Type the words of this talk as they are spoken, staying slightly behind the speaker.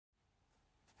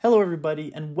Hello,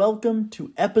 everybody, and welcome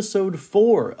to episode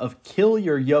 4 of Kill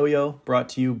Your Yo-Yo, brought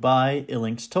to you by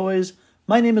Illink's Toys.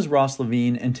 My name is Ross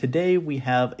Levine, and today we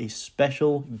have a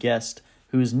special guest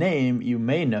whose name you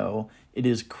may know. It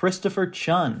is Christopher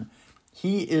Chunn.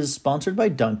 He is sponsored by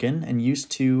Duncan and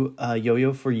used to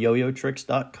yo-yo for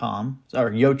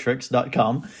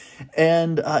yoyotricks.com,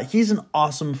 and he's an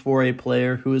awesome 4A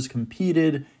player who has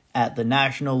competed at the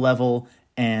national level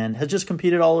and has just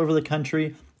competed all over the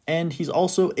country. And he's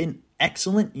also an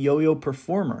excellent yo-yo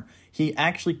performer. He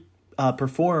actually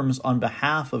performs on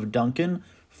behalf of Duncan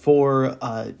for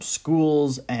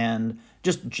schools and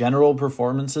just general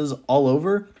performances all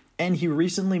over. And he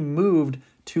recently moved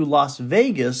to Las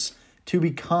Vegas to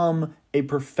become a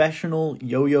professional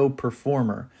yo-yo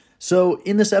performer. So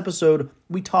in this episode,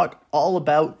 we talk all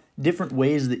about different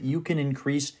ways that you can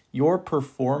increase your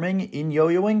performing in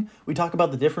yo-yoing. We talk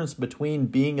about the difference between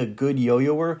being a good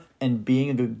yo-yoer and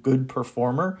being a good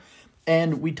performer.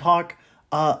 And we talk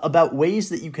about ways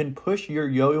that you can push your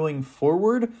yo-yoing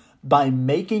forward by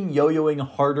making yo-yoing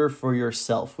harder for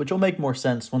yourself, which will make more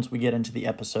sense once we get into the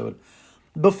episode.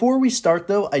 Before we start,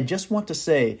 though, I just want to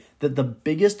say that the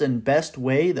biggest and best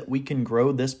way that we can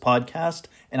grow this podcast,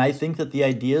 and I think that the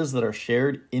ideas that are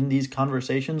shared in these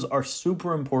conversations are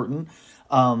super important,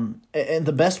 and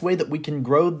the best way that we can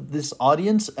grow this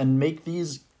audience and make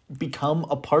these become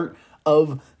a part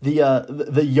of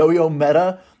the yo-yo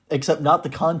meta, except not the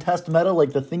contest meta,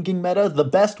 like the thinking meta, the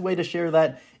best way to share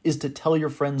that is to tell your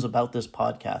friends about this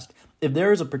podcast. If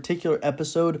there is a particular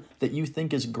episode that you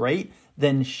think is great,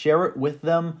 then share it with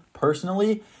them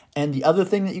personally. And the other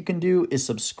thing that you can do is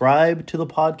subscribe to the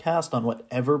podcast on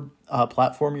whatever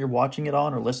platform you're watching it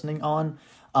on or listening on,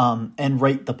 and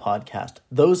rate the podcast.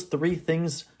 Those 3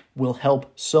 things will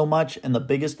help so much, and the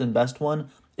biggest and best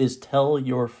one is tell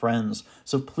your friends.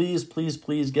 So please, please,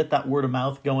 please get that word of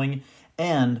mouth going.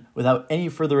 And without any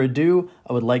further ado,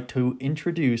 I would like to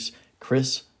introduce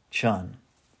Chris Chunn.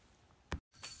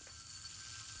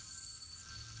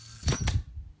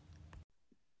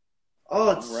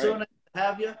 Oh, it's so nice to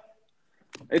have you.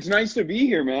 It's nice to be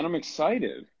here, man. I'm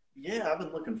excited. Yeah, I've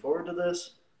been looking forward to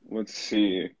this. Let's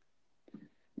see.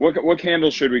 What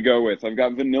candle should we go with? I've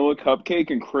got vanilla cupcake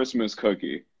and Christmas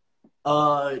cookie.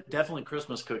 Definitely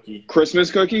Christmas cookie.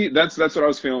 Christmas cookie? That's what I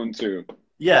was feeling too.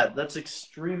 Yeah, that's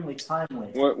extremely timely.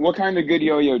 What kind of good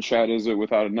yo-yo chat is it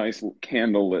without a nice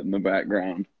candle lit in the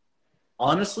background?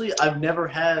 Honestly, I've never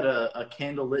had a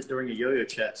candle lit during a yo-yo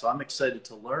chat, so I'm excited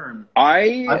to learn.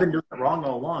 I've been doing it wrong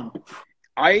all along.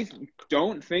 I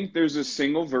don't think there's a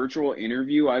single virtual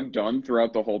interview I've done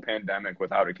throughout the whole pandemic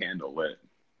without a candle lit.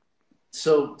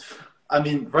 So, I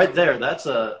mean, right there, that's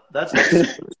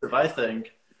exclusive, I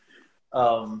think.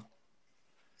 I'm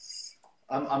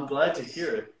glad to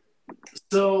hear it.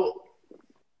 So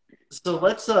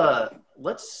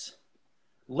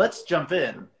let's jump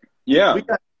in. Yeah.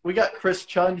 We got Chris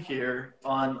Chunn here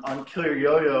on Kill Your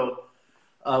Yo-Yo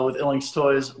with Illink's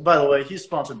Toys. By the way, he's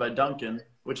sponsored by Duncan,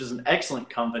 which is an excellent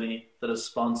company that has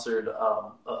sponsored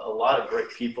a lot of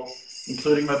great people,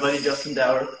 including my buddy Justin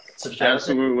Dower. So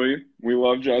absolutely. We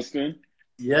love Justin.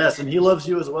 Yes, and he loves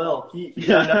you as well. He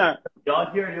got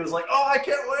on here and he was like, "Oh, I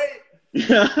can't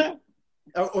wait."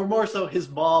 Or more so, his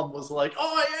mom was like,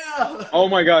 "Oh, yeah." Oh,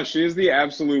 my gosh. She is the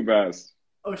absolute best.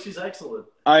 Oh, she's excellent.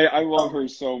 I love her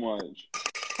so much.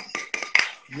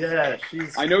 Yeah,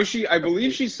 I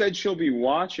believe she said she'll be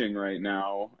watching right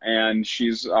now, and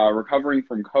she's recovering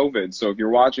from COVID. So if you're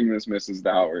watching this, Mrs.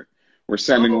 Dower, we're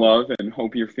sending love and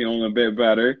hope you're feeling a bit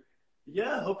better.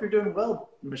 Yeah, I hope you're doing well,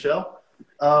 Michelle.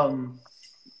 Well,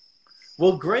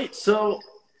 great. So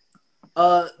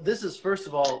this is, first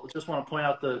of all, just want to point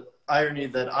out the irony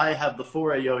that I have the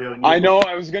 4A yo-yo. I know,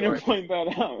 I was going to point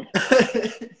that out.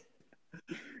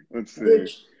 Let's see.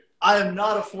 Which I am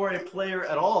not a 4A player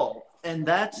at all. And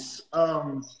that's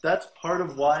part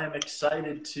of why I'm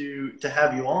excited to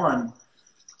have you on,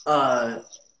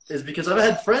 is because I've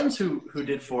had friends who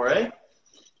did 4A.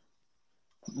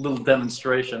 Little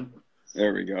demonstration.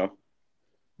 There we go.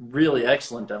 Really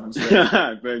excellent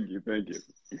demonstration. Thank you.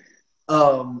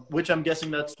 Which I'm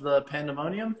guessing that's the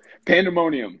Pandemonium?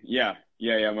 Pandemonium, yeah.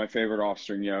 My favorite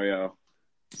off-string yo-yo.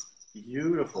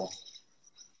 Beautiful.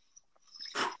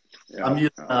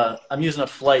 Yeah. I'm using a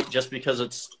flight just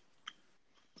because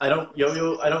I don't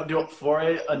do it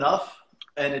 4A enough,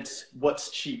 and it's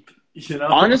what's cheap, you know?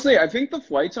 Honestly, I think the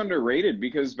flight's underrated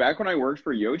because back when I worked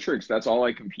for Yotrix, that's all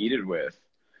I competed with.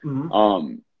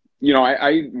 Mm-hmm.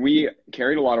 We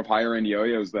carried a lot of higher end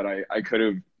yo-yos that I could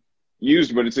have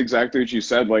used, but it's exactly what you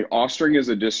said. Like, off-string is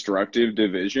a destructive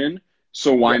division,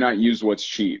 so why not use what's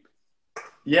cheap?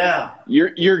 Yeah.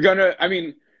 You're gonna, I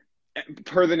mean,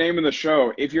 per the name of the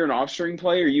show, if you're an off-string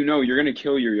player, you know you're going to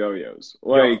kill your yo-yos. Yo,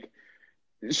 Like,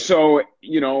 so,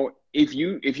 if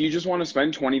you just want to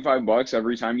spend $25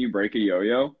 every time you break a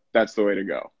yo-yo, that's the way to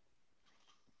go.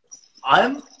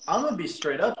 I'm gonna be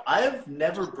straight up. I've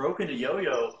never broken a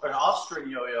yo-yo, an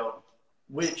off-string yo-yo,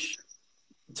 which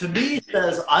to me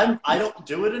says I don't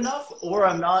do it enough, or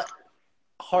I'm not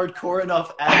hardcore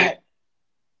enough at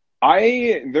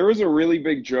it. There was a really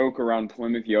big joke around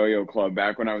Plymouth Yo-Yo Club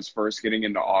back when I was first getting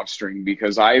into off-string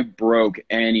because I broke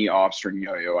any off-string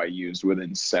yo-yo I used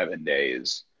within 7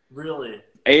 days. Really?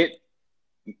 It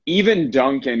Even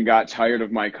Duncan got tired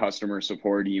of my customer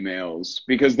support emails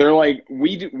because they're like,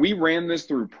 we ran this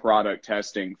through product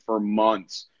testing for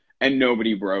months and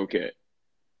nobody broke it.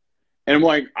 And I'm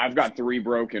like, I've got three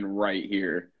broken right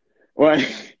here.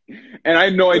 Like, and I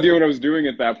had no idea what I was doing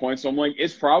at that point. So I'm like,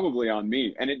 it's probably on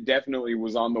me. And it definitely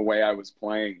was on the way I was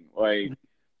playing. Like,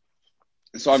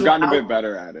 so I've So gotten a how? bit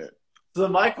better at it. So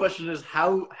my question is,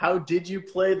 how did you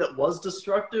play that was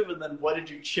destructive, and then what did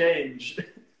you change?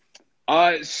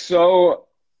 So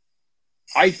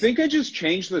I think I just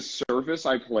changed the surface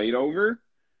I played over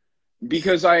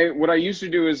because what I used to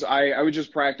do is I would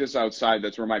just practice outside.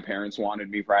 That's where my parents wanted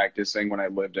me practicing when I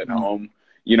lived at home.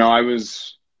 I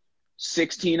was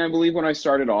 16, I believe, when I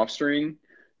started off string.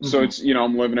 So Mm-hmm.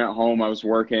 I'm living at home. I was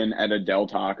working at a Del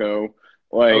Taco,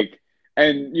 Oh,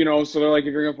 and so they're like,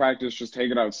 if you're gonna practice, just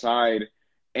take it outside.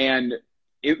 And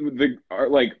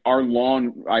our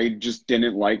lawn, I just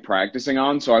didn't like practicing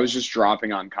on, so I was just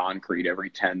dropping on concrete every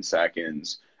 10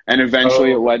 seconds. And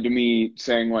eventually it oh, led to me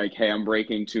saying like, hey, I'm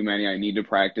breaking too many. I need to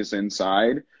practice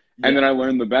inside. And then yeah, I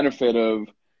learned the benefit of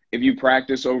if you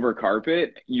practice over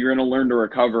carpet, you're going to learn to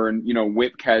recover and,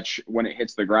 whip catch when it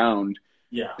hits the ground.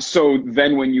 yeah, So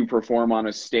then when you perform on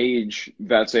a stage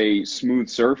that's a smooth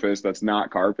surface that's not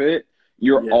carpet,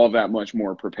 you're yeah. all that much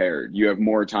more prepared. You have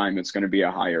more time. It's going to be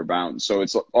a higher bounce. So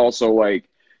it's also like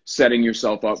setting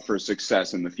yourself up for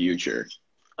success in the future.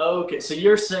 Okay, so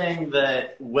you're saying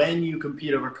that when you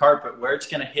compete over carpet, where it's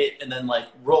going to hit and then like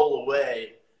roll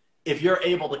away, if you're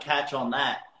able to catch on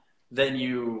that, then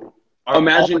you are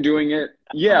Imagine always doing it,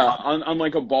 on yeah, concrete. on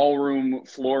like a ballroom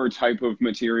floor type of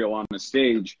material on a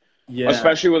stage, Yeah,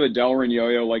 especially with a Delrin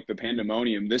yo-yo like the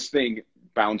Pandemonium. This thing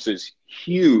bounces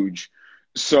huge.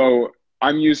 So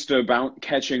I'm used to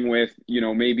catching with,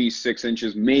 maybe 6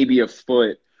 inches, maybe a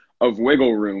foot of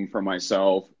wiggle room for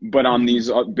myself. But on mm-hmm.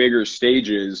 these bigger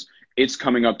stages, it's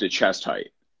coming up to chest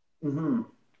height. Mm-hmm.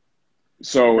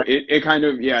 So it kind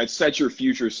of, yeah, it sets your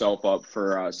future self up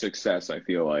for success, I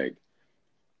feel like.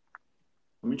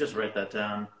 Let me just write that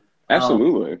down. Um,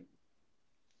 Absolutely.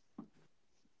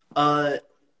 uh,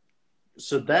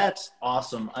 so that's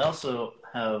awesome. I also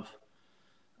have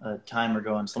a timer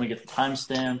going, so let me get the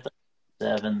timestamp.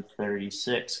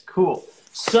 7:36. Cool.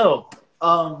 So,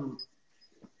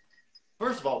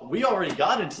 first of all, we already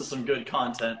got into some good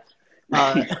content,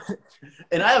 uh,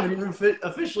 and I haven't even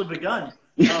officially begun.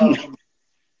 Um,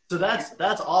 so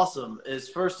that's awesome. Is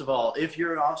first of all, if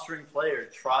you're an off-string player,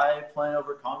 try playing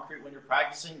over concrete when you're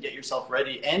practicing. Get yourself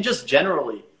ready, and just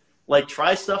generally, like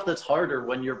try stuff that's harder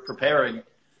when you're preparing.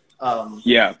 Um,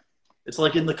 Yeah, it's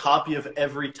like in the copy of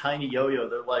every tiny yo-yo.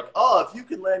 They're like, oh, if you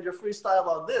can land your freestyle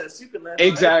on this, you can land on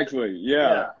anything. exactly.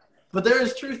 Yeah. Yeah, but there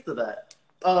is truth to that.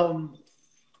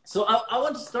 So I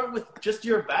want to start with just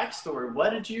your backstory.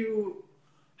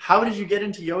 How did you get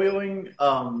into yo-yoing?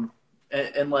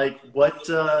 And like, what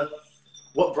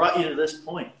brought you to this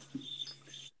point?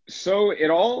 So it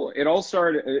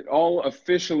all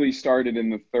officially started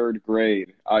in the third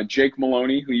grade. Jake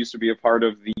Maloney, who used to be a part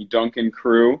of the Duncan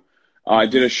crew,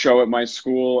 did a show at my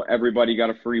school. Everybody got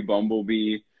a free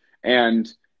bumblebee.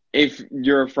 And if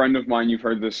you're a friend of mine, you've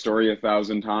heard this story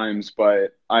 1,000 times,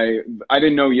 but I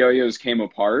didn't know yo-yos came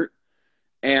apart.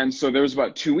 And so there was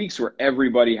about 2 weeks where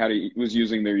everybody was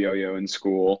using their yo-yo in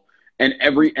school, and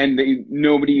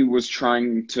nobody was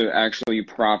trying to actually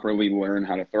properly learn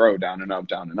how to throw down and up,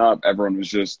 down and up. Everyone was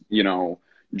just,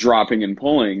 dropping and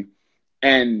pulling,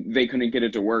 and they couldn't get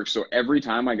it to work. So every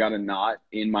time I got a knot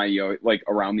in my yo, like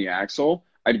around the axle,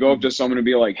 I'd go up to someone and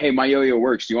be like, "Hey, my yo-yo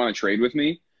works. Do you want to trade with me?"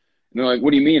 And they're like,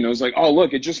 "What do you mean?" And I was like, "Oh,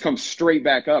 look, it just comes straight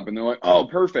back up." And they're like, "Oh,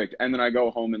 perfect." And then I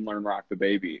go home and learn Rock the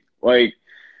Baby.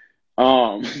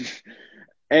 Um,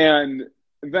 and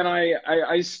then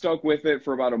I stuck with it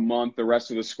for about a month. The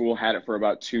rest of the school had it for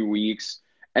about 2 weeks.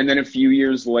 And then a few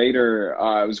years later,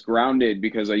 I was grounded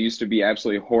because I used to be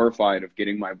absolutely horrified of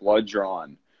getting my blood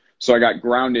drawn. So I got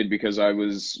grounded because I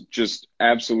was just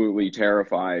absolutely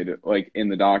terrified, like in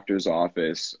the doctor's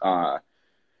office.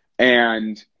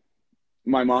 And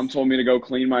my mom told me to go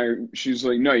clean she's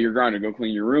like, no, you're going to go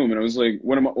clean your room. And I was like,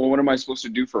 what am I supposed to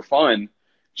do for fun?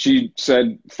 She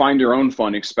said, find your own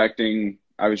fun, expecting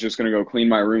I was just going to go clean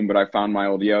my room, but I found my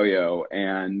old yo-yo,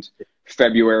 and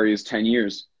February is 10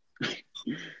 years.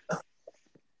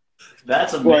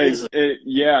 That's amazing.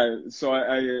 Yeah. So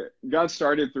I got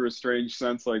started through a strange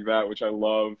sense like that, which I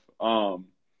love.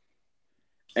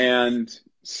 And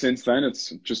since then, it's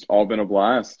just all been a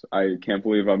blast. I can't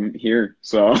believe I'm here.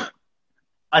 So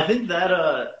I think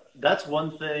that's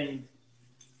one thing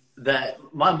that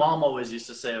my mom always used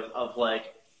to say of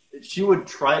like she would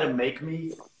try to make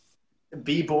me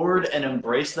be bored and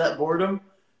embrace that boredom.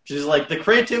 She's like, the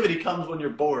creativity comes when you're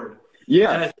bored.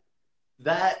 yeah, And I think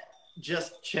that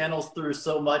just channels through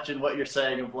so much in what you're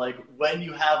saying of like when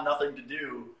you have nothing to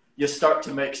do, you start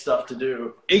to make stuff to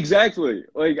do. exactly.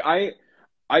 Like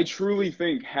I truly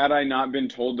think had I not been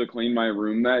told to clean my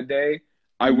room that day,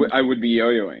 I would be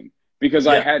yo-yoing because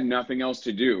I Yeah. had nothing else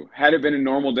to do. Had it been a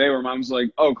normal day where mom's like,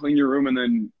 "Oh, clean your room and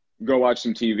then go watch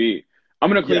some TV." I'm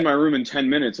going to Yeah. clean my room in 10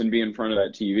 minutes and be in front of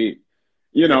that TV.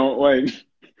 Yeah. Like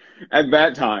at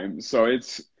that time. So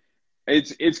it's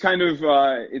kind of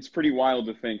it's pretty wild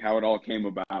to think how it all came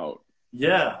about.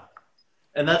 Yeah.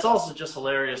 And that's also just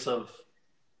hilarious of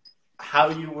how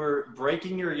you were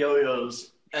breaking your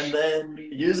yo-yos and then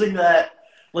using that.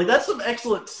 Like that's some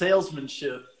excellent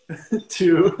salesmanship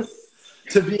to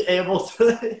be able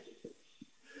to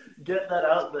get that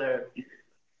out there.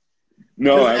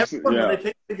 No, Because absolutely, everyone, when yeah. they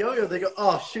pick the yo-yo, they go,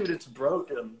 "Oh shoot, it's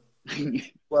broken."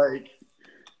 Like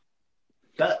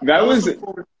that That was was some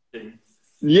forward thinking.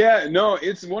 Yeah, no,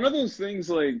 it's one of those things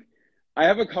like I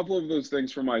have a couple of those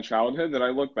things from my childhood that I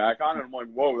look back on and I'm like,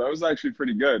 whoa, that was actually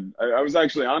pretty good. I was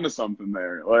actually onto something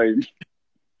there. Like,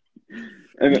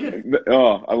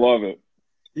 oh, I love it.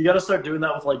 You got to start doing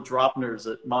that with like Dropners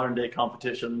at modern day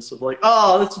competitions. Of like,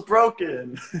 "Oh, it's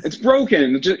broken. It's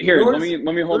broken. Just here, Yours,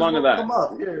 let me hold yours on to won't that. come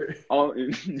up here." I'll,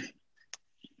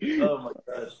 Oh my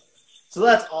gosh. So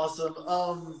that's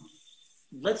awesome.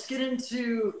 Let's get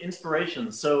into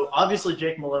inspirations. So obviously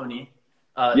Jake Maloney,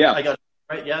 yeah, I got it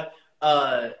right,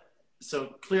 yeah. So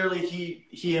clearly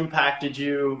he impacted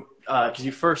you because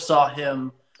you first saw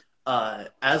him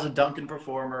as a Duncan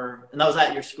performer, and that was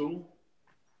at your school.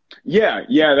 yeah,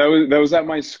 that was at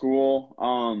my school.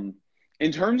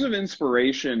 In terms of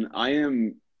inspiration, I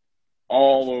am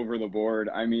all over the board.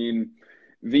 I mean,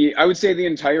 I would say the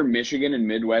entire Michigan and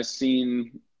Midwest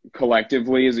scene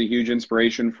collectively is a huge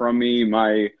inspiration from me.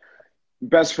 My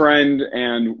best friend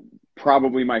and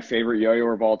probably my favorite yo-yo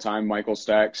of all time, Michael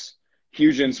Stecks,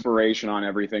 huge inspiration on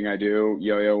everything I do,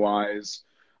 yo-yo wise.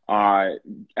 Uh,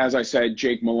 as I said,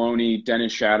 Jake Maloney,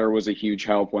 Dennis Shatter was a huge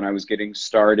help when I was getting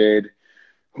started.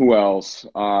 Who else?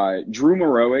 Drew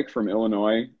Morowick from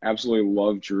Illinois. Absolutely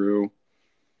love Drew.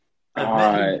 I've met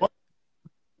Uh, him once.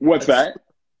 what's that?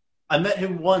 I met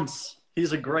him once.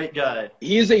 He's a great guy.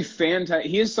 He is a fantastic.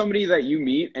 He is somebody that you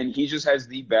meet, and he just has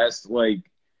the best, like,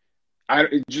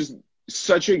 just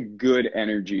such a good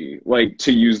energy, like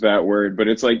to use that word, but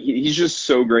it's like he's just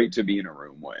so great to be in a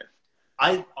room with.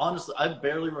 I honestly, I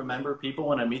barely remember people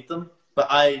when I meet them, but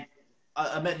I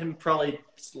met him probably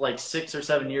like 6 or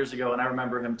 7 years ago, and I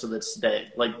remember him to this day.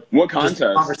 Like What just the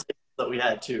contest? conversations that we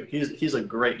had too. He's a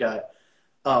great guy.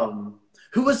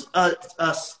 Who was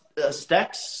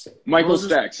Stex? What Michael was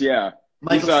his? Stecks, yeah.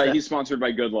 Michael Stex. He's sponsored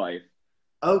by Good Life.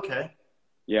 Okay.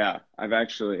 Yeah, I've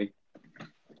actually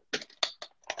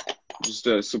just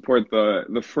to support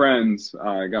the friends.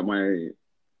 I got my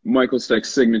Michael Stecks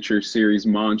signature series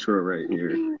mantra right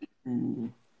here.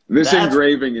 Ooh. This That's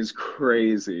engraving is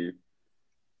crazy,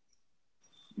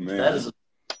 that man. is an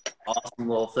awesome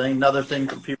little thing. Another thing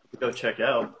for people to go check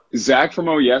out. Zach from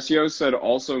Oyesio said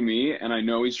also me, and I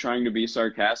know he's trying to be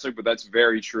sarcastic, but that's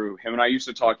very true. Him and I used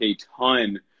to talk a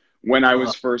ton when I Uh,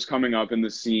 was first coming up in the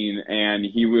scene, and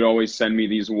he would always send me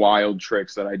these wild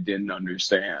tricks that I didn't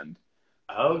understand.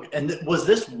 oh, and was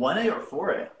this 1A or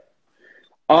 4A?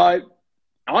 Uh,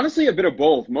 Honestly, a bit of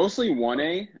both. Mostly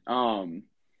 1A.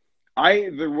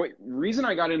 Reason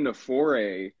I got into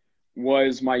 4A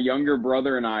was my younger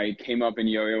brother and I came up in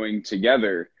yo-yoing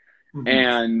together, Mm-hmm.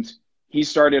 and he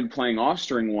started playing off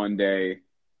string one day,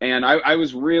 and I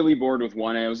was really bored with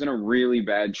 1A. I was in a really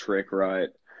bad trick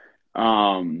rut.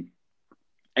 Um,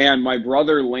 and my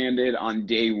brother landed on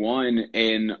day one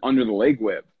in under the leg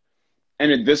whip.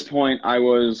 And at this point, I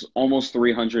was almost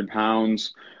 300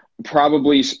 pounds,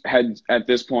 probably had at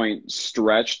this point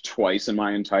stretched twice in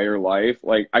my entire life.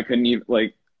 I couldn't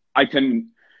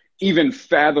even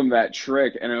fathom that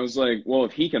trick. And I was like, well,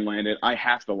 if he can land it, I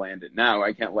have to land it now.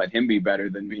 I can't let him be better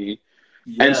than me.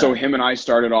 And so Yeah. him and I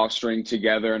started off string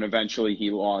together, and eventually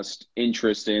he lost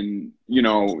interest in,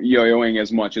 yo-yoing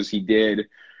as much as he did.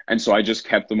 And so I just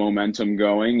kept the momentum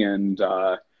going, and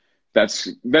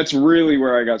that's really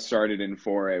where I got started in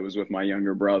 4A, was with my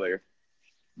younger brother.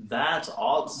 That's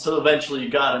awesome. So eventually you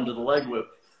got into the leg whip.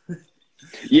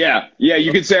 Yeah, yeah,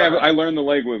 you could say I learned the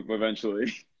leg whip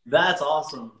eventually. That's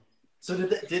awesome. So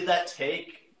did that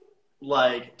take,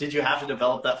 like, did you have to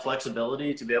develop that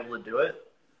flexibility to be able to do it?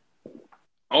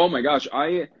 Oh my gosh,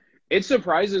 it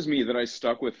surprises me that I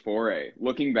stuck with 4A.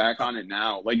 Looking back on it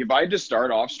now, like if I had to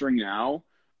start off string now,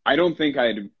 I don't think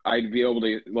I'd be able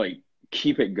to like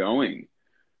keep it going.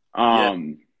 Yeah.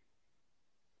 Um,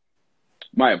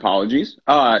 my apologies.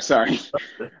 Sorry.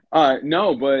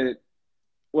 No, but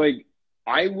like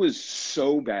I was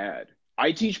so bad.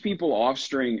 I teach people off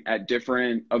string at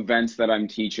different events that I'm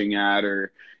teaching at,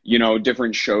 or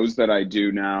different shows that I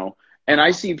do now. And I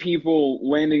Uh-huh. see people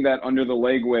landing that under the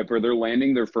leg whip, or they're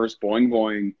landing their first boing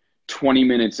boing 20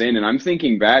 minutes in. And I'm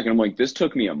thinking back and I'm like, this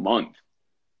took me a month.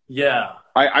 Yeah.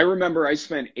 I remember I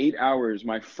spent 8 hours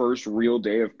my first real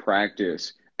day of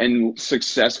practice and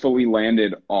successfully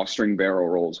landed off string barrel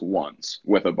rolls once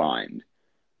with a bind.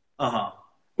 Uh-huh.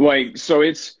 Like, so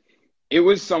it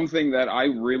was something that I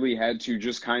really had to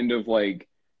just kind of like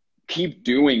keep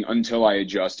doing until I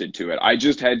adjusted to it. I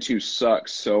just had to suck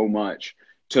so much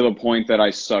to the point that I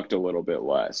sucked a little bit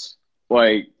less.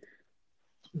 Like,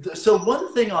 So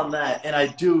one thing on that, and I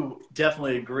do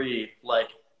definitely agree, like,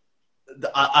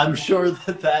 I'm sure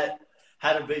that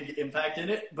had a big impact in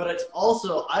it, but it's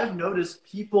also, I've noticed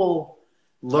people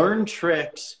learn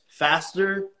tricks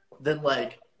faster than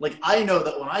like I know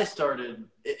that when I started,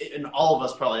 and all of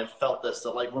us probably have felt this,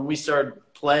 that like when we started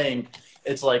playing,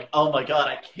 it's like, oh my God,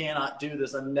 I cannot do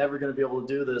this. I'm never going to be able to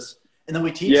do this. And then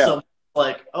we teach yeah, someone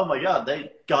like, oh my God,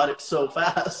 they got it so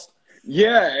fast.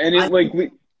 yeah. And I it like,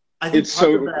 think, I think it's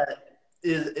part of so, that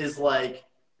is like,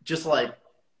 just like,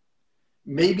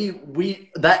 maybe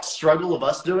that struggle of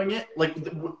us doing it, like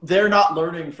they're not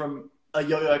learning from a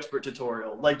yo-yo expert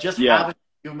tutorial. Like just yeah. having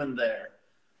a human there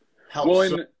helps Well,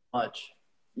 so and much.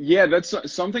 yeah, that's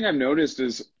something I've noticed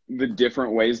is the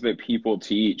different ways that people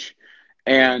teach.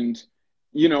 And,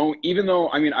 even though,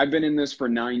 I mean, I've been in this for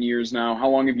 9 years now. How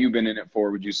long have you been in it for,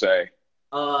 would you say?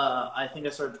 I think I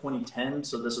started 2010,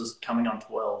 so this is coming on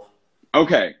 12.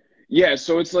 Okay. Yeah.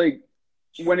 So it's like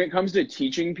when it comes to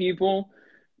teaching people,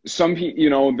 some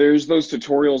people, there's those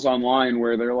tutorials online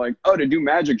where they're like, oh, to do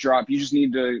magic drop, you just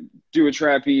need to do a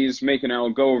trapeze, make an L,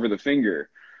 go over the finger.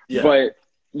 Yeah. But,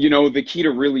 the key to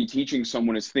really teaching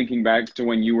someone is thinking back to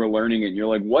when you were learning it. And you're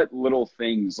like, what little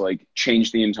things like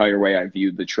changed the entire way I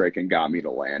viewed the trick and got me to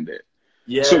land it?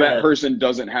 So that Yeah. person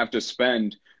doesn't have to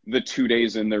spend the 2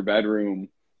 days in their bedroom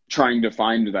trying to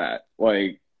find that.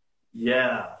 Like,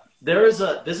 Yeah.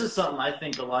 This is something I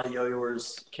think a lot of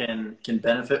yo-yoers can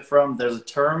benefit from. There's a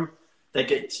term that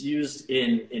gets used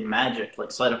in magic,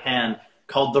 like sleight of hand,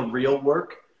 called the real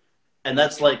work. And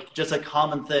that's like just a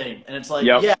common thing. And it's like,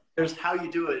 yep. yeah, there's how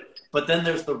you do it, but then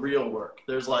there's the real work.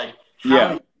 There's like, Yeah.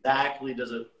 how exactly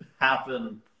does it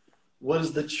happen? What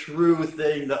is the true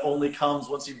thing that only comes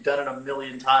once you've done it a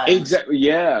million times? Exactly.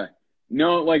 Yeah.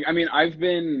 No, like I mean, I've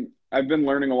been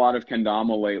learning a lot of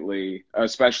kendama lately,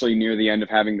 especially near the end of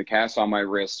having the cast on my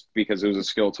wrist because it was a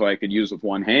skill tool I could use with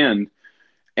one hand.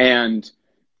 And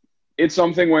it's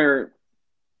something where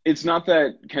it's not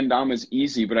that kendama is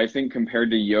easy, but I think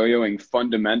compared to yo-yoing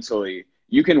fundamentally,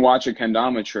 you can watch a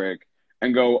kendama trick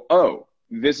and go, oh,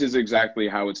 this is exactly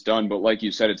how it's done. But like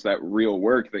you said, it's that real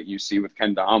work that you see with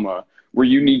kendama where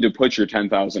you need to put your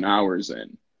 10,000 hours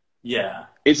in. Yeah.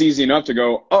 It's easy enough to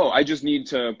go, oh, I just need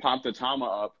to pop the tama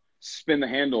up, spin the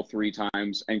handle 3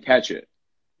 times, and catch it.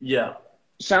 Yeah.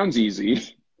 Sounds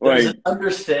easy. There's Like, an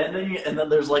understanding and then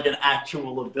there's like an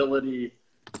actual ability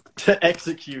to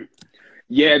execute.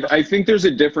 yeah, I think there's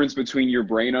a difference between your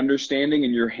brain understanding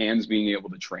and your hands being able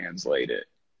to translate it.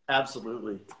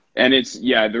 Absolutely. And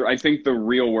I think the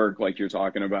real work, like you're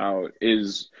talking about,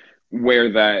 is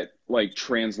where that like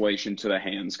translation to the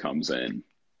hands comes in.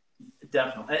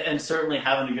 Definitely. And certainly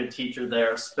having a good teacher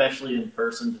there, especially in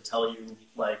person, to tell you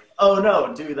like, oh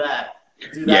no, do that.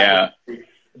 Do that. Yeah.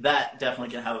 That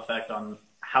definitely can have effect on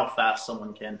how fast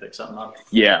someone can pick something up.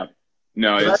 Yeah.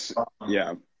 No, So that's it's, awesome.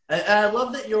 yeah. And I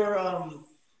love that you're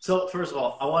so first of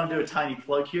all, I want to do a tiny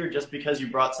plug here just because you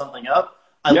brought something up.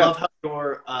 I Yeah. love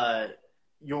how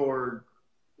your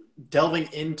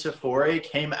delving into 4A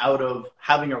came out of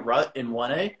having a rut in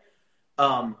 1A.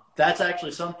 That's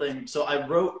actually something. So I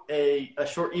wrote a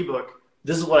short ebook.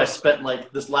 This is what I spent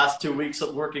like this last 2 weeks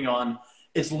working on.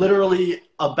 It's literally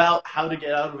about how to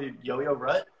get out of a yo-yo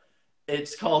rut.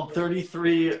 It's called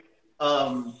 33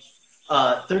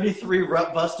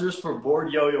 Rep Busters for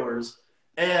Bored Yo-Yoers.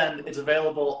 And it's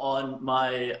available on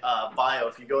my bio.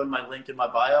 If you go in my link in my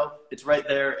bio, it's right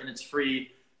there and it's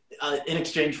free in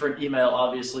exchange for an email,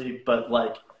 obviously. But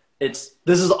like, this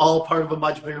is all part of a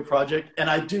much bigger project, and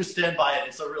I do stand by it.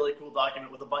 It's a really cool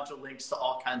document with a bunch of links to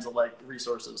all kinds of like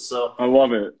resources. So I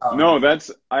love it. No,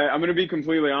 I'm going to be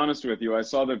completely honest with you. I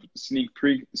saw the sneak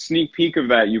peek of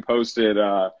that you posted,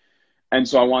 and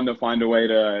so I wanted to find a way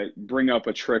to bring up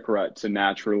a trick rut to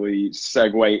naturally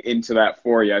segue into that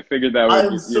for you. I figured that would,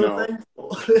 I'm so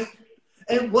thankful.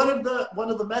 And one of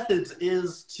the methods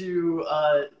is to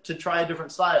try a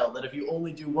different style. That if you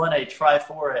only do 1A, try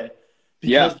 4A,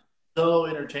 because it's so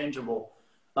interchangeable.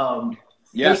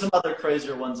 There's some other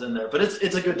crazier ones in there, but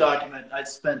it's a good document. I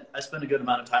spent a good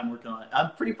amount of time working on it.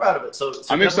 I'm pretty proud of it. So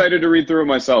I'm excited to read through it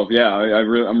myself. Yeah,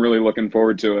 I'm really looking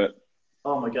forward to it.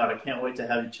 Oh my God, I can't wait to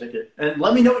have you check it. And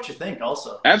let me know what you think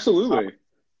also. Absolutely.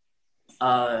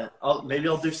 Maybe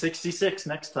I'll do 66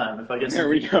 next time if I get some. There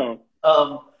we go.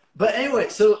 But anyway,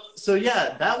 so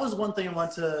yeah, that was one thing I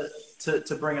wanted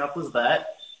to bring up was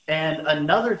that. And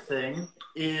another thing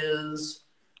is,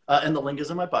 and the link is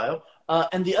in my bio.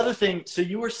 And the other thing, so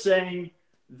you were saying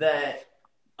that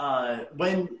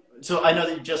so I know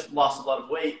that you just lost a lot of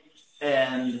weight,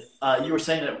 and you were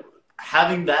saying that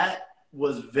having that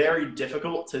was very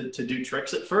difficult to do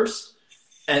tricks at first.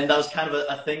 And that was kind of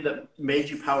a thing that made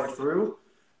you power through.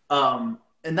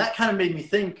 And that kind of made me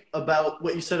think about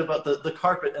what you said about the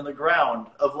carpet and the ground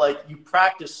of like, you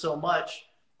practice so much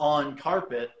on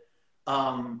carpet.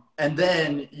 And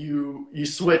then you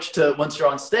switch to once you're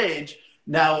on stage,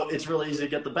 now it's really easy to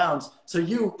get the bounce. So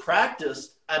you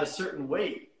practiced at a certain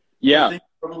weight. Yeah. Things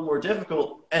were a little more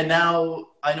difficult. And now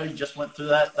I know you just went through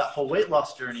that whole weight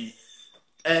loss journey.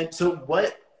 And so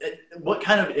what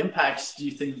kind of impacts do you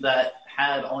think that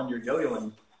had on your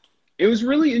yo-yoing? It was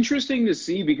really interesting to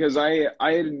see because I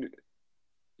had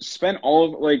spent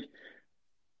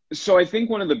so I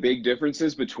think one of the big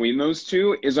differences between those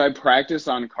two is I practice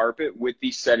on carpet with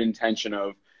the set intention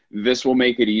of this will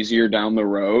make it easier down the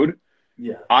road.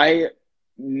 Yeah. I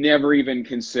never even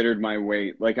considered my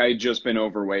weight. Like I had just been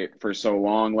overweight for so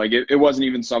long. Like it wasn't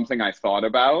even something I thought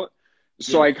about.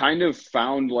 So I kind of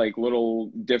found like little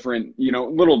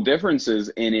differences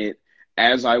in it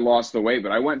as I lost the weight.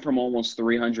 But I went from almost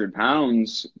 300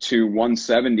 pounds to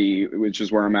 170, which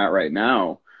is where I'm at right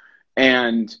now.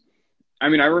 And I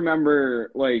mean, I remember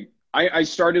like I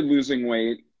started losing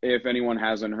weight, if anyone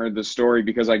hasn't heard the story,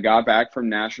 because I got back from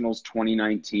Nationals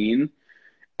 2019.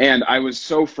 And I was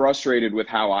so frustrated with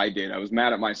how I did. I was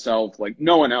mad at myself, like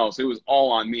no one else. It was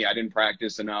all on me. I didn't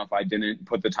practice enough. I didn't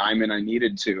put the time in I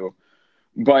needed to.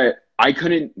 But I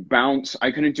couldn't bounce.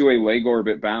 I couldn't do a leg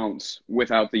orbit bounce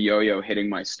without the yo-yo hitting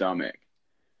my stomach.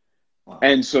 Wow.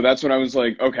 And so that's when I was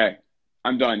like, okay,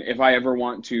 I'm done. If I ever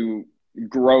want to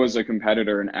grow as a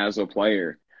competitor and as a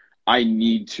player, I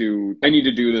need to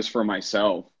do this for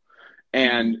myself.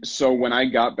 And so when I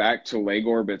got back to leg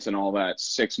orbits and all that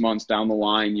 6 months down the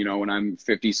line, when I'm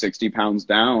 50, 60 pounds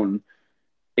down,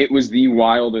 it was the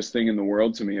wildest thing in the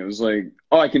world to me. It was like,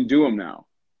 oh, I can do them now.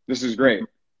 This is great.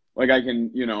 Like I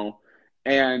can,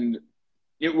 and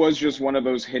it was just one of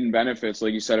those hidden benefits,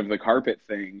 like you said, of the carpet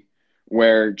thing,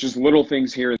 where just little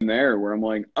things here and there where I'm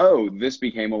like, oh, this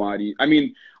became a lot easier. I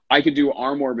mean, I could do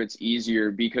arm orbits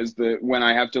easier because when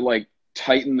I have to like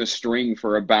tighten the string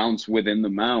for a bounce within the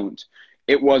mount,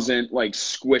 it wasn't like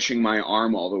squishing my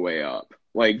arm all the way up.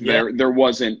 Like there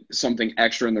wasn't something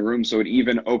extra in the room. So it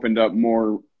even opened up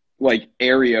more like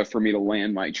area for me to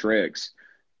land my tricks.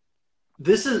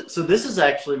 This is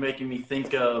actually making me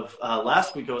think of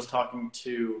last week I was talking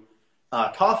to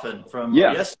Coffin from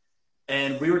Yes,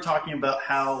 and we were talking about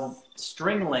how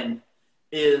string length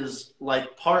is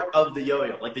like part of the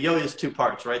yo-yo. Like the yo-yo is two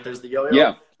parts, right? There's the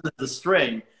yo-yo, there's the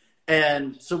string.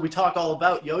 And so we talk all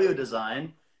about yo-yo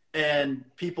design, and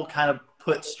people kind of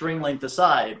put string length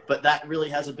aside, but that really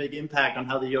has a big impact on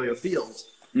how the yo-yo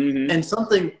feels. Mm-hmm. And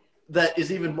something that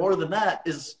is even more than that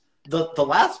is the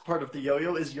last part of the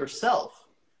yo-yo is yourself,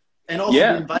 and also the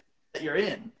environment that you're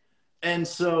in. And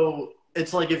so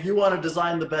it's like, if you want to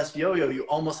design the best yo-yo, you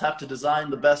almost have to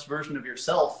design the best version of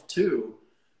yourself too,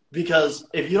 because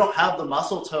if you don't have the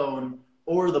muscle tone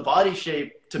or the body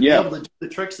shape to be able to do the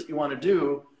tricks that you want to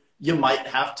do, you might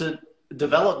have to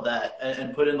develop that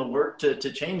and put in the work to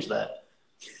change that.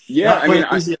 Yeah, I mean,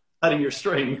 easy cutting your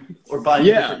string or buying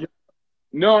different.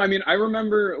 No, I mean, I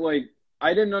remember like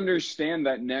I didn't understand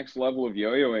that next level of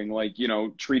yo-yoing, like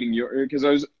treating yo,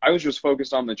 because I was just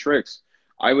focused on the tricks.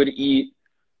 I would eat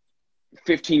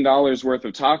 $15 worth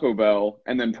of Taco Bell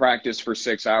and then practice for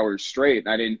 6 hours straight.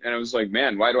 And I was like,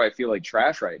 man, why do I feel like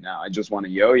trash right now? I just want a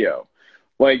yo-yo.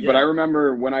 Like, but I Yeah.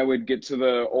 remember when I would get to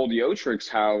the old Yotrix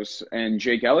house and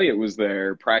Jake Elliott was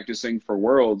there practicing for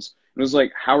Worlds. It was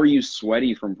like, how are you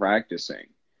sweaty from practicing?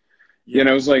 You know,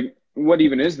 Yeah. I was like, what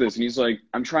even is this? And he's like,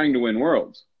 I'm trying to win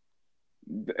Worlds.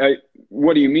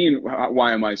 What do you mean?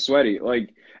 Why am I sweaty?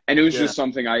 Like, and it was Yeah. just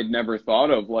something I'd never thought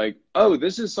of. Like, oh,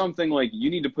 this is something like you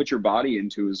need to put your body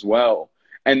into as well.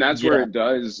 And that's where Yeah. it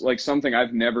does, like, something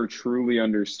I've never truly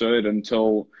understood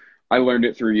until I learned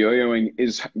it through yo-yoing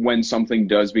is when something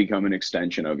does become an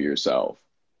extension of yourself,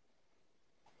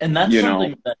 And that's you know?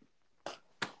 something that,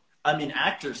 I mean,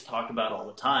 actors talk about all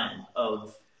the time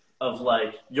of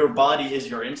like your body is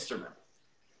your instrument.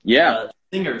 Yeah.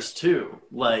 Singers too,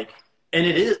 like, and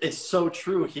it's so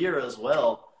true here as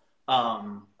well.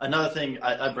 Another thing,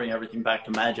 I bring everything back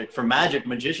to magic. For magic,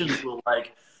 magicians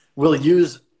will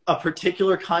use a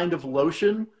particular kind of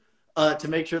lotion to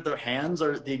make sure their hands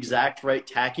are the exact right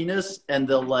tackiness, and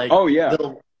Oh, yeah.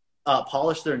 they'll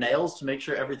polish their nails to make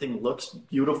sure everything looks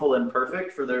beautiful and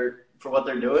perfect for what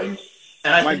they're doing.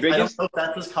 And My I don't biggest, know if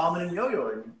that's as common in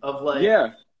yo-yoing of like, yeah.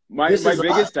 this My is us.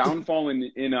 biggest downfall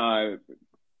in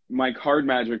my card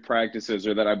magic practices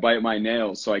are that I bite my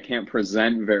nails, so I can't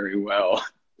present very well.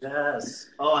 Yes.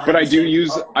 Oh, I But have the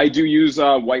same I problem. do use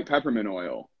white peppermint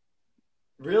oil.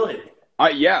 Really?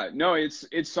 Yeah, no, it's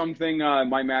something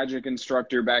my magic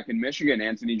instructor back in Michigan,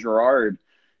 Anthony Gerard,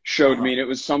 showed Uh-huh. me, and it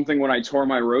was something when I tore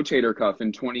my rotator cuff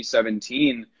in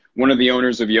 2017. One of the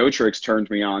owners of Yotrix turned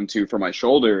me on to for my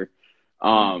shoulder,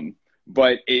 Mm.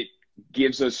 but it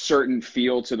gives a certain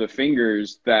feel to the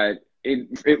fingers that,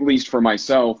 at least for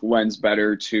myself, lends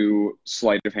better to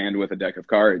sleight of hand with a deck of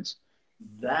cards.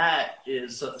 That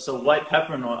is so white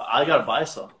pepper and oil. I gotta buy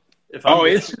some if I'm Oh,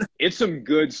 getting. it's some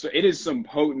good stuff. It is some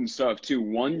potent stuff too.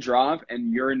 One drop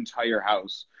and your entire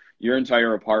house, your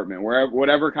entire apartment, wherever,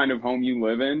 whatever kind of home you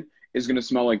live in, is going to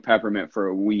smell like peppermint for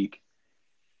a week.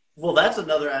 Well, that's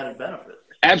another added benefit.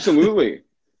 Absolutely.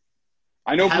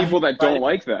 I know Have you people that tried don't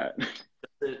like that.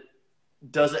 it?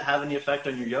 Does it have any effect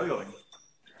on your yo-yoing?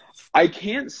 I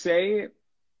can't say.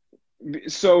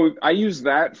 So I use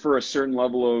that for a certain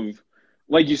level of,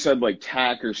 like you said, like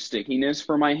tack or stickiness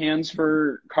for my hands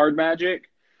for card magic.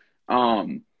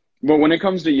 Um, but when it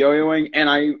comes to yo-yoing, and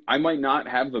I might not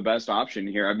have the best option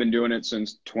here. I've been doing it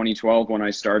since 2012 when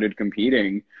I started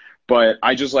competing, but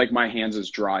I just like my hands as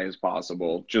dry as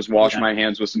possible. Just wash Yeah, my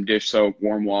hands with some dish soap,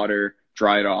 warm water,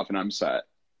 dry it off, and I'm set.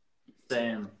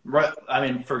 same. Right. I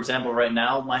mean, for example, right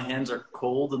now my hands are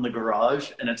cold in the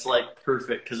garage, and it's like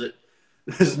perfect because it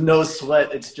there's no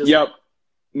sweat. It's just Yep.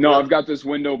 No, I've yep. got this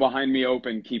window behind me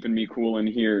open, keeping me cool in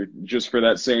here, just for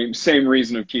that same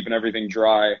reason of keeping everything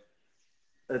dry.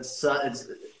 It's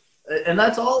and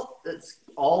that's all. It's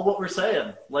all what we're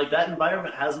saying. Like that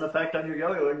environment has an effect on your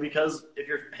yo-yoing because if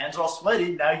your hands are all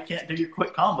sweaty, now you can't do your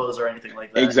quick combos or anything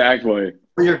like that, Exactly.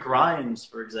 or your grinds,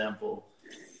 for example.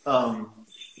 Um,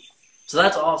 so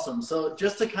that's awesome. So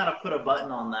just to kind of put a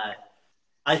button on that,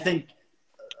 I think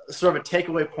sort of a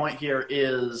takeaway point here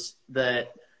is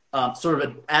that sort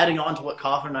of adding on to what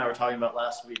Coffin and I were talking about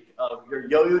last week. Your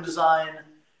yo-yo design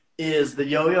is the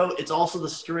yo-yo. It's also the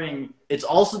string. It's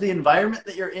also the environment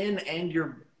that you're in and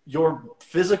your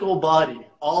physical body.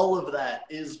 All of that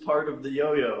is part of the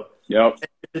yo-yo. Yep.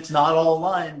 If it's not all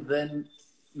aligned, then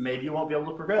maybe you won't be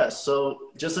able to progress.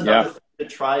 So just another Yeah. thing to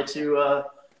try to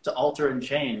alter and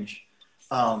change.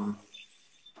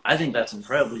 I think that's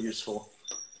incredibly useful.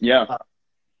 Yeah.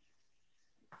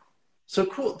 So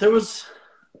cool. There was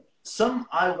some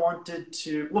I wanted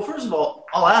to. Well, first of all,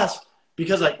 I'll ask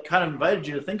because I kind of invited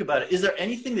you to think about it. Is there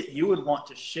anything that you would want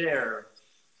to share?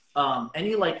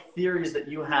 Any like theories that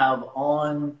you have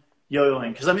on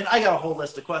yo-yoing? Because I mean, I got a whole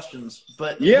list of questions,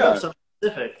 but if you have Yeah. something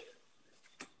specific,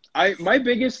 My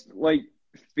biggest like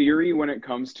theory when it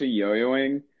comes to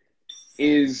yo-yoing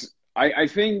is I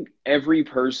think every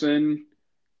person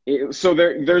so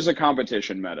there's a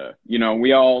competition meta. You know,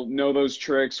 we all know those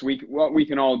tricks. We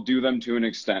can all do them to an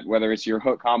extent, whether it's your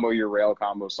hook combo, your rail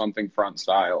combo, something front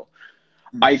style.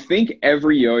 I think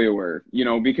every yo-yoer, you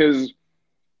know, because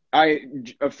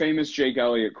a famous Jake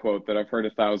Elliott quote that I've heard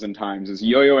 1,000 times is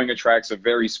yo-yoing attracts a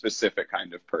very specific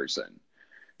kind of person.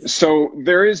 So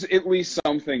there is at least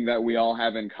something that we all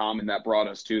have in common that brought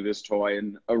us to this toy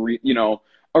and a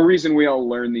reason we all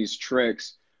learn these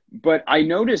tricks. But I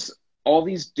notice all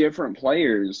these different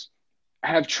players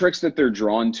have tricks that they're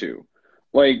drawn to.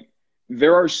 Like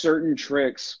there are certain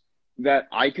tricks that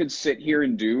I could sit here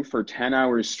and do for 10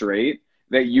 hours straight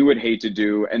that you would hate to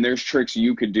do, and there's tricks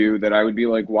you could do that I would be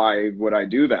like, why would I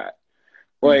do that?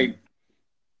 mm-hmm. Like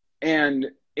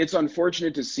And it's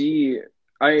unfortunate to see.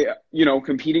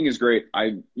 Competing is great.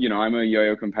 I'm a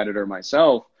yo-yo competitor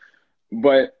myself,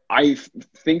 but I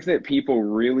think that people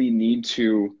really need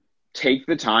to take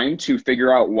the time to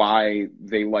figure out why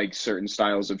they like certain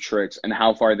styles of tricks and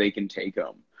how far they can take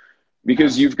them.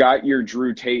 Because you've got your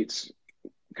Drew Tate's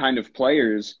kind of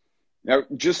players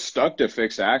that just stuck to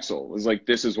fixed axle. It was like,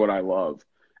 this is what I love.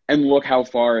 And look how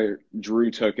far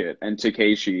Drew took it, and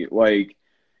Takeshi. Like,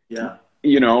 Yeah.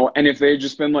 and if they had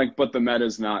just been like, but the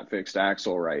meta's not fixed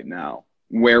axle right now,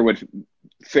 where would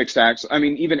fixed axle, I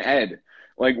mean, even Ed,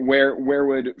 like where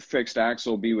would fixed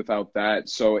axle be without that?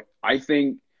 So I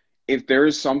think if there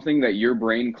is something that your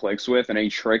brain clicks with and a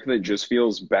trick that just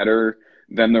feels better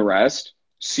than the rest,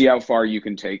 see how far you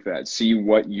can take that. See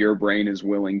what your brain is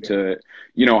willing to,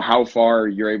 how far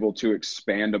you're able to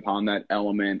expand upon that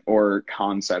element or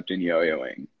concept in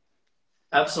yo-yoing.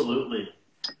 Absolutely.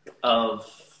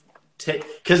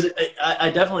 Because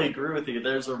I definitely agree with you.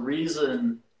 There's a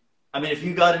reason. I mean, if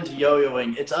you got into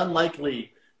yo-yoing, it's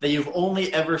unlikely that you've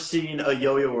only ever seen a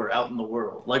yo-yoer out in the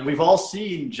world. Like, we've all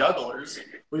seen jugglers.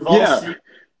 We've all seen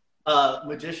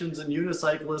magicians and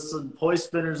unicyclists and poise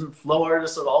spinners and flow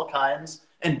artists of all kinds,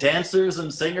 and dancers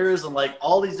and singers and like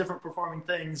all these different performing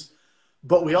things.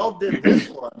 But we all did this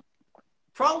one.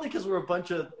 Probably because we're a bunch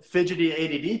of fidgety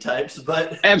ADD types,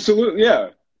 but absolutely, yeah.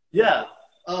 Yeah.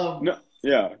 No,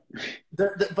 yeah.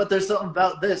 But there's something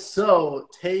about this. So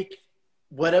take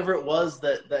whatever it was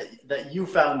that you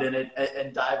found in it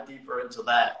and dive deeper into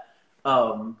that.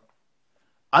 I'm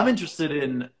interested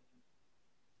in.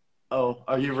 Oh,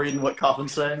 are you reading what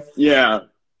Coffin's saying? Yeah.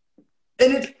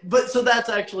 So that's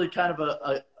actually kind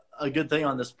of a good thing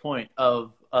on this point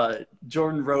of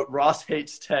Jordan wrote Ross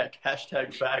hates tech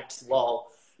 #facts lol,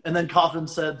 and then Coffin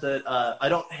said that I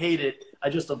don't hate it, I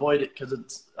just avoid it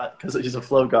because he's a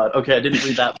flow god. Okay, I didn't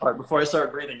read that part before I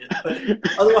started reading it, but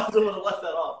otherwise I would have left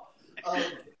that off.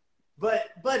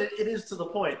 But it is to the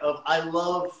point of I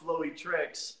love flowy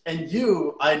tricks, and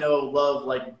I know love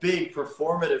like big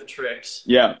performative tricks.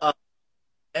 Yeah.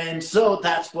 And so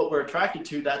that's what we're attracted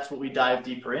to. That's what we dive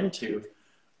deeper into.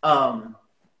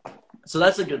 So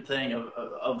that's a good thing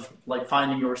of like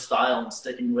finding your style and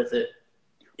sticking with it.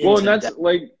 Well, and that's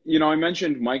like, I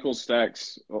mentioned Michael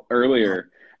Stex earlier,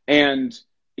 and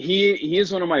he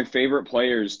is one of my favorite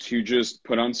players to just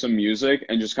put on some music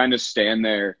and just kind of stand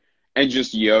there and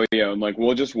just yo-yo, and like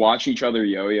we'll just watch each other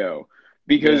yo-yo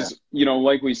because,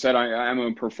 like we said, I'm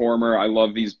a performer. I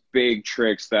love these big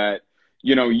tricks that,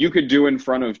 you could do in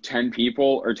front of 10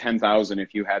 people or 10,000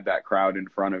 if you had that crowd in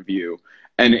front of you.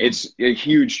 And it's a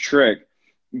huge trick.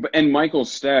 And Michael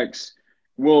Stex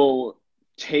will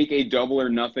take a double or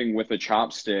nothing with a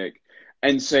chopstick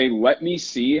and say, let me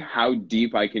see how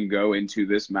deep I can go into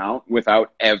this mount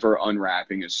without ever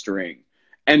unwrapping a string.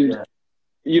 And,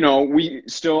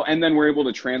 and then we're able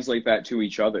to translate that to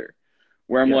each other.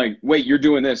 Where I'm like, wait, you're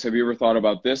doing this. Have you ever thought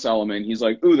about this element? He's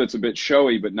like, ooh, that's a bit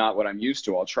showy, but not what I'm used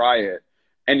to. I'll try it.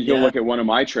 And he'll look at one of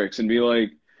my tricks and be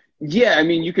like, yeah, I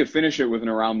mean, you could finish it with an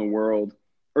around the world,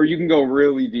 or you can go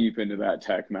really deep into that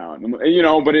tech mount. But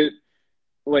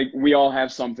we all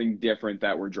have something different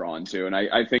that we're drawn to. And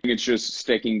I think it's just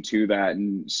sticking to that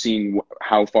and seeing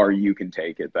how far you can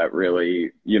take it that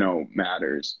really,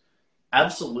 matters.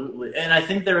 Absolutely. And I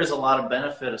think there is a lot of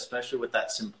benefit, especially with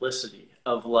that simplicity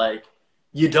of like,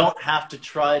 you don't have to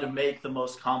try to make the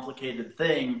most complicated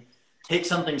thing. Take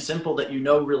something simple that you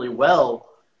know really well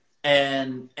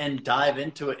and dive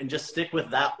into it and just stick with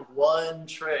that one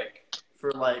trick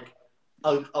for like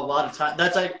a lot of time.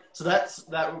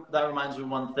 That reminds me of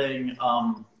one thing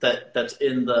that's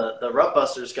in the Rut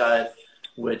Busters guide,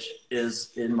 which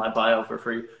is in my bio for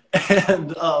free.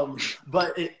 And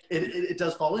but it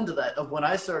does fall into that. Of when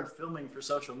I started filming for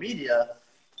social media,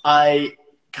 I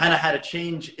kind of had a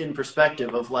change in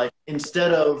perspective of like,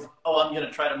 instead of, I'm going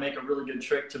to try to make a really good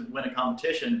trick to win a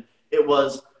competition, it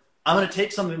was, I'm going to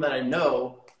take something that I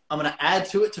know, I'm going to add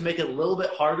to it to make it a little bit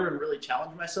harder and really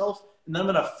challenge myself, and then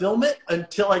I'm going to film it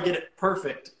until I get it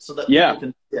perfect so that people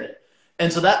can get it.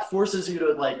 And so that forces you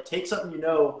to like take something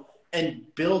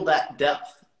and build that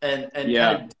depth and kind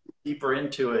of deeper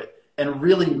into it and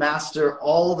really master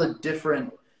all the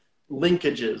different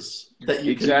linkages that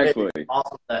you can make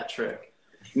off of that trick.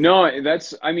 No,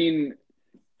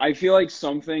 I feel like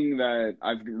something that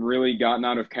I've really gotten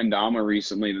out of kendama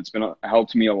recently that's been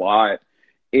helped me a lot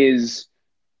is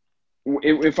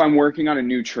if I'm working on a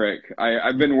new trick.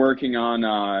 I've been working on,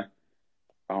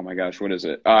 oh my gosh, what is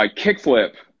it?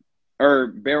 Kickflip or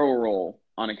barrel roll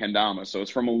on a kendama. So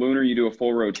it's from a lunar, you do a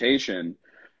full rotation.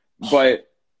 But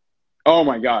Oh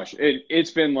my gosh.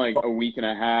 It's been like a week and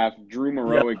a half. Drew Yeah.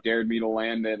 Maroic dared me to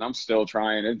land it, and I'm still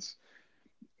trying.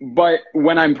 But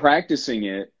when I'm practicing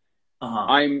it, Uh-huh.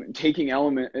 I'm taking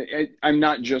I'm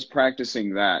not just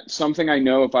practicing that. Something I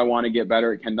know if I want to get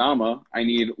better at kendama, I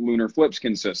need lunar flips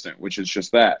consistent, which is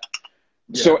just that.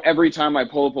 So Yeah. every time I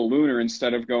pull up a lunar,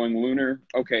 instead of going lunar,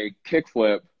 okay, kick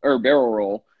flip or barrel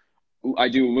roll, I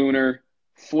do lunar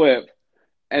flip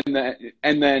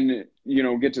and then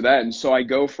get to that. And so I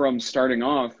go from starting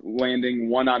off landing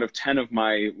 1 out of 10 of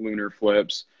my lunar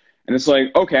flips, and it's like,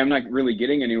 okay, I'm not really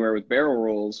getting anywhere with barrel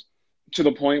rolls, to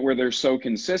the point where they're so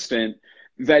consistent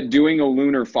that doing a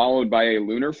lunar followed by a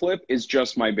lunar flip is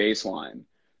just my baseline.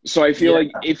 So I feel Yeah.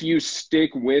 like if you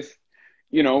stick with,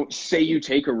 say you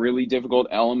take a really difficult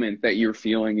element that you're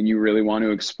feeling and you really want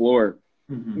to explore,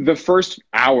 Hmm. the first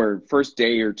hour, first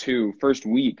day or two, first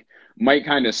week might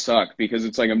kind of suck because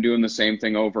it's like I'm doing the same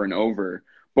thing over and over.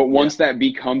 But Yeah. once that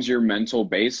becomes your mental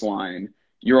baseline,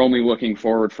 you're only looking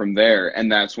forward from there. And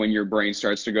that's when your brain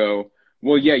starts to go,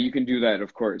 well, yeah, you can do that,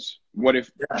 of course. What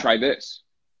if, Yeah. try this,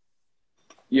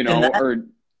 And that or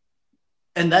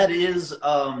and that is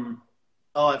oh,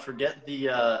 I forget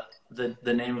the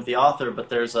name of the author, but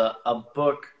there's a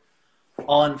book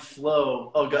on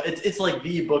flow. Oh god, it's like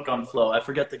the book on flow. I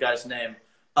forget the guy's name.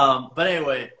 But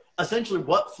anyway, essentially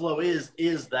what flow is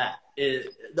that.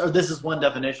 Or this is one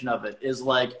definition of it, is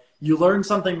like you learn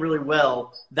something really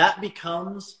well, that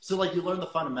becomes, so like you learn the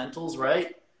fundamentals,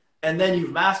 right? And then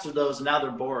you've mastered those and now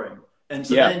they're boring. And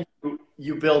so yeah, then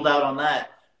you build out on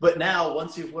that. But now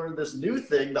once you've learned this new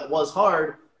thing that was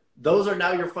hard, those are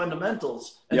now your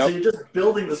fundamentals. And so yep, you're just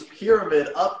building this pyramid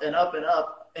up and up and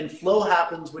up. And flow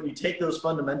happens when you take those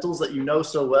fundamentals that you know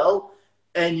so well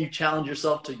and you challenge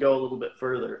yourself to go a little bit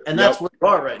further. And that's yep, where you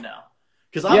are right now.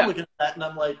 Because I'm yeah. looking at that and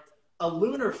I'm like, a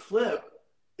lunar flip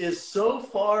is so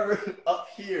far up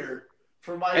here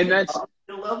for my And that's,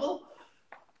 level,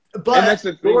 and but that's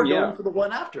the thing. you're Yeah. going for the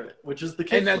one after it, which is the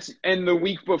And kickflip. and the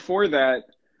week before that,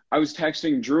 I was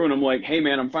texting Drew and I'm like, hey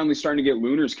man, I'm finally starting to get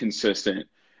lunars consistent.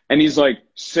 And he's like,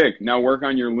 sick, now work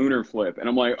on your lunar flip. And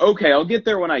I'm like, okay, I'll get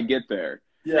there when I get there.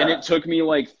 And Yeah, it took me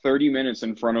like 30 minutes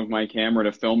in front of my camera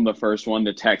to film the first one,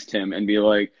 to text him and be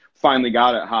like, finally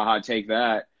got it, haha, take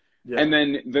that. yeah, And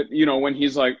then when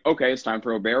he's like, okay, it's time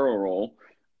for a barrel roll,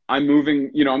 I'm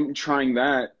moving, I'm trying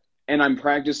that and I'm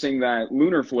practicing that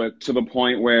lunar flip to the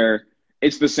point where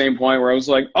it's the same point where I was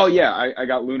like, oh yeah, I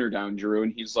got lunar down, Drew.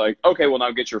 And he's like, okay, well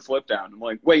now get your flip down. I'm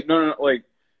like, wait, no, no, no, like,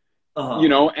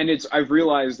 uh-huh. and I've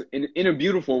realized in a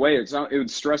beautiful way, it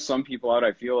would stress some people out,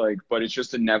 I feel like, but it's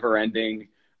just a never ending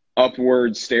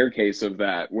upward staircase of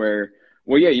that where,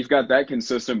 well, yeah, you've got that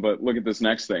consistent, but look at this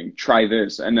next thing, try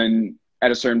this. And then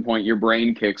at a certain point, your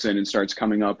brain kicks in and starts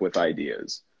coming up with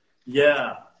ideas.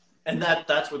 Yeah. And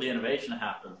that's where the innovation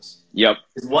happens. Yep.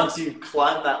 Is once you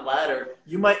climb that ladder,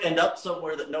 you might end up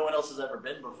somewhere that no one else has ever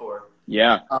been before.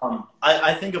 Yeah.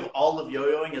 I think of all of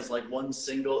yo-yoing as like one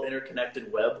single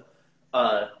interconnected web,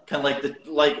 kind of like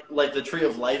the tree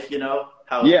of life. You know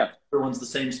how Yeah. everyone's the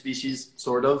same species,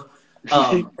 sort of.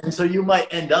 And so you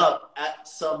might end up at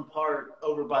some part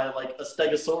over by like a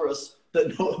stegosaurus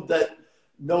that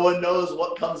no one knows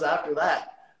what comes after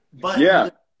that. But Yeah.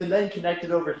 you can then connect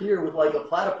it over here with like a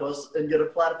platypus and get a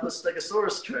platypus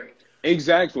stegosaurus trick.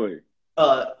 Exactly.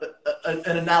 Uh,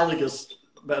 an analogous.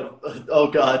 Oh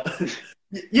God,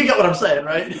 you get what I'm saying,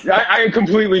 right? I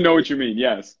completely know what you mean.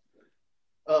 Yes.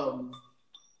 Um,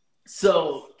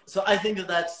 so I think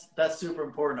that's super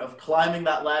important, of climbing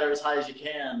that ladder as high as you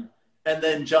can and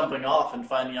then jumping off and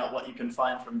finding out what you can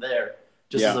find from there,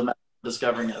 just as Yeah. a matter of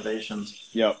discovering innovations.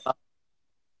 Yep.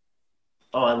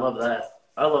 Oh, I love that.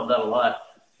 I love that a lot.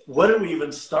 What do we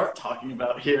even start talking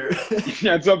about here?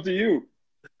 That's up to you.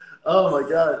 Oh my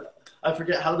God, I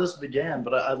forget how this began,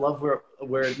 but I love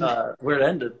where it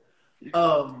ended.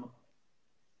 Um,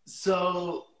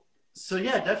 so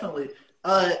yeah, definitely.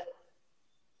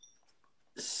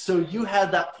 So you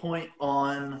had that point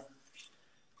um,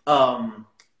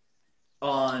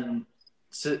 on,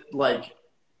 so like,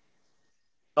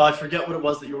 oh, I forget what it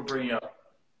was that you were bringing up.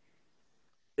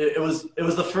 It was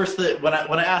the first that when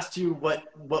I asked you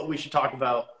what we should talk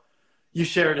about, you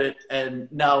shared it,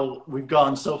 and now we've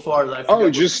gone so far that I Oh,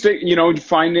 forget. just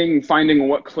finding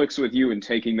what clicks with you and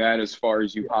taking that as far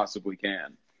as you possibly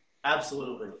can.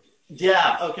 Absolutely.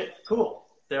 Yeah. Okay. Cool.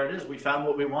 There it is. We found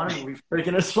what we wanted. And we've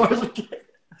taken it as far as we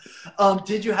can.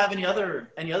 Did you have any other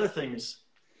things?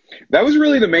 That was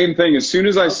really the main thing. As soon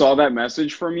as I saw that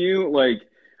message from you, like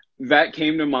that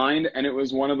came to mind, and it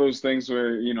was one of those things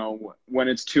where, when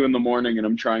it's 2 in the morning and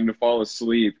I'm trying to fall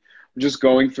asleep, I'm just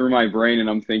going through my brain and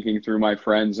I'm thinking through my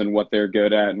friends and what they're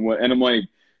good at and I'm like,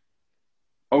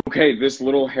 okay, this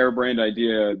little harebrained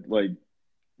idea, like,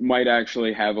 might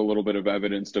actually have a little bit of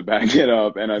evidence to back it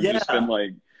up. And I've just been Yeah.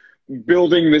 like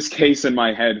building this case in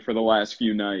my head for the last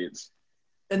few nights.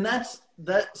 And that's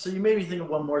that. So you made me think of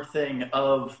one more thing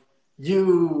of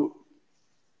you.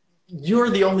 You're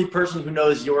the only person who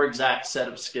knows your exact set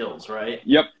of skills, right?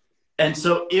 Yep. And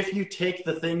so if you take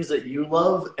the things that you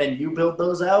love and you build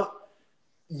those out,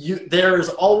 there is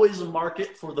always a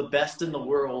market for the best in the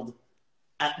world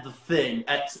at the thing,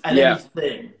 at Yeah.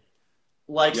 anything.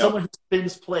 Like Yep. someone who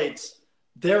spins plates,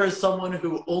 there is someone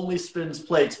who only spins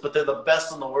plates, but they're the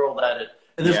best in the world at it.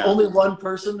 And there's Yeah. only one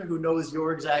person who knows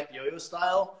your exact yo-yo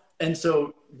style. And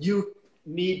so you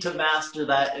need to master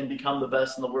that and become the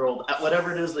best in the world at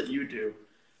whatever it is that you do.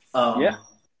 Yeah.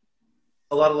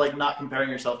 A lot of like not comparing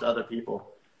yourself to other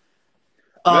people.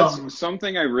 That's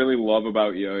something I really love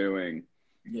about yo-yoing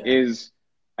Yeah. is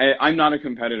I'm not a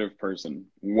competitive person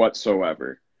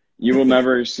whatsoever. You will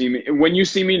never see me. When you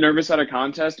see me nervous at a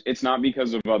contest, it's not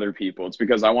because of other people. It's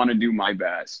because I want to do my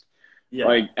best. Yeah.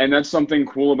 Like, and that's something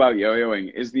cool about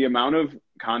yo-yoing is the amount of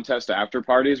contest after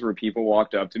parties where people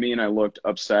walked up to me and I looked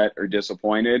upset or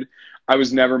disappointed. I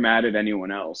was never mad at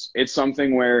anyone else. It's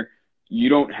something where you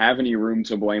don't have any room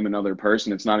to blame another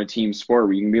person. It's not a team sport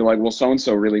where you can be like, well,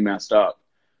 so-and-so really messed up.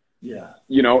 Yeah.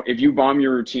 You know, if you bomb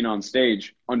your routine on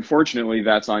stage, unfortunately,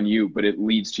 that's on you, but it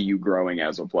leads to you growing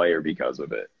as a player because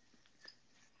of it.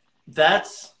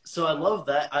 So I love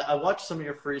that. I watched some of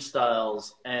your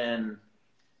freestyles and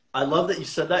I love that you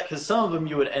said that because some of them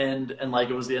you would end and like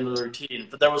it was the end of the routine,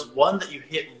 but there was one that you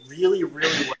hit really,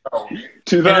 really well.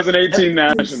 2018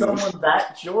 Nationals. Someone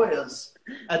that joyous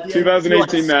at the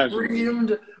 2018 end, Nationals.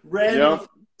 Screamed, ran off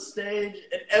the stage,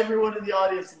 and everyone in the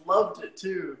audience loved it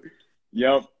too.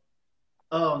 Yep.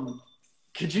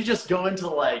 Could you just go into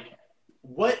like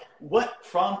what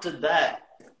prompted that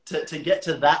to get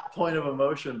to that point of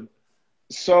emotion?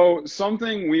 So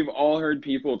something we've all heard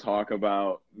people talk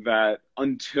about that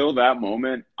until that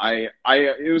moment,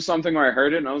 it was something where I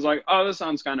heard it and I was like, oh, this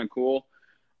sounds kind of cool.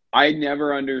 I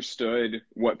never understood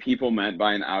what people meant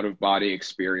by an out-of-body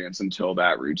experience until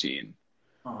that routine.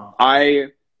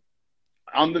 On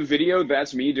the video,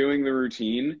 that's me doing the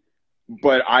routine,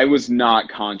 but I was not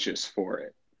conscious for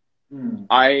it.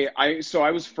 So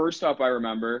I was first up, I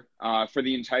remember, for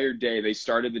the entire day. They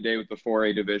started the day with the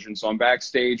 4A division. So I'm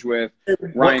backstage with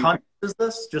Ryan. What contest is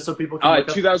this? Just so people can look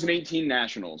 2018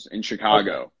 Nationals in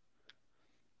Chicago.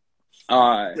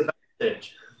 Okay. You're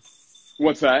backstage.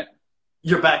 What's that?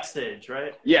 You're backstage,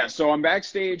 right? Yeah, so I'm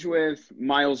backstage with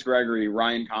Miles Gregory,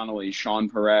 Ryan Connolly, Sean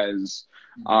Perez.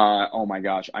 Oh my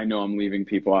gosh, I know I'm leaving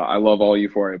people out. I love all you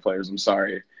 4A players. I'm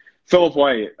sorry. Philip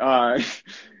White.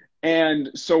 And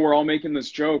so we're all making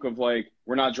this joke of like,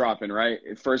 we're not dropping, right?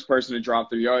 First person to drop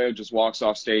their yo-yo just walks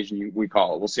off stage and we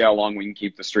call it. We'll see how long we can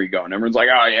keep the streak going. Everyone's like,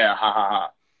 oh yeah, ha ha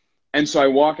ha. And so I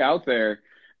walk out there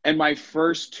and my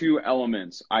first two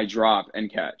elements I drop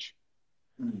and catch.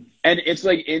 And it's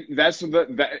like,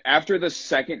 after the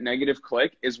second negative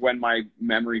click is when my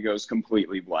memory goes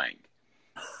completely blank.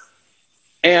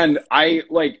 And I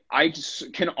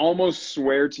can almost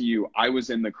swear to you, I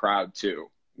was in the crowd too,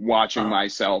 watching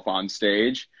myself on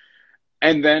stage.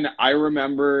 And then I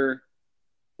remember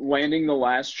landing the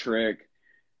last trick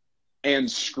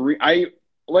and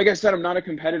like I said, I'm not a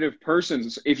competitive person.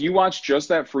 If you watch just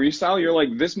that freestyle, you're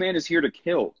like, this man is here to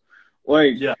kill.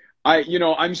 Like, yeah.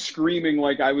 I'm screaming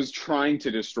like I was trying to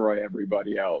destroy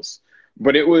everybody else.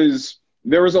 But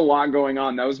there was a lot going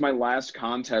on. That was my last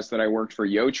contest that I worked for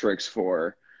Yotrix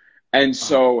for. And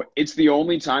so it's the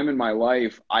only time in my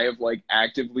life I have like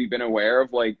actively been aware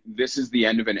of like, this is the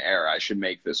end of an era. I should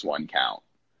make this one count.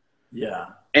 Yeah.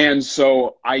 And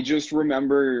so I just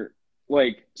remember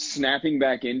like snapping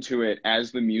back into it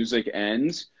as the music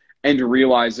ends and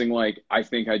realizing like, I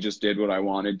think I just did what I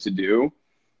wanted to do.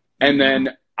 And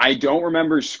then I don't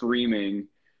remember screaming.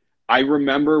 I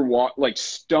remember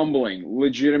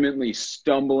legitimately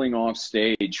stumbling off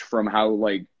stage from how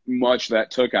like much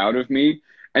that took out of me.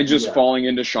 And just falling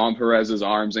into Sean Perez's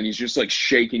arms, and he's just like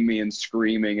shaking me and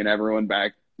screaming, and everyone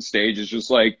backstage is just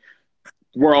like,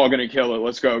 "We're all gonna kill it.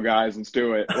 Let's go, guys. Let's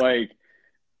do it." Like,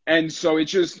 and so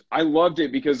I loved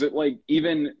it because it like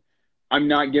even I'm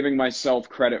not giving myself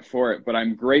credit for it, but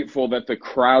I'm grateful that the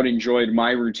crowd enjoyed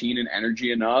my routine and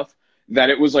energy enough that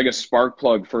it was like a spark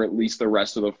plug for at least the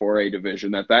rest of the 4A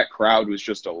division. That crowd was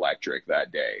just electric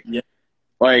that day. Yeah,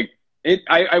 like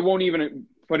I won't even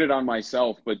put it on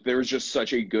myself, but there was just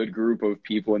such a good group of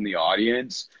people in the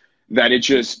audience that it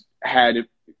just had,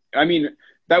 I mean,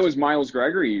 that was Miles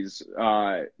Gregory's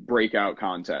breakout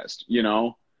contest, you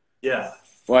know? Yeah.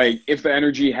 Like if the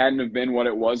energy hadn't have been what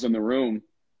it was in the room,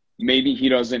 maybe he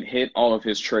doesn't hit all of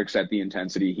his tricks at the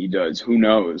intensity he does. Who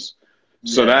knows?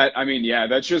 So Yeah. that, I mean, yeah,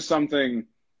 that's just something.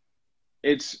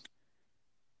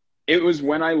 It was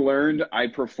when I learned I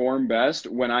perform best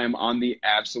when I am on the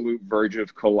absolute verge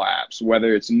of collapse,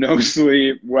 whether it's no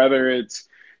sleep, whether it's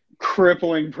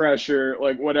crippling pressure,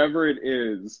 like whatever it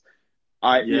is,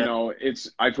 Yeah.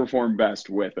 I perform best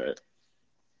with it.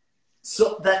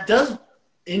 So that does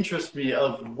interest me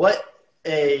of what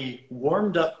a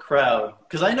warmed up crowd,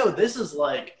 because I know this is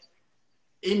like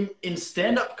in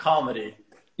stand up comedy,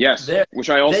 Yes,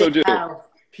 which I also they do. have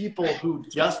people who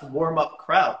just warm up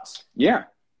crowds. Yeah.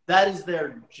 That is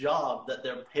their job that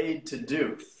they're paid to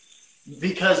do.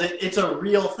 Because it's a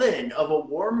real thing of a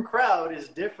warm crowd is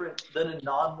different than a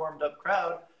non-warmed up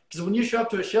crowd. Because when you show up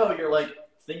to a show, you're like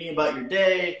thinking about your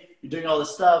day, you're doing all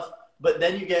this stuff, but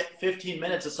then you get 15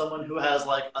 minutes of someone who has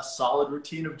like a solid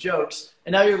routine of jokes,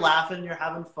 and now you're laughing, you're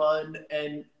having fun,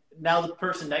 and now the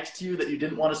person next to you that you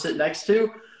didn't want to sit next to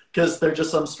because they're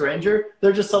just some stranger,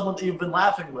 they're just someone that you've been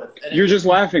laughing with. And you're just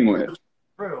laughing with.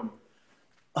 Room.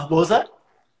 What was that?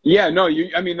 Yeah, no,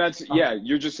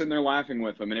 you're just sitting there laughing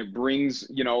with them, and it brings,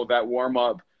 that warm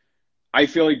up, I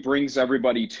feel like brings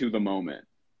everybody to the moment.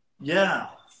 Yeah.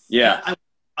 Yeah.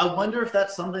 I wonder if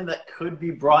that's something that could be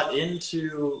brought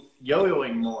into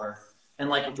yo-yoing more and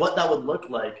like what that would look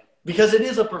like, because it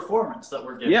is a performance that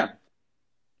we're giving. Yeah.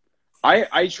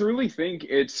 I truly think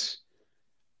it's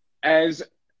I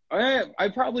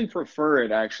probably prefer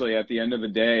it actually at the end of the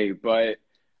day, but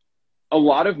a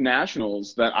lot of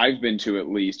nationals that I've been to, at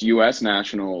least US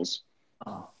nationals,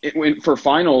 for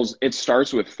finals, it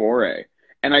starts with 4A.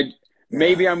 And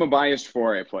maybe I'm a biased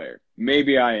 4A player.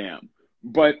 Maybe I am.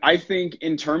 But I think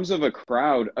in terms of a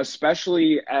crowd,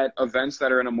 especially at events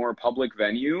that are in a more public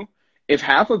venue, if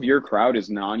half of your crowd is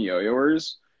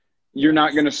non-yo-yoers, you're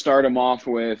not going to start them off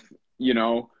with,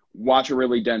 watch a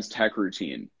really dense tech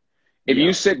routine. If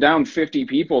you sit down 50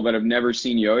 people that have never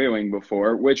seen yo-yoing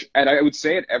before, and I would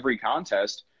say at every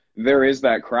contest, there is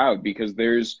that crowd because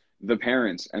there's the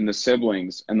parents and the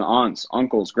siblings and the aunts,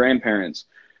 uncles, grandparents.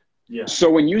 Yeah. So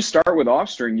when you start with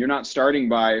off-string, you're not starting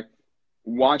by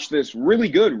watch this really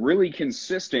good, really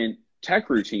consistent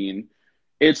tech routine.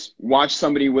 It's watch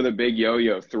somebody with a big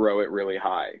yo-yo throw it really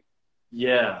high.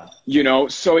 Yeah.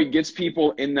 So it gets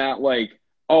people in that like,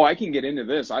 oh, I can get into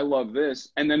this. I love this.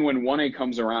 And then when 1A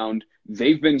comes around,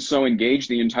 they've been so engaged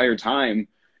the entire time.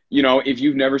 If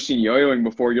you've never seen yo-yoing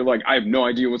before, you're like, I have no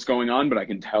idea what's going on, but I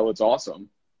can tell it's awesome.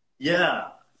 Yeah.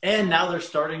 And now they're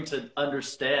starting to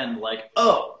understand like,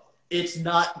 oh, it's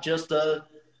not just a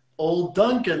old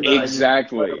Duncan.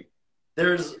 Exactly.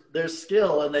 There's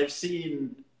skill, and they've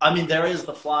seen, I mean, there is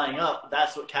the flying up.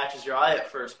 That's what catches your eye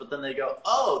at first. But then they go,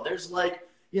 oh, there's like,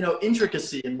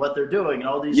 intricacy in what they're doing, and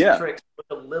all these tricks look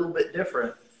a little bit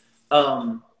different.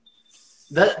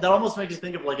 That almost makes you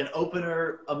think of like an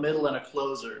opener, a middle, and a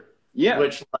closer. Yeah.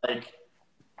 Which back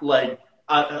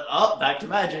to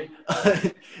Magic.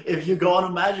 If you go on a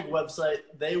Magic website,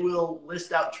 they will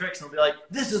list out tricks and they'll be like,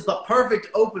 this is the perfect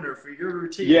opener for your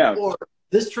routine. Yeah. Or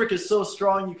this trick is so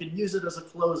strong you can use it as a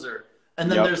closer.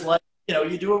 And then there's like,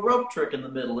 you do a rope trick in the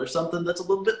middle or something that's a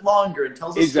little bit longer and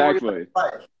tells a story about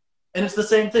life. And it's the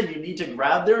same thing. You need to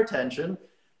grab their attention,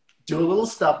 do a little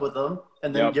stuff with them,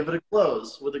 and then give it a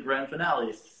close with a grand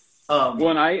finale. Well,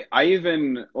 and I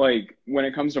even, like, when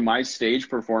it comes to my stage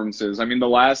performances, I mean, the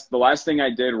last thing I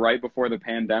did right before the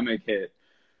pandemic hit,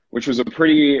 which was a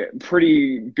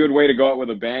pretty good way to go out with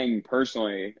a bang,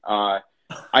 personally. I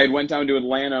went down to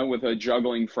Atlanta with a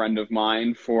juggling friend of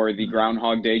mine for the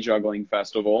Groundhog Day Juggling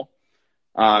Festival,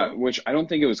 which I don't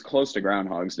think it was close to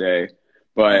Groundhog's Day,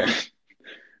 but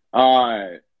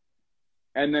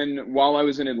and then while I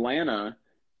was in Atlanta,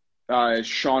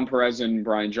 Sean Perez and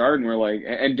Brian Jardin were like,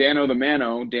 and Dano the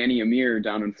Mano, Danny Amir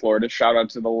down in Florida, shout out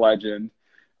to the legend,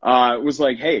 was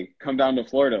like, hey, come down to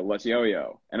Florida, let's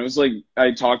yo-yo. And it was like,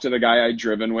 I talked to the guy I'd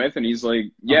driven with, and he's like,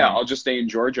 yeah, I'll just stay in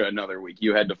Georgia another week.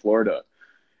 You head to Florida.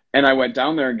 And I went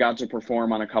down there and got to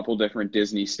perform on a couple different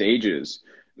Disney stages.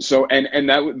 So,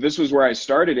 this was where I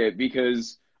started it,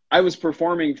 because I was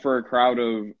performing for a crowd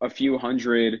of a few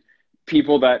hundred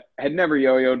people that had never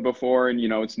yo-yoed before, and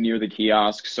it's near the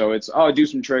kiosk, so it's do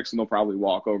some tricks and they'll probably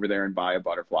walk over there and buy a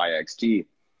Butterfly XT.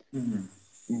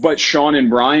 But Sean and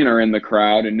Brian are in the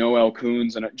crowd, and Noel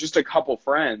Coons, and just a couple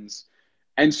friends,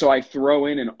 and so I throw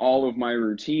in all of my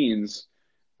routines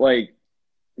like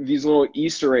these little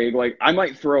Easter egg, like I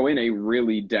might throw in a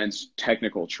really dense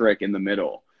technical trick in the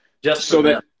middle just for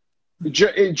the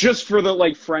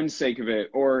friend's sake of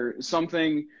it, or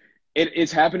something.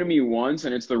 It's happened to me once,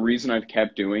 and it's the reason I've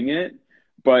kept doing it.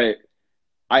 But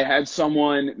I had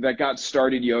someone that got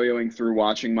started yo-yoing through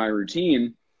watching my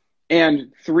routine,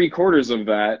 and 3/4 of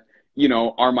that,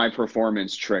 are my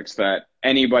performance tricks that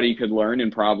anybody could learn in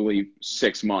probably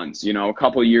 6 months, a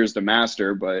couple of years to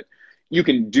master, but you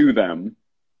can do them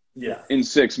in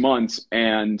 6 months.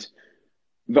 And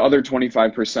the other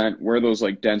 25% were those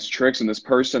like dense tricks. And this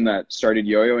person that started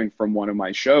yo-yoing from one of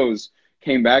my shows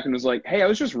came back and was like, hey, I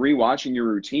was just rewatching your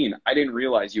routine. I didn't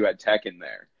realize you had tech in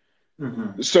there.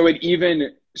 Mm-hmm. So it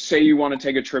even, say you want to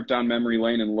take a trip down memory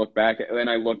lane and look back, and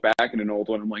I look back at an old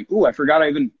one, I'm like, ooh, I forgot I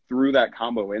even threw that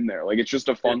combo in there. Like, it's just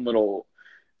a fun little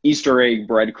Easter egg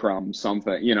breadcrumb,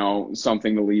 something,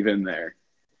 something to leave in there.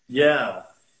 Yeah.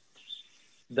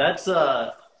 That's,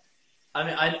 I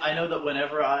mean, I know that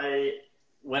whenever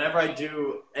I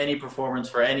do any performance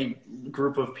for any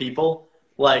group of people,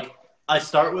 like, I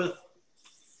start with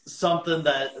something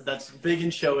that's big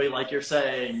and showy, like you're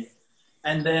saying,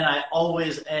 and then I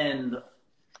always end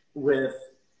with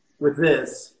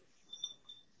this,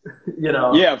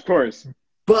 Yeah, of course.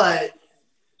 But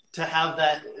to have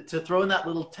that, to throw in that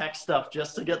little tech stuff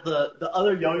just to get the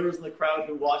other yo-yos in the crowd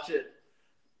who watch it,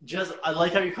 I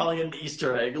like how you're calling it an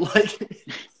Easter egg. Like,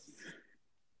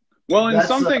 well, and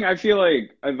something I feel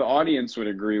like the audience would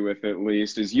agree with, at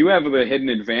least, is you have the hidden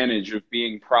advantage of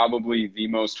being probably the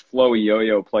most flowy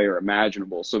yo-yo player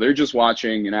imaginable. So they're just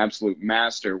watching an absolute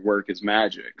master work his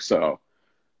magic. So,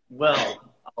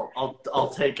 well,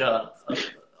 I'll take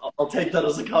I'll take that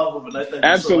as a compliment. I think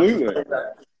absolutely.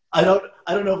 So I don't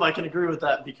know if I can agree with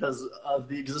that because of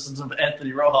the existence of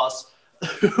Anthony Rojas,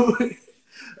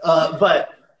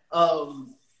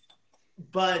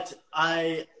 but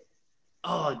I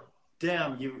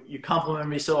damn, you complimented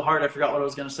me so hard I forgot what I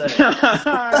was gonna say.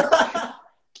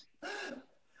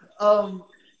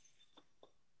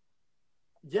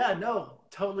 Yeah, no,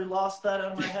 totally lost that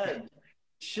out of my head.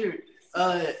 Shoot.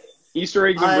 Easter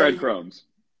eggs and breadcrumbs.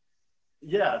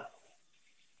 Yeah.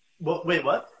 Well, wait,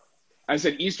 what? I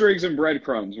said Easter eggs and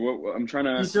breadcrumbs. I'm trying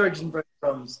to... Easter eggs and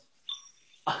breadcrumbs.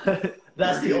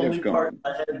 That's the only part in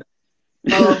my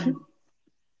head.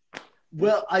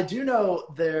 Well, I do know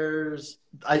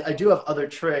I do have other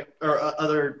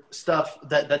other stuff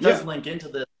that does link into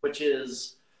this, which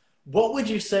is, what would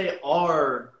you say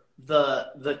are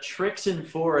the tricks in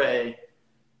foray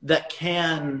that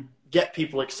can get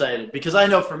people excited? Because I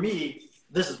know for me,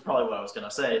 this is probably what I was going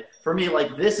to say. For me,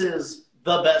 like, this is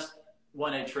the best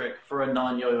 1A trick for a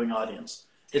non-yo-yoing audience.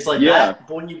 It's like that,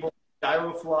 boingy boing,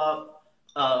 gyro flop,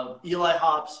 Eli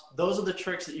hops. Those are the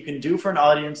tricks that you can do for an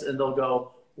audience, and they'll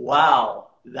go, wow,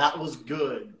 that was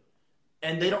good.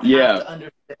 And they don't have to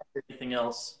understand anything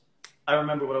else. I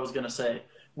remember what I was going to say,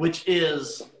 which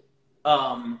is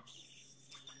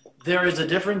there is a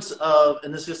difference of,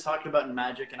 and this is talking about in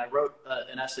Magic, and I wrote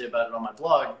an essay about it on my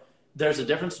blog, there's a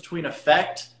difference between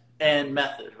effect and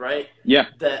method, right? Yeah.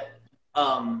 That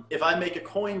if I make a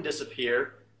coin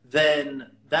disappear, then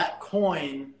that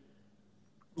coin,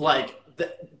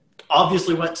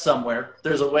 obviously went somewhere.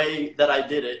 There's a way that I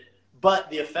did it.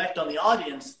 But the effect on the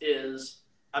audience is,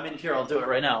 I mean, here, I'll do it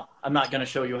right now. I'm not going to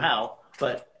show you how,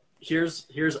 but here's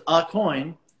a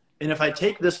coin. And if I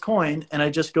take this coin and I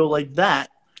just go like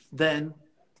that, then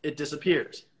it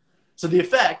disappears. So the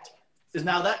effect is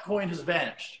now that coin has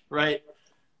vanished, right?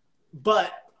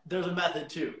 But there's a method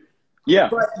too. Yeah.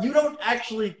 But you don't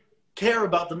actually care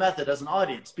about the method as an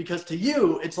audience, because to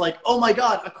you, it's like, oh my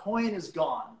God, a coin is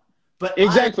gone. But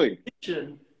exactly.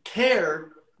 I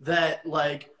care that,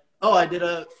 like, oh, I did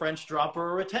a French drop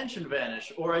or a retention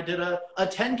vanish, or I did a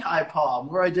Tenkai palm,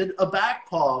 or I did a back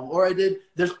palm, or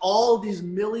there's all these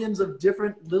millions of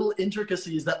different little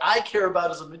intricacies that I care about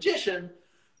as a magician,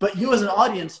 but you as an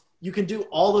audience, you can do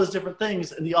all those different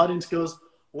things, and the audience goes,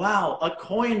 wow, a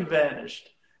coin vanished.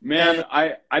 Man,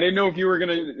 I didn't know if you were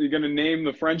gonna name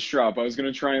the French drop. I was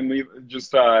gonna try and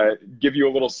give you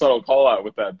a little subtle call out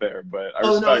with that there, but I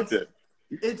respect it.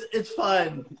 It's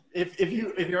fine. If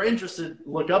you're interested,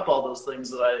 look up all those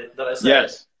things that I said.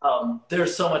 Yes.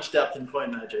 There's so much depth in coin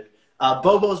magic.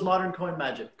 Bobo's Modern Coin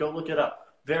Magic. Go look it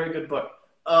up. Very good book.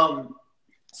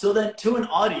 So then, to an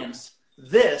audience,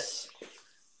 this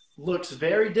looks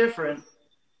very different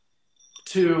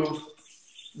to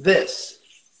this.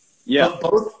 Yeah. But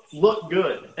both look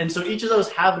good. And so each of those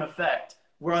have an effect.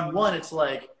 Where on one, it's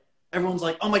like, everyone's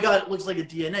like, oh my God, it looks like a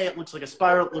DNA. It looks like a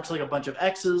spiral. It looks like a bunch of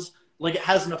X's. Like, it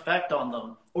has an effect on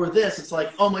them. Or this, it's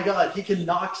like, oh my God, he can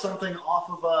knock something off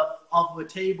of a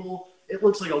table. It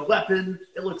looks like a weapon.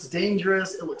 It looks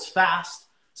dangerous. It looks fast.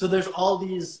 So there's all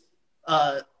these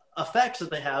effects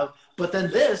that they have. But then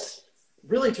this,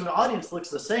 really to an audience, looks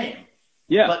the same.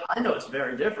 Yeah. But I know it's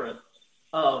very different.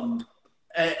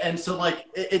 And so like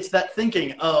it's that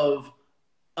thinking of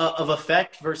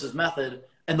effect versus method.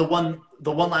 And the one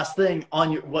last thing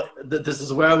on your this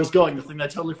is where I was going. The thing that I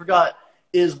totally forgot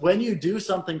is when you do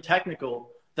something technical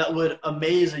that would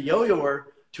amaze a yo-yoer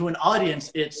to an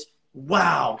audience, it's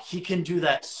wow, he can do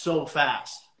that so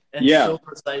fast and Yeah. so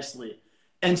precisely.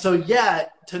 And so yeah,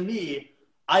 to me,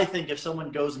 I think if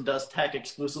someone goes and does tech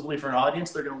exclusively for an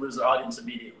audience, they're going to lose their audience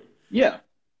immediately. Yeah.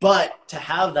 But to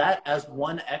have that as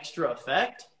one extra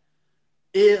effect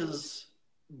is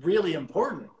really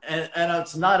important. And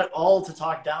it's not at all to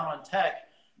talk down on tech.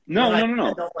 No, When no, no, I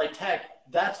no. don't like tech,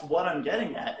 that's what I'm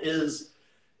getting at is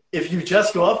if you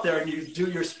just go up there and you do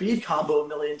your speed combo a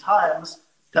million times,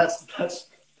 that's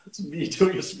me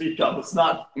doing a speed combo. It's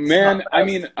not Man, I fast.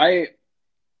 mean, I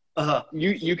Uh,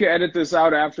 you can edit this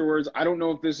out afterwards. I don't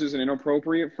know if this is an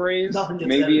inappropriate phrase. Nothing gets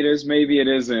Maybe it edited. is, maybe it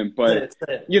isn't, Say but it,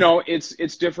 say it.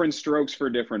 it's different strokes for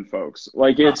different folks.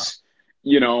 Like Uh,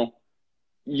 you know,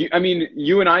 I mean,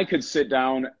 you and I could sit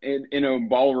down in a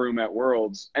ballroom at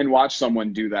Worlds and watch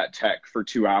someone do that tech for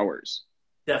 2 hours.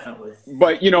 Definitely.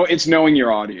 But it's knowing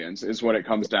your audience is what it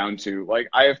comes down to. Like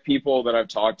I have people that I've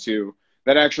talked to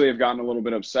that actually have gotten a little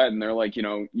bit upset and they're like,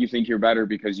 you think you're better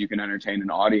because you can entertain an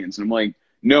audience. And I'm like,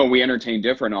 no, we entertain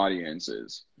different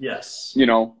audiences. Yes.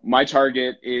 My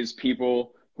target is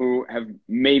people who have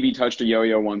maybe touched a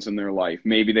yo-yo once in their life.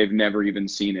 Maybe they've never even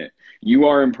seen it. You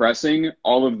are impressing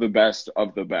all of the best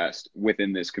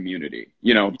within this community.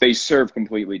 They serve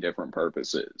completely different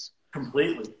purposes.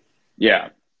 Completely. Yeah.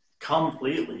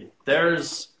 Completely.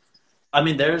 There's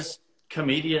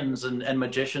comedians and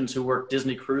magicians who work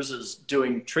Disney cruises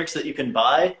doing tricks that you can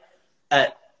buy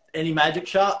at any magic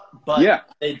shop, but Yeah.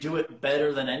 they do it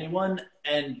better than anyone,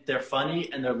 and they're funny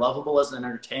and they're lovable as an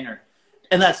entertainer.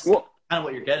 And that's Well, kind of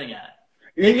what you're getting at.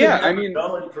 They could yeah, I never mean,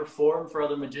 go and perform for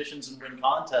other magicians and win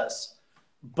contests,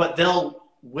 but they'll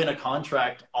win a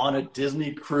contract on a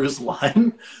Disney cruise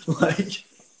line. Like,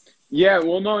 yeah,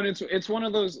 well, no, and it's one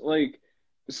of those like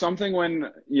something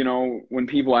when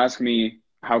people ask me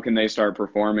how can they start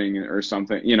performing or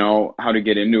something, how to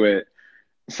get into it.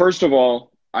 First of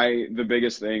all, the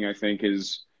biggest thing I think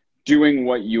is doing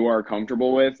what you are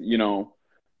comfortable with.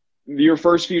 Your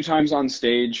first few times on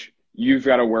stage, you've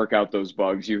got to work out those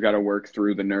bugs. You've got to work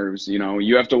through the nerves.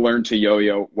 You have to learn to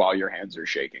yo-yo while your hands are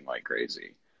shaking like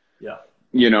crazy. yeah,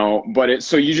 But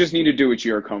so you just need to do what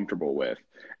you're comfortable with.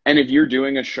 And if you're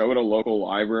doing a show at a local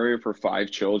library for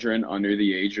 5 children under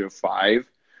the age of 5,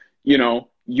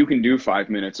 you can do 5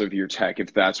 minutes of your tech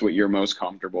if that's what you're most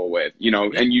comfortable with, yeah,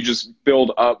 and you just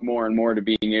build up more and more to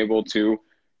being able to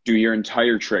do your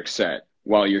entire trick set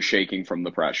while you're shaking from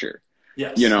the pressure,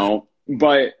 yes,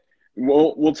 but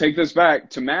we'll take this back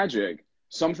to magic.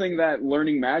 Something that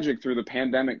learning magic through the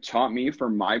pandemic taught me for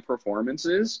my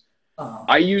performances, uh,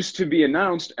 I used to be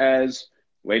announced as,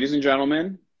 ladies and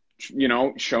gentlemen,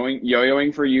 showing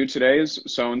yo-yoing for you today is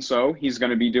so and so. He's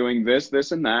going to be doing this,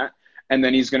 this, and that, and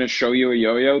then he's going to show you a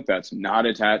yo-yo that's not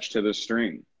attached to the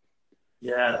string.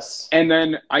 yes, And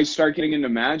then I start getting into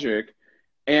magic,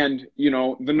 and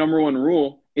the number one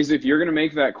rule is if you're going to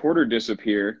make that quarter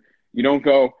disappear, you don't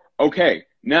go, okay,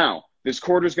 now this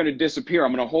quarter is going to disappear.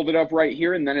 I'm going to hold it up right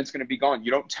here, and then it's going to be gone.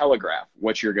 You don't telegraph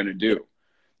what you're going to yeah, do.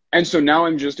 And so now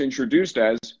I'm just introduced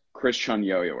as Chris Chunn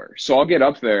yo-yoer. So I'll get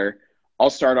up there. I'll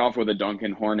start off with a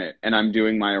Duncan Hornet, and I'm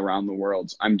doing my around the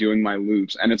worlds. I'm doing my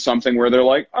loops, and it's something where they're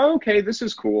like, oh, okay, this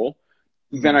is cool.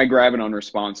 Then I grab an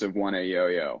unresponsive 1A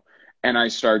yo-yo, and I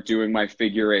start doing my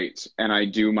figure eights, and I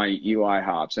do my Eli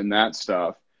hops and that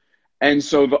stuff. And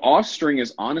so the off string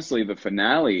is honestly the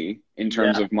finale in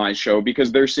terms yeah, of my show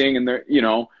because they're seeing and they're,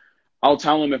 I'll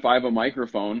tell them if I have a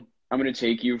microphone, I'm going to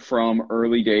take you from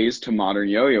early days to modern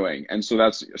yo-yoing. And so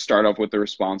that's start off with the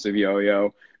responsive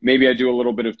yo-yo. Maybe I do a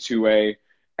little bit of 2A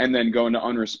and then go into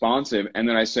unresponsive. And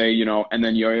then I say, and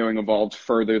then yo-yoing evolved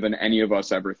further than any of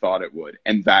us ever thought it would.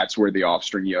 And that's where the off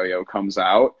string yo-yo comes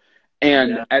out.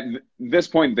 And yeah. at this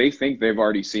point, they think they've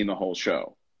already seen the whole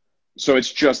show. So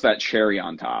it's just that cherry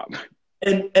on top.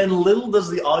 And little does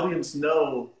the audience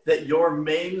know that your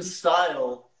main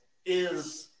style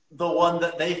is the one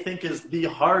that they think is the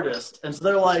hardest. And so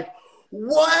they're like,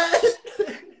 what?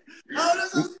 How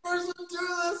does this person do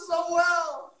this so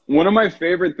well? One of my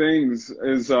favorite things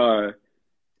is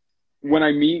when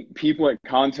I meet people at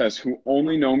contests who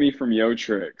only know me from Yo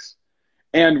Tricks.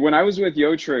 And when I was with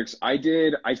Yo Tricks, I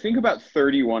did, I think, about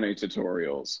 31A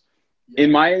tutorials. Yeah.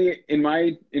 In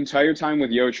my entire time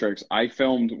with Yo Tricks, I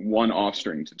filmed one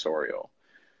off-string tutorial.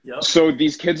 Yep. So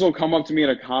these kids will come up to me at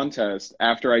a contest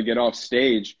after I get off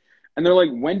stage, and they're like,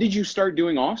 when did you start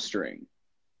doing off-string?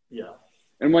 Yeah.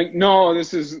 And I'm like, no,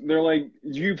 they're like,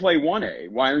 you play 1A.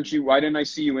 Why didn't I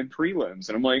see you in prelims?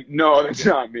 And I'm like, no, that's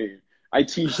not me. I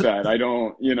teach that. I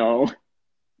don't,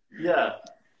 Yeah.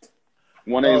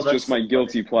 1A Oh, is that's just so my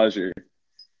guilty pleasure.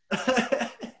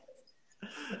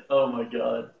 Oh my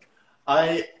God.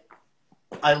 I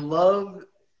I love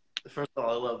first of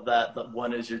all, I love that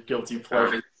one is your guilty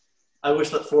pleasure. I wish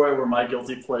that 4A were my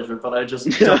guilty pleasure, but I just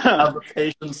don't have the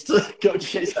patience to go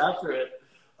chase after it.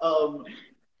 Um,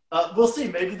 we'll see.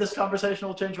 Maybe this conversation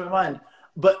will change my mind.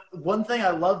 But one thing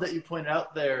I love that you pointed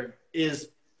out there is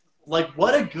like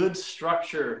what a good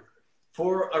structure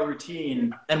for a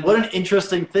routine and what an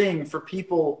interesting thing for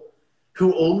people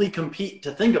who only compete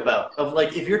to think about. Of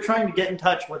like if you're trying to get in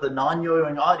touch with a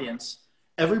non-yoyoing audience,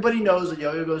 everybody knows a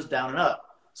yo-yo goes down and up.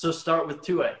 So start with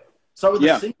 2A. Start with a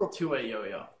Yeah. single 2A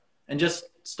yo-yo and just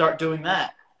start doing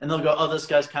that. And they'll go, oh, this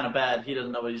guy's kind of bad. He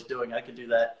doesn't know what he's doing. I could do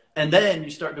that. And then you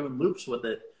start doing loops with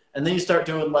it. And then you start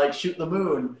doing like shoot the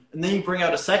moon. And then you bring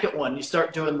out a second one. You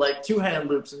start doing like 2-hand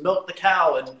loops and milk the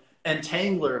cow and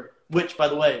tangler, which, by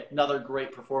the way, another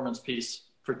great performance piece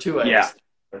for 2A. Yeah.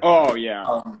 Oh,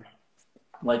 yeah.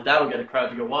 Like that would get a crowd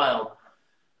to go wild.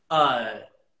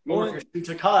 Or if you're shooting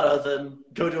Takata, then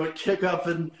go to a kick up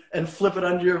and flip it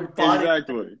under your body.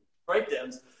 Exactly.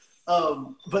 Breakdowns.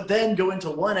 But then go into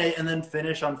 1A and then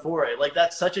finish on 4A. Like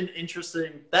that's such an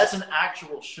interesting, that's an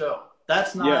actual show.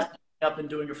 That's not up and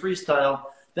doing a freestyle.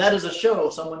 That is a show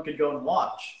someone could go and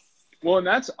watch. Well, and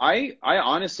that's, I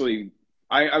honestly,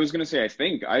 I was going to say, I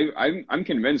think, I'm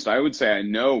convinced, I would say I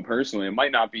know personally, it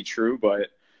might not be true, but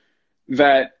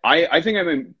that I think I'm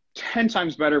a 10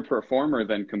 times better performer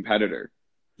than competitor.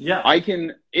 Yeah.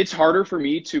 It's harder for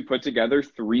me to put together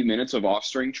 3 minutes of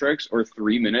off-string tricks or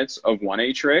 3 minutes of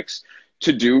 1A tricks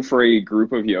to do for a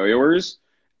group of yo-yoers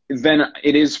than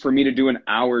it is for me to do an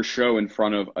hour show in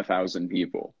front of 1,000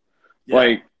 people. Yeah.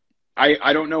 Like,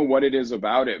 I don't know what it is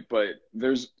about it, but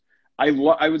I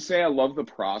would say I love the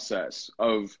process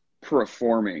of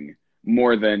performing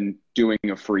more than doing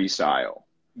a freestyle.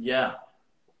 Yeah,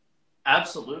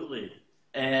 absolutely.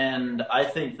 And I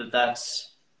think that's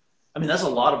a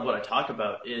lot of what I talk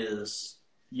about is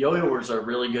yo-yoers are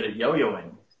really good at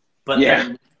yo-yoing, but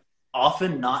they're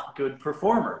often not good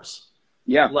performers.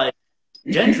 Yeah. Like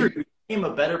Gentry became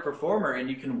a better performer, and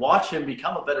you can watch him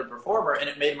become a better performer, and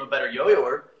it made him a better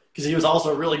yo-yoer because he was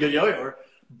also a really good yo-yoer.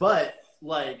 But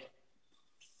like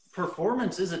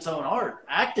performance is its own art.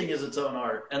 Acting is its own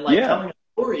art. And like telling a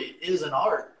story is an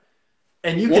art.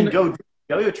 And you can go do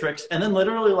yo-yo tricks and then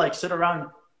literally like sit around,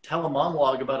 tell a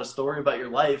monologue about a story about your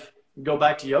life, and go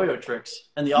back to yo-yo tricks.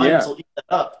 And the audience will eat that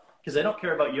up because they don't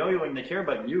care about yo-yoing, they care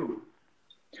about you.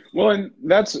 Well, and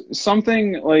that's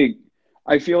something like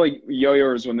I feel like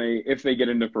yo-yoers if they get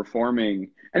into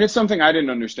performing, and it's something I didn't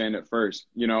understand at first,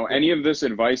 any of this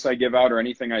advice I give out or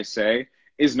anything I say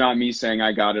is not me saying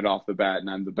I got it off the bat and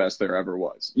I'm the best there ever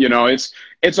was.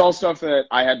 It's all stuff that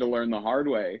I had to learn the hard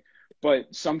way.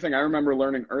 But something I remember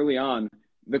learning early on,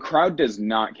 the crowd does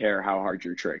not care how hard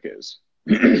your trick is.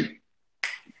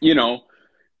 You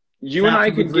and I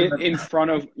could get in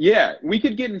front of, we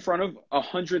could get in front of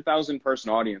 100,000 person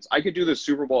audience. I could do the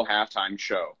Super Bowl halftime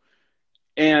show.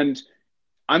 And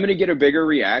I'm going to get a bigger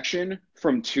reaction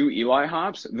from 2 Eli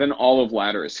hops than all of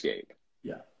Ladder Escape.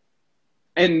 Yeah.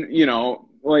 And,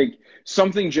 like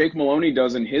something Jake Maloney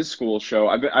does in his school show.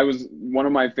 I was one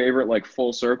of my favorite like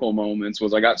full circle moments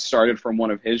was I got started from one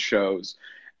of his shows,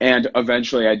 and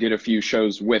eventually I did a few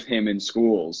shows with him in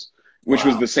schools, which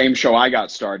was the same show I got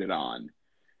started on.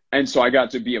 And so I got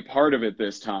to be a part of it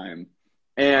this time.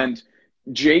 And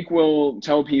Jake will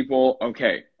tell people,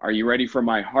 okay, are you ready for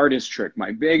my hardest trick,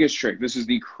 my biggest trick? This is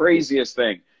the craziest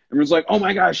thing. Everyone's like, oh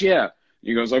my gosh, yeah.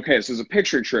 He goes, okay, this is a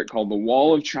picture trick called the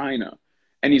Wall of China.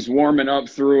 And he's warming up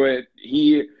through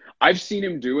it. I've seen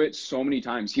him do it so many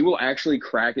times. He will actually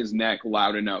crack his neck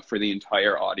loud enough for the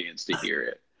entire audience to hear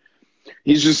it.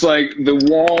 He's just like the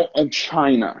Wall of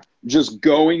China, just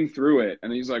going through it.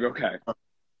 And he's like, okay.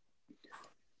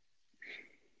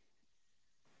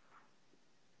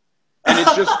 And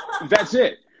it's just, that's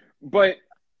it. But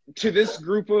to this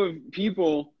group of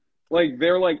people, like,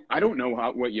 they're like, I don't know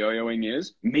what yo-yoing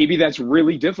is. Maybe that's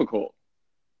really difficult.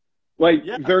 Like,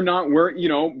 they're not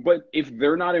but if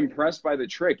they're not impressed by the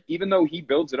trick, even though he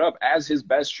builds it up as his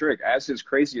best trick, as his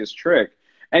craziest trick,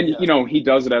 and, he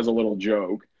does it as a little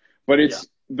joke, but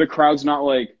the crowd's not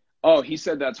like, oh, he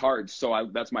said that's hard, so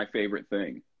that's my favorite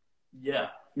thing. Yeah.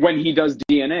 When he does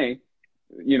DNA,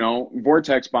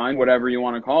 vortex bind, whatever you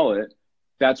want to call it,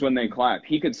 that's when they clap.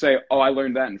 He could say, oh, I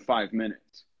learned that in 5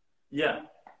 minutes. Yeah.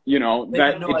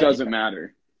 It doesn't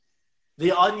matter.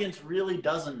 The audience really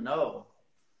doesn't know.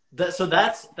 That's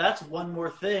one more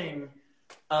thing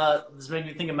that's making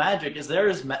me think of magic. Is there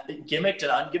is gimmicked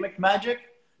and ungimmicked magic?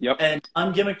 Yep. And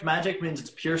ungimmicked magic means it's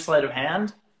pure sleight of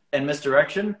hand and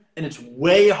misdirection, and it's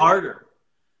way harder.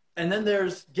 And then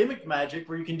there's gimmicked magic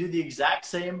where you can do the exact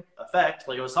same effect,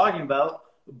 like I was talking about,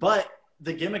 but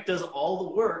the gimmick does all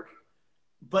the work,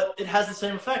 but it has the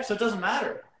same effect, so it doesn't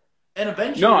matter. And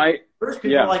eventually, first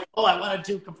people are like, "Oh, I want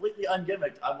to do completely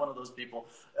ungimmicked." I'm one of those people,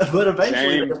 but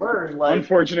eventually they learn. Like,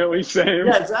 unfortunately, same.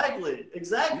 Yeah,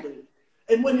 exactly.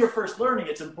 And when you're first learning,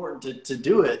 it's important to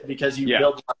do it because you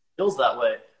build skills that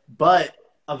way. But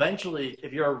eventually,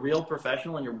 if you're a real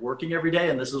professional and you're working every day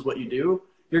and this is what you do,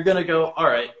 you're gonna go, "All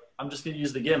right, I'm just gonna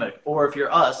use the gimmick." Or if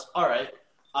you're us, "All right,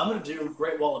 I'm gonna do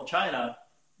Great Wall of China,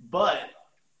 but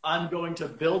I'm going to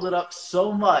build it up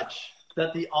so much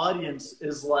that the audience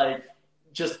is like,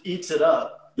 just eats it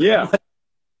up." Yeah.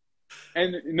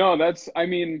 And no, I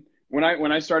mean, when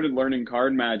I started learning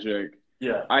card magic,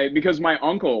 because my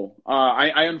uncle,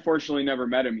 I unfortunately never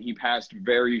met him. He passed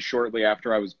very shortly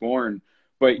after I was born,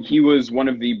 but he was one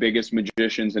of the biggest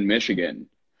magicians in Michigan.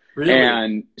 Really?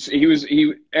 And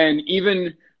and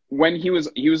even when he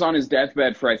was on his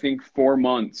deathbed for, I think, 4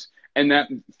 months. And that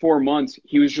 4 months,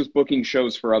 he was just booking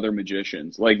shows for other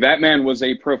magicians. Like, that man was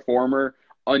a performer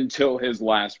until his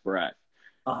last breath.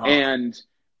 And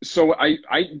so I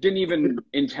didn't even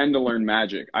intend to learn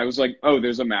magic. I was like, oh,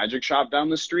 there's a magic shop down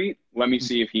the street. Let me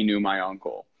see if he knew my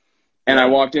uncle. And I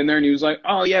walked in there and he was like,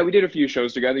 oh, yeah, we did a few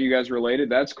shows together. You guys related?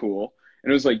 That's cool.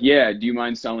 And it was like, yeah, do you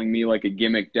mind selling me like a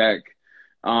gimmick deck?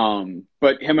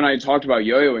 But him and I talked about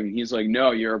yo-yoing. He's like,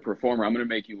 no, you're a performer. I'm going to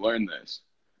make you learn this.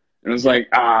 And I was like,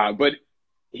 but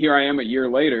here I am a year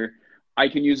later. I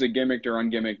can use a gimmicked or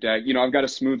ungimmicked deck. You know, I've got a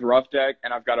smooth rough deck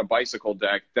and I've got a bicycle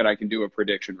deck that I can do a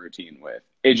prediction routine with.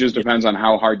 It just depends on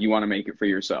how hard you want to make it for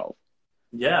yourself.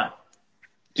 Yeah.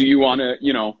 Do you want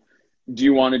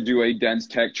to do a dense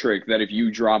tech trick that if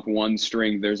you drop one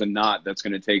string, there's a knot that's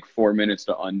going to take 4 minutes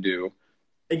to undo?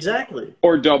 Exactly.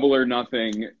 Or double or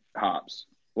nothing hops.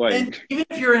 Like, and even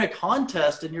if you're in a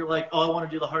contest and you're like, oh, I want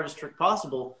to do the hardest trick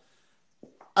possible,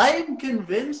 I am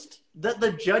convinced that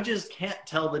the judges can't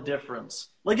tell the difference.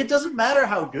 Like, it doesn't matter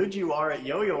how good you are at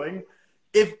yo-yoing.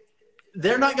 If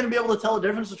they're not going to be able to tell the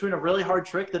difference between a really hard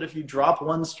trick that if you drop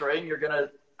one string, you're going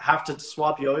to have to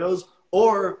swap yo-yos,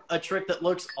 or a trick that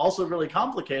looks also really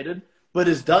complicated, but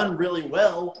is done really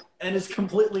well and is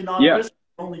completely non-risky.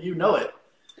 Only you know it.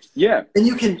 Yeah. And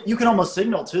you can almost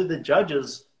signal to the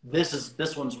judges,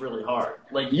 this one's really hard.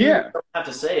 Like, you don't have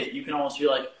to say it. You can almost be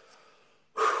like,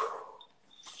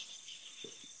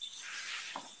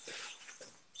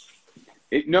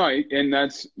 and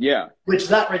that's, Which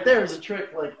that right there is a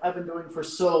trick, like, I've been doing for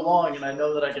so long, and I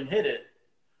know that I can hit it.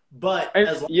 But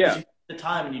as long as you take the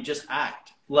time and you just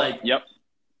act, like,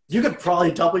 you could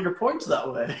probably double your points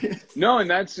that way. No, and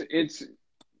it's,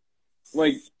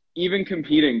 like, even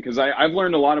competing, because I've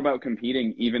learned a lot about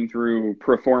competing even through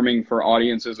performing for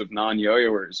audiences of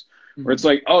non-yo-yoers, where it's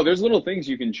like, oh, there's little things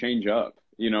you can change up.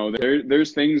 You know,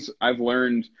 there's things I've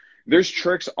learned, there's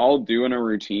tricks I'll do in a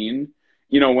routine.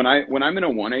 You know, when I'm in a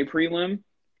 1A prelim,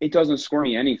 it doesn't score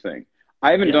me anything.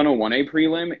 I haven't done a 1A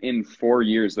prelim in 4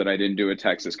 years that I didn't do a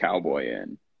Texas Cowboy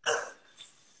in.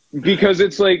 Because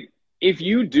it's like, if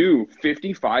you do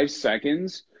 55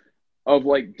 seconds of,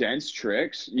 like, dense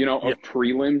tricks, you know, of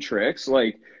prelim tricks,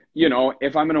 like, you know,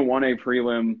 if I'm in a 1A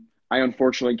prelim, I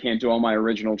unfortunately can't do all my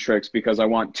original tricks because I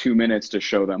want 2 minutes to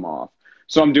show them off.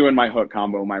 So I'm doing my hook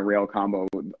combo, my rail combo,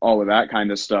 all of that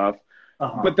kind of stuff.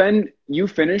 But then you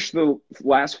finish the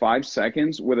last 5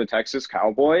 seconds with a Texas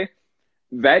Cowboy,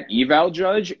 that eval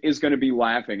judge is going to be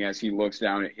laughing as he looks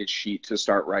down at his sheet to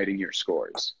start writing your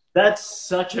scores. That's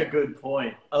such a good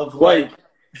point. Of like,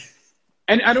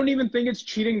 and I don't even think it's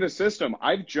cheating the system.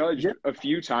 I've judged a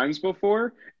few times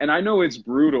before, and I know it's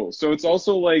brutal. So it's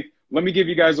also like, let me give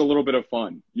you guys a little bit of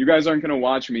fun. You guys aren't going to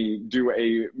watch me do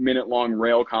a minute-long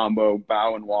rail combo,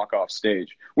 bow, and walk off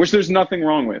stage, which there's nothing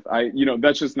wrong with.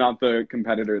 That's just not the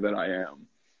competitor that I am.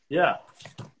 Yeah.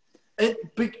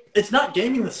 It's not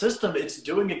gaming the system. It's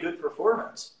doing a good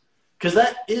performance. Because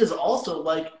that is also,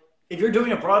 like, if you're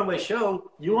doing a Broadway show,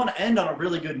 you want to end on a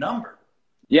really good number.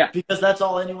 Yeah. Because that's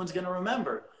all anyone's going to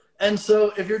remember. And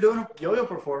so if you're doing a yo-yo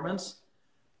performance,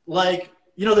 like,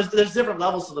 you know, there's different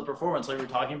levels to the performance, like we were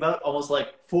talking about. Almost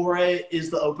like 4A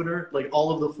is the opener, like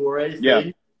all of the 4A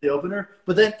thing, the opener.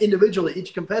 But then individually,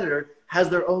 each competitor has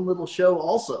their own little show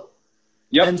also.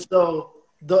 Yep. And so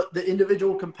the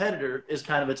individual competitor is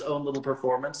kind of its own little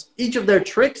performance. Each of their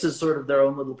tricks is sort of their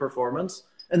own little performance.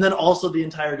 And then also the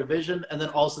entire division, and then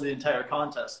also the entire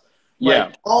contest.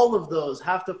 Like, all of those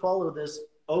have to follow this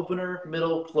opener,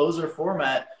 middle, closer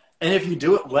format. And if you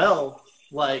do it well,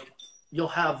 like, you'll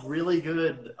have really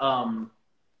good,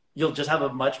 you'll just have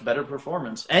a much better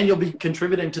performance. And you'll be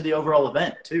contributing to the overall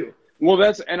event, too. Well,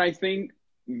 and I think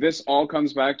this all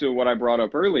comes back to what I brought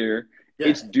up earlier. Yeah.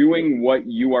 It's doing what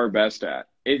you are best at.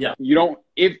 You don't,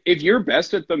 if you're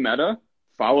best at the meta,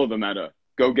 follow the meta.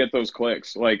 Go get those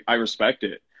clicks. Like, I respect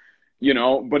it,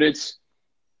 but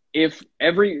if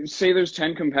say there's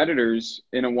 10 competitors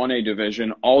in a 1A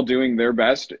division, all doing their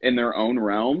best in their own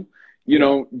realm,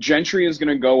 Gentry is going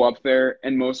to go up there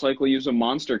and most likely use a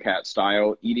Monster Cat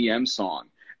style EDM song.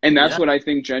 And that's what I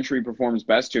think Gentry performs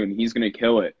best to, and he's going to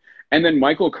kill it. And then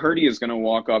Michael Curdy is going to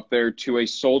walk up there to a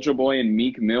Soulja Boy and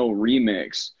Meek Mill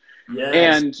remix. Yes.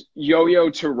 And Yo-Yo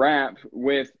to rap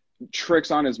with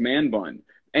Tricks on his man bun.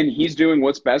 And he's doing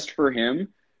what's best for him.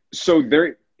 So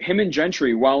him and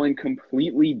Gentry, while in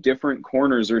completely different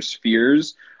corners or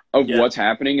spheres of what's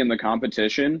happening in the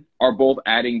competition, are both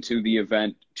adding to the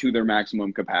event to their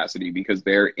maximum capacity because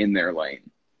they're in their lane.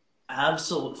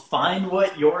 Absolutely. Find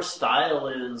what your style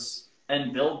is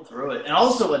and build through it. And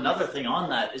also another thing on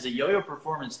that is a yo-yo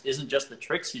performance isn't just the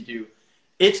tricks you do.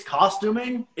 It's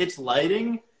costuming, it's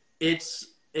lighting, it's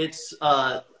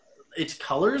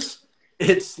colors,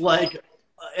 it's like,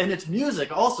 and it's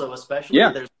music also, especially.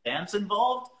 There's dance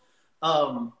involved.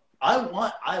 I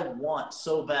want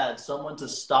so bad someone to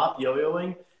stop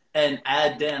yo-yoing and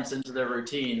add dance into their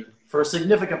routine for a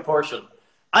significant portion.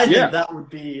 I think that would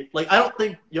be, like, I don't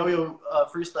think yo-yo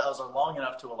freestyles are long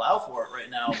enough to allow for it right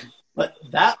now, but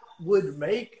that would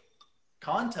make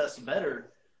contests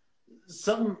better.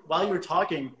 While you were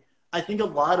talking, I think a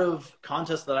lot of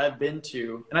contests that I've been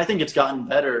to, and I think it's gotten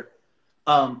better,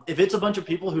 if it's a bunch of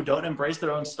people who don't embrace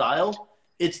their own style,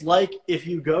 it's like if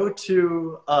you go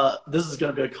to, this is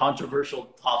going to be a controversial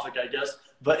topic, I guess,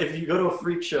 but if you go to a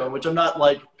freak show, which I'm not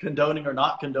like condoning or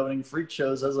not condoning freak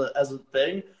shows as a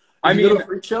thing. I mean,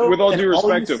 with all due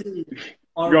respect,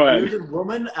 go ahead. Bearded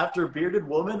woman after bearded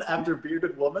woman after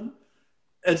bearded woman.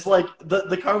 It's like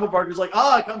the carnival barker's like,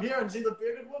 come here and see the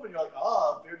bearded woman. You're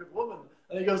like, bearded woman.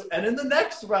 And he goes, and in the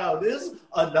next round is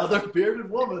another bearded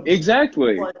woman.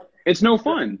 Exactly. It's no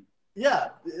fun. Yeah,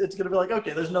 it's going to be like,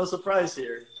 okay, there's no surprise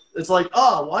here. It's like,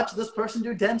 watch this person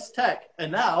do dense tech.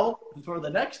 And now, for the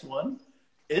next one,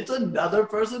 it's another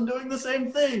person doing the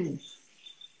same thing.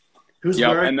 Who's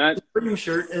wearing the Supreme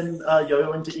shirt and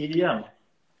yo-yoing to EDM.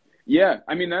 Yeah,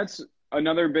 I mean, that's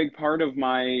another big part of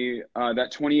my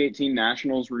that 2018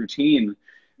 Nationals routine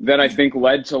that I think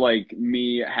led to, like,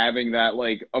 me having that,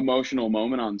 like, emotional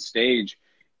moment on stage.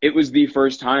 It was the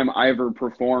first time I ever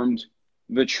performed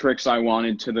the tricks I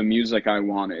wanted to the music I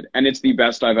wanted. And it's the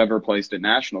best I've ever placed at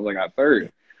Nationals. I got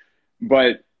third.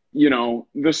 But,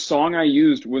 the song I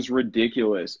used was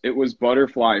ridiculous. It was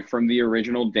Butterfly from the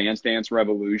original Dance Dance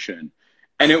Revolution.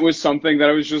 And it was something that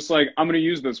I was just like, I'm going to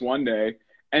use this one day.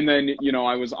 And then,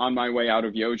 I was on my way out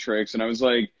of Yo Tricks and I was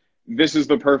like, this is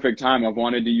the perfect time. I've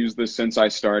wanted to use this since I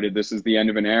started. This is the end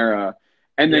of an era.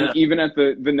 And then even at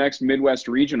the next Midwest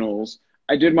Regionals,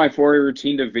 I did my 4A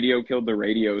routine to Video Killed the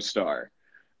Radio Star.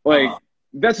 Like,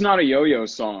 that's not a yo-yo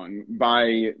song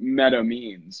by meta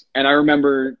means. And I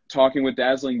remember talking with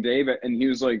Dazzling Dave, and he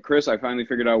was like, Chris, I finally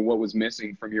figured out what was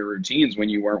missing from your routines when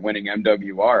you weren't winning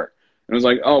MWR. And I was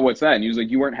like, oh, what's that? And he was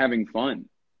like, you weren't having fun.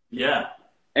 Yeah.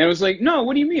 And I was like, no,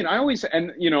 what do you mean? I always,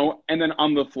 and then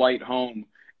on the flight home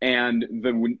and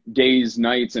the days,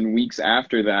 nights, and weeks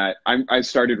after that, I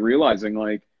started realizing,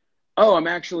 like, oh, I'm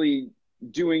actually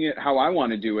doing it how I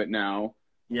want to do it now.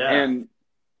 Yeah. And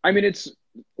I mean, it's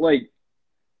like,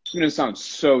 it's going to sound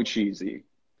so cheesy,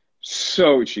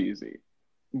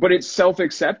 but it's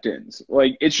self-acceptance.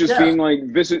 Like, it's just being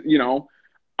like, this is,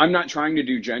 I'm not trying to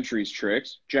do Gentry's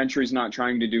tricks. Gentry's not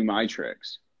trying to do my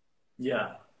tricks.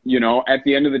 Yeah. At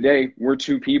the end of the day, we're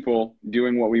two people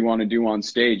doing what we want to do on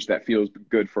stage that feels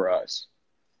good for us.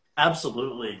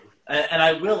 Absolutely. And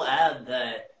I will add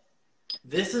that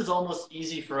this is almost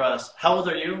easy for us. How old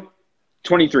are you?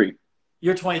 23.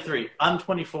 You're 23. I'm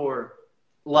 24.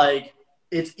 Like,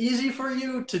 it's easy for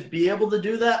you to be able to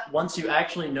do that once you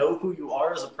actually know who you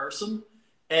are as a person.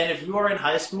 And if you are in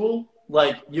high school,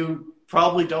 like, you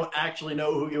probably don't actually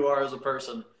know who you are as a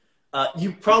person.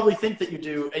 You probably think that you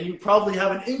do, and you probably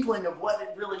have an inkling of what it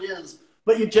really is,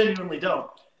 but you genuinely don't.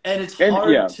 And it's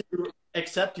hard to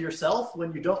accept yourself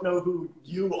when you don't know who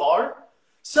you are.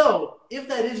 So if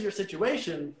that is your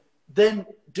situation, then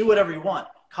do whatever you want.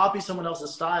 Copy someone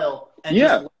else's style and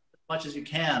just learn as much as you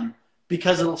can,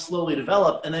 because it'll slowly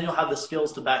develop, and then you'll have the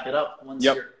skills to back it up once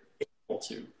you're able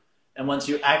to, and once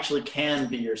you actually can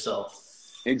be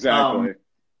yourself. Exactly.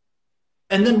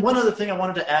 And then one other thing I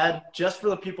wanted to add, just for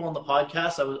the people on the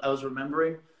podcast, I was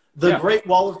remembering, The Great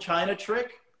Wall of China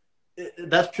trick,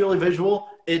 that's purely visual.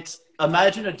 It's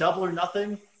imagine a double or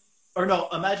nothing, or no,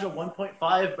 imagine a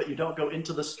 1.5, but you don't go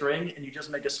into the string and you just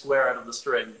make a square out of the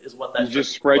string. Is what that. You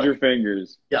just spread your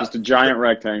fingers. Yeah. Just a giant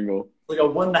rectangle. Like a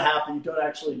 1.5 that you don't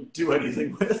actually do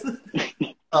anything with.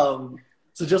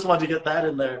 So just wanted to get that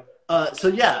in there. So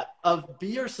yeah, be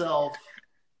yourself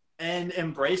and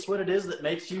embrace what it is that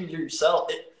makes you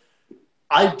yourself.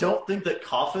 I don't think that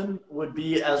Coffin would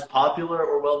be as popular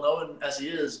or well known as he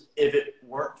is if it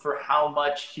weren't for how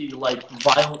much he like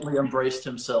violently embraced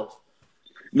himself.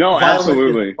 No, violent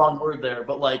absolutely. Is the wrong word there,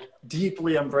 but like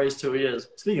deeply embraced who he is.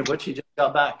 Speaking of which, he just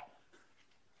got back.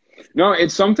 No,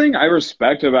 it's something I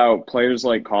respect about players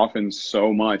like Coffin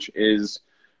so much because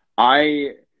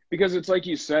it's like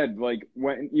you said, like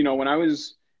when I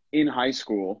was in high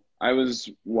school, I was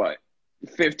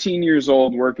 15 years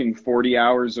old, working 40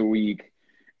 hours a week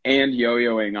and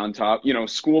yo-yoing on top,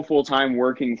 school full-time,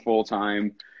 working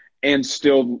full-time, and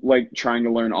still like trying to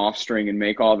learn off string and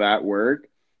make all that work.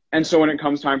 And so when it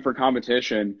comes time for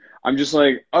competition, I'm just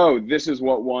like, oh, this is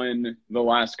what won the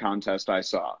last contest I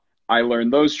saw. I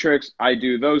learned those tricks, I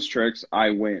do those tricks,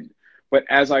 I win. But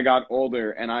as I got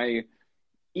older, and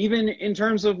even in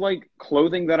terms of like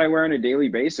clothing that I wear on a daily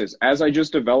basis, as I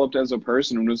just developed as a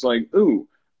person and was like, ooh,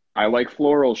 I like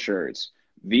floral shirts.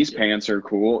 These pants are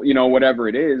cool, whatever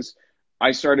it is.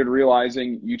 I started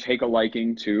realizing you take a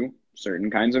liking to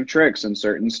certain kinds of tricks and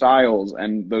certain styles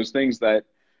and those things that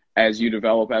as you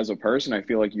develop as a person, I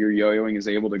feel like your yo-yoing is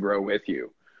able to grow with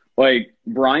you. Like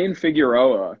Brian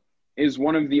Figueroa is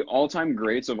one of the all-time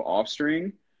greats of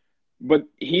off-string, but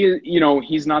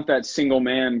he's not that single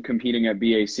man competing at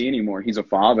BAC anymore. He's a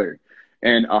father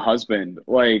and a husband.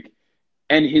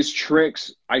 And his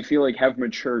tricks, I feel like, have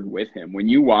matured with him. When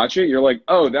you watch it, you're like,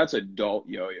 oh, that's adult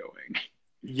yo-yoing.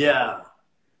 Yeah.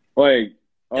 And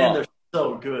they're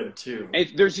so good, too.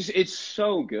 It's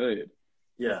so good.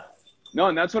 Yeah. No,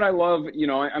 and that's what I love.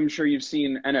 I'm sure you've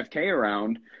seen NFK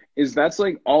around, that's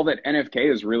like all that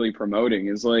NFK is really promoting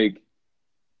is like,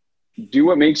 do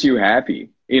what makes you happy.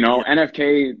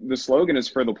 NFK, the slogan is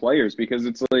for the players because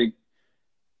it's like,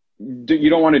 you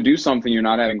don't want to do something you're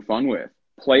not having fun with.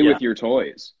 Play with your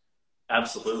toys.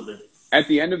 Absolutely. At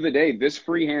the end of the day, this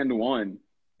freehand one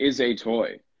is a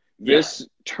toy. This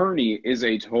tourney is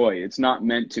a toy. It's not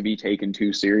meant to be taken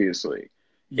too seriously.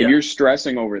 If you're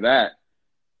stressing over that,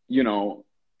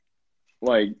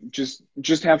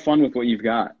 just have fun with what you've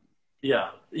got. Yeah.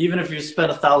 Even if you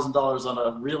spend $1,000 on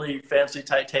a really fancy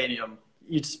titanium,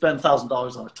 you'd spend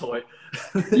 $1,000 on a toy.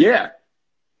 Yeah.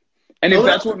 And if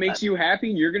that's what makes you happy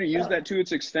and you're going to use that to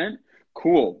its extent,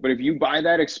 cool. But if you buy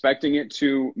that expecting it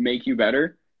to make you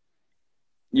better,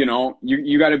 you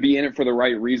got to be in it for the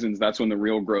right reasons. That's when the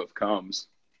real growth comes.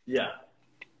 Yeah.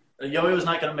 A yo-yo is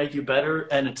not going to make you better,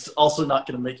 and it's also not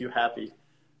going to make you happy.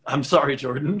 I'm sorry,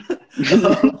 Jordan.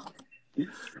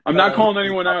 I'm not calling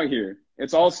anyone out here.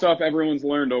 It's all stuff everyone's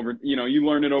learned over, you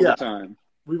learn it over time.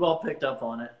 We've all picked up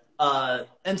on it.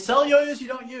 And sell yo-yos you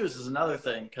don't use is another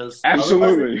thing, because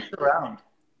absolutely around.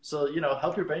 So,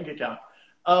 help your bank account.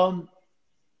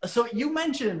 So you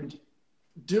mentioned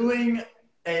doing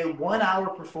a 1-hour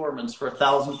performance for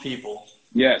 1,000 people.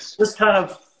 Yes. Just kind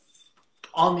of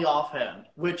on the offhand,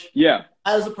 which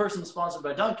as a person sponsored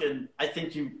by Duncan, I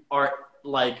think you are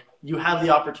you have the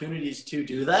opportunities to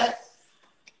do that.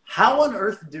 How on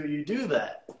earth do you do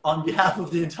that on behalf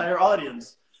of the entire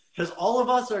audience? Because all of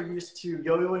us are used to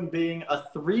yo-yoing being a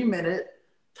 3-minute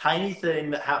tiny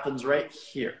thing that happens right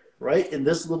here, right in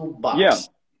this little box. Yeah.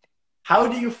 How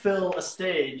do you fill a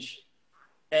stage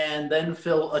and then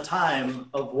fill a time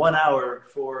of 1 hour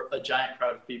for a giant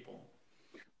crowd of people?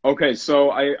 Okay,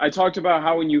 so I talked about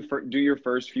how when you do your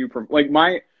first few,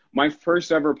 my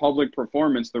first ever public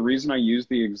performance, the reason I use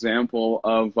the example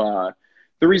of a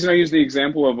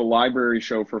library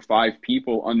show for 5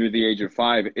 people under the age of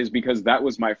 5 is because that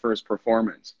was my first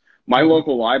performance. My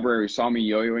local library saw me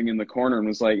yo-yoing in the corner and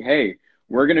was like, hey,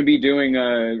 we're going to be doing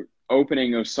a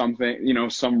opening of something,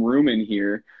 some room in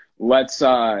here. Let's,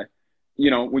 would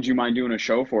you mind doing a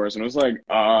show for us? And I was like,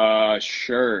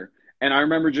 sure. And I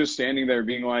remember just standing there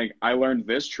being like, I learned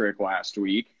this trick last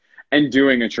week and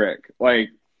doing a trick,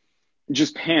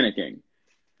 just panicking.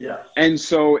 Yeah. And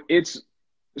so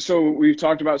we've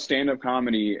talked about stand-up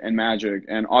comedy and magic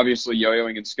and obviously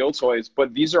yo-yoing and skill toys,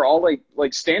 but these are all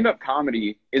like stand-up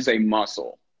comedy is a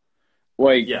muscle.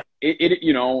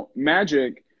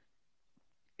 Magic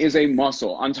is a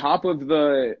muscle on top of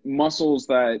the muscles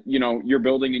that, you're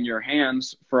building in your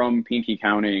hands from pinky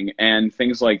counting and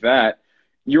things like that.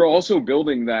 You're also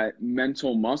building that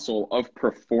mental muscle of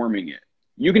performing it.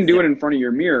 You can do it in front of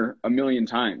your mirror 1,000,000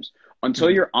 times. until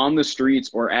you're on the streets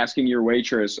or asking your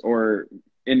waitress, or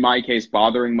in my case,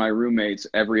 bothering my roommates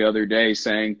every other day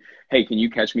saying, hey, can you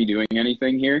catch me doing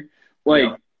anything here?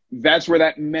 Like, that's where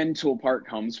that mental part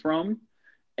comes from.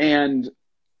 And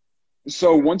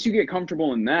so once you get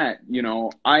comfortable in that, you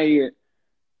know,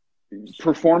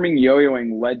 performing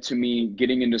yo-yoing led to me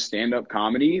getting into stand-up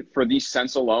comedy for the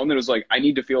sense alone that it was like, I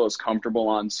need to feel as comfortable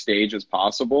on stage as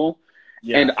possible.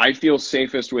 Yeah. And I feel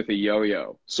safest with a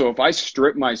yo-yo. So if I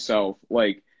strip myself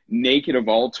like naked of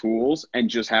all tools and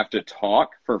just have to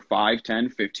talk for 5, 10,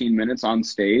 15 minutes on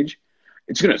stage,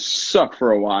 it's going to suck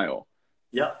for a while.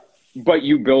 Yeah. But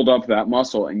you build up that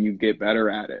muscle and you get better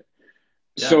at it.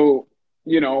 Yeah. So,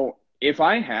 you know, if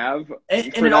I have... And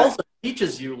it also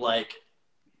teaches you like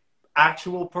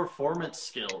actual performance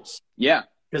skills. Yeah.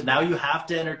 Because now you have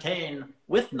to entertain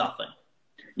with nothing.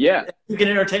 Yeah. If you can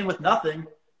entertain with nothing,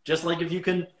 just like if you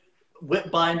can whip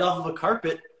bind off of a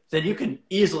carpet, then you can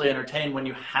easily entertain when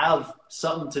you have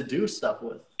something to do stuff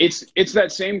with. It's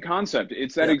that same concept.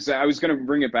 It's that exact. I was going to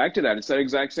bring it back to that. It's that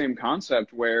exact same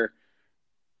concept where,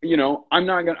 you know, I'm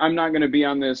not going to be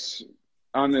on this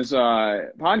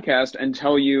podcast and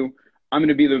tell you I'm going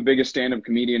to be the biggest stand-up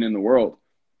comedian in the world.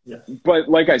 Yeah. But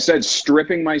like I said,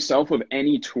 stripping myself of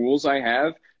any tools I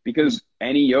have, because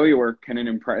any yo-yoer can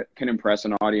impress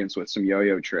an audience with some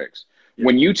yo-yo tricks. Yeah.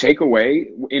 When you take away,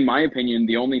 in my opinion,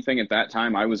 the only thing at that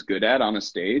time I was good at on a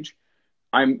stage,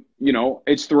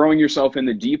 it's throwing yourself in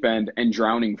the deep end and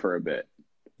drowning for a bit.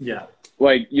 Yeah.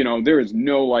 Like, you know, there is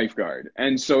no lifeguard.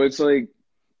 And so it's like,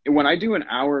 when I do an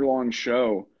hour-long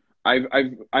show,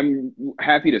 I'm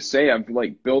happy to say I've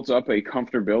like built up a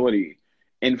comfortability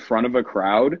in front of a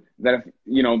crowd that,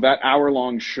 you know, that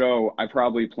hour-long show, I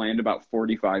probably planned about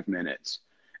 45 minutes.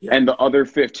 Yeah. And the other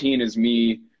 15 is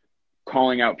me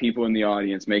calling out people in the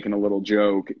audience, making a little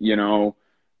joke,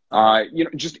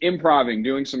 just improvising,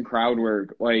 doing some crowd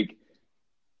work. Like,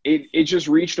 it just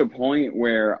reached a point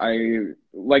where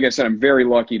like I said, I'm very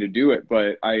lucky to do it,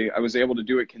 but I was able to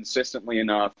do it consistently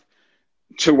enough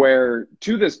to where,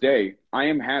 to this day, I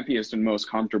am happiest and most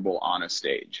comfortable on a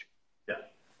stage.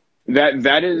 Yeah.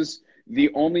 That is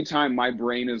the only time my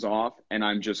brain is off and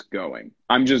I'm just going.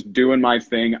 I'm just doing my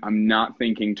thing. I'm not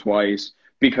thinking twice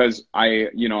because I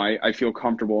feel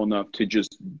comfortable enough to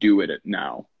just do it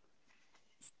now.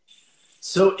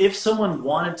 So if someone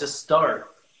wanted to start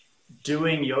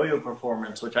doing yo-yo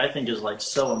performance, which I think is like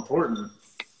so important,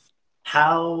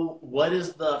 what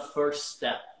is the first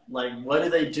step? Like, what do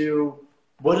they do?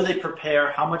 What do they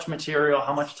prepare? How much material?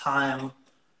 How much time?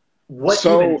 What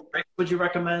even tricks would you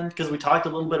recommend? Because we talked a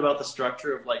little bit about the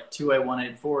structure of like 2A,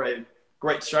 1A, 4A.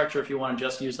 Great structure if you want to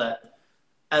just use that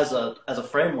as a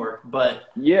framework. But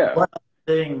yeah, what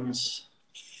things?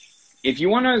 If you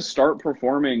want to start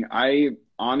performing, I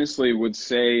honestly would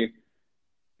say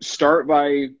start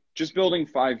by just building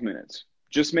 5 minutes.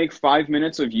 Just make 5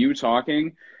 minutes of you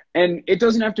talking. And it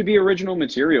doesn't have to be original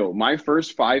material. My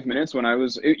first 5 minutes when it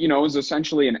was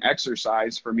essentially an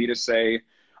exercise for me to say,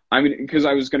 because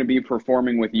I was going to be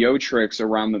performing with Yo Tricks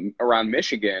around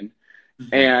Michigan.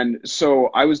 Mm-hmm. And so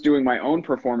I was doing my own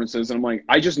performances and I'm like,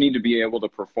 I just need to be able to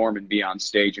perform and be on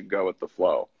stage and go with the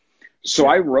flow. So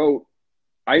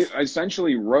I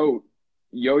essentially wrote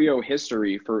yo-yo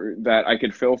history for that I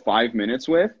could fill 5 minutes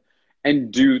with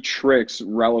and do tricks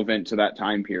relevant to that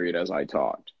time period as I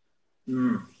talked.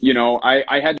 Mm. You know,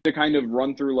 I had to kind of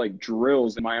run through like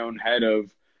drills in my own head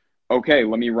of, okay,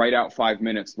 let me write out 5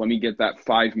 minutes. Let me get that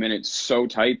 5 minutes so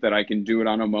tight that I can do it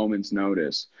on a moment's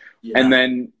notice. Yeah. And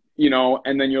then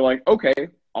you're like, okay,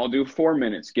 I'll do 4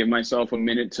 minutes. Give myself a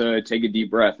minute to take a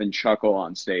deep breath and chuckle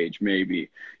on stage, maybe,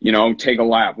 take a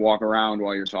lap, walk around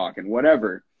while you're talking,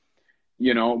 whatever,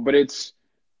 but it's,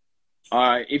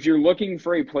 if you're looking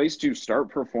for a place to start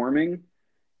performing,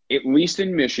 at least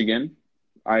in Michigan,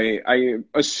 I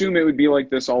assume it would be like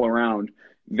this all around.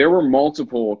 There were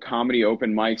multiple comedy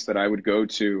open mics that I would go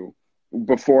to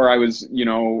before I was,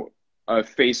 a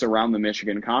face around the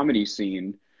Michigan comedy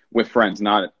scene with friends,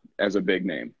 not as a big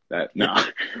name. But,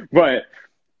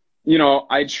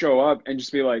 I'd show up and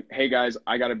just be like, hey guys,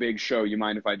 I got a big show. You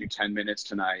mind if I do 10 minutes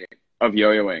tonight of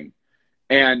yo-yoing?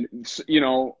 And,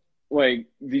 like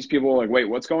these people are like, wait,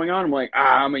 what's going on? I'm like,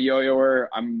 I'm a yo-yoer.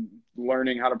 I'm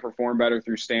learning how to perform better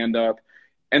through stand-up.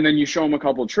 And then you show them a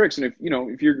couple of tricks. And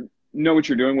if you know what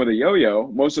you're doing with a yo-yo,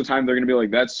 most of the time they're going to be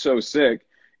like, that's so sick.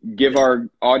 Give our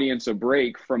audience a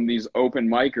break from these open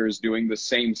micers doing the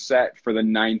same set for the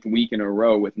 9th week in a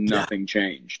row with nothing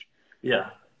changed.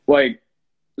 Yeah. Like,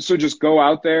 so just go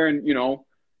out there and,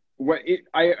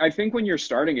 I think when you're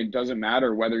starting, it doesn't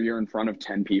matter whether you're in front of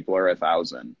 10 people or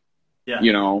 1,000.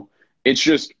 Yeah. It's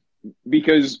just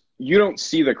because you don't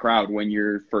see the crowd when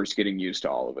you're first getting used to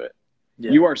all of it.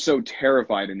 Yeah. You are so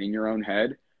terrified and in your own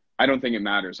head. I don't think it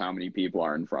matters how many people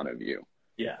are in front of you.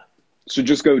 Yeah. So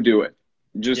just go do it.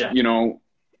 Just, just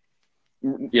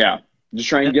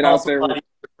try and get out there.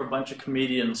 For a bunch of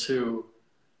comedians who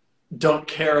don't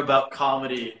care about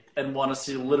comedy and want to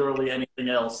see literally anything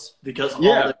else because all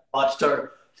they've watched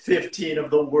are 15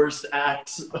 of the worst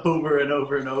acts over and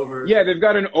over and over. Yeah, they've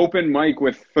got an open mic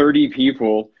with 30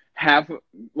 people. Half,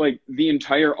 like, the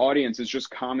entire audience is just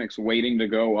comics waiting to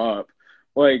go up.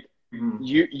 Like,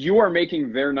 you are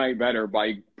making their night better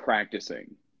by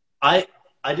practicing. I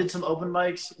did some open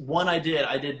mics. One I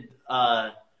did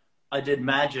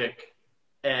magic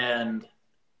and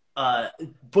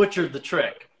butchered the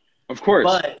trick. Of course.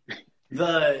 But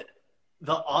the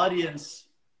audience,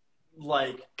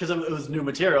 like, because it was new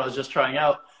material I was just trying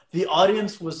out, the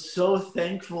audience was so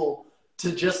thankful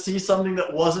to just see something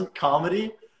that wasn't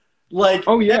comedy. Like,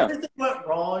 everything went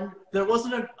wrong. There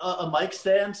wasn't a mic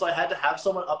stand, so I had to have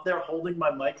someone up there holding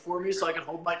my mic for me so I could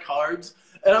hold my cards.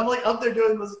 And I'm, like, up there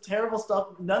doing this terrible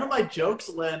stuff. None of my jokes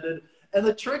landed, and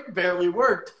the trick barely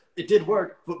worked. It did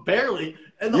work, but barely.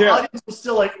 And the audience was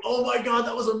still like, oh, my God,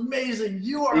 that was amazing.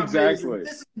 You are amazing.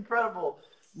 This is incredible.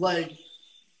 Like,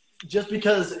 just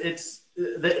because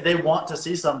they want to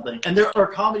see something. And there are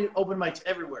comedy open mics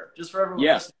everywhere, just for everyone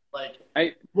listening.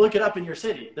 Like, look it up in your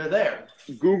city. They're there.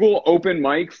 Google open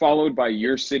mic followed by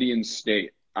your city and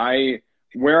state.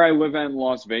 Where I live in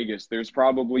Las Vegas, there's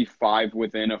probably 5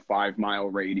 within a 5-mile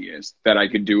radius that I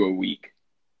could do a week.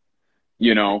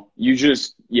 You know, you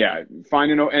just,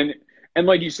 find and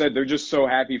like you said, they're just so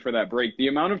happy for that break. The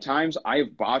amount of times I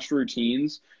have botched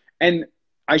routines, and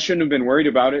I shouldn't have been worried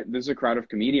about it. There's a crowd of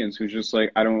comedians who's just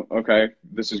like,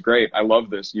 this is great. I love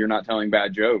this. You're not telling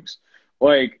bad jokes.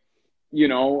 Like, you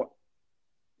know,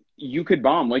 you could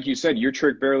bomb. Like you said, your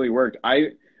trick barely worked.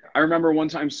 I remember one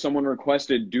time someone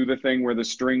requested do the thing where the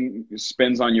string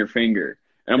spins on your finger.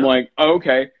 And I'm like, oh,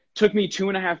 okay. Took me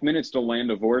 2.5 minutes to land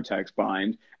a vortex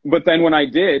bind. But then when I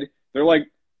did, they're like,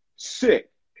 sick.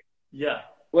 Yeah.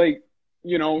 Like,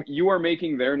 you know, you are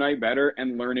making their night better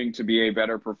and learning to be a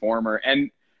better performer.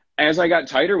 And as I got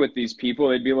tighter with these people,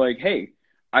 they'd be like, hey,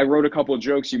 I wrote a couple of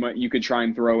jokes you could try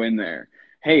and throw in there.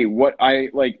 Hey,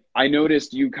 I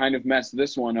noticed you kind of messed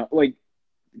this one up. Like,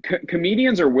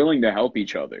 comedians are willing to help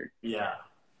each other. Yeah.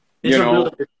 It's a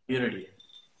really good community.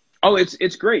 Oh,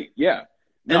 it's great. Yeah.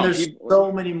 And there's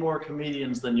so many more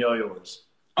comedians than Yoyoers.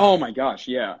 Oh my gosh.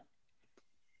 Yeah.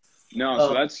 No,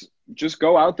 so that's just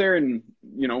go out there and,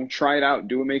 you know, try it out.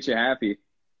 Do what makes you happy.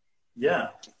 Yeah.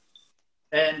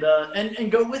 And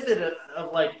go with it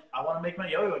of like, I want to make my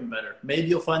yo-yoing better. Maybe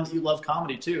you'll find that you love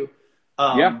comedy too.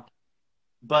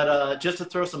 But just to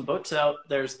throw some books out,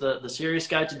 there's the Serious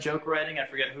Guide to Joke Writing. I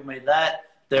forget who made that.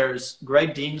 There's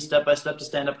Greg Dean's Step by Step to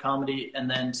Stand-Up Comedy. And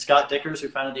then Scott Dickers, who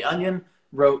founded The Onion,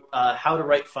 wrote How to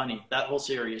Write Funny, that whole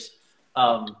series.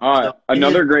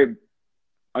 Another great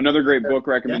book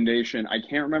recommendation. I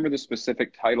can't remember the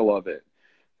specific title of it,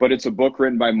 but it's a book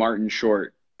written by Martin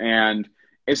Short. And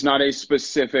it's not a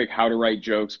specific how to write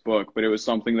jokes book, but it was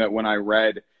something that when I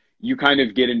read, you kind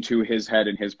of get into his head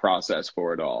and his process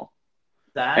for it all.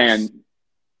 That's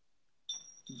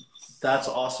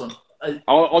awesome.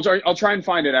 I'll try and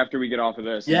find it after we get off of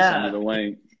this. Yeah, and send me the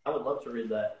link. I would love to read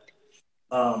that.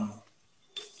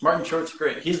 Martin Short's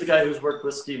great. He's the guy who's worked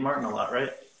with Steve Martin a lot,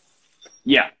 right?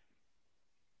 Yeah.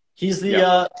 He's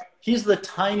the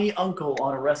tiny uncle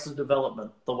on Arrested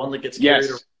Development, the one that gets carried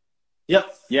around.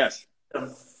 Yep. Yes.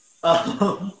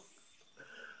 Oh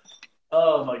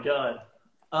my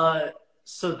God.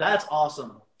 So that's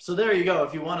awesome. So there you go.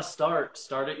 If you want to start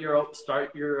at your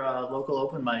local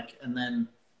open mic, and then,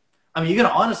 I mean, you can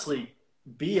honestly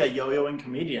be a yo-yoing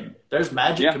comedian. There's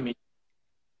magic comedian.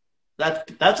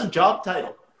 That's a job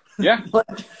title. Yeah.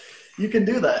 But you can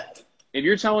do that. If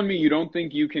you're telling me you don't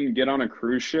think you can get on a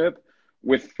cruise ship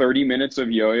with 30 minutes of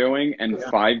yo-yoing and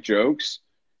 5 jokes,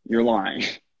 you're lying.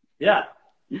 Yeah.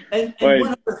 And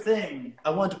one other thing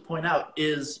I want to point out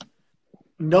is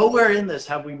nowhere in this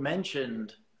have we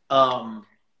mentioned a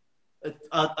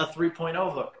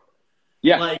 3.0 hook.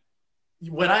 Yeah. Like,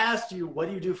 when I asked you, what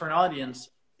do you do for an audience?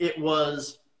 It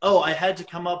was, I had to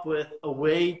come up with a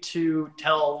way to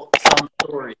tell some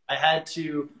story.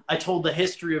 I told the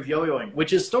history of yo-yoing,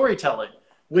 which is storytelling,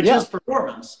 which is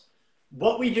performance.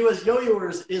 What we do as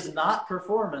yo-yoers is not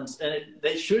performance, and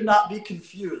they should not be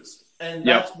confused. And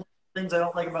that's one of the things I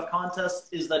don't like about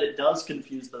contests is that it does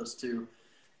confuse those two.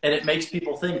 And it makes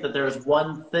people think that there is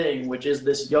one thing, which is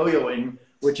this yo-yoing,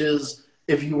 which is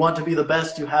if you want to be the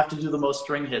best, you have to do the most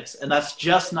string hits. And that's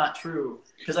just not true,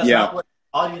 because that's not what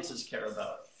audiences care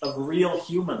about. of real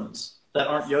humans that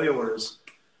aren't yo-yoers.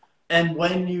 And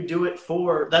when you do it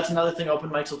for, that's another thing open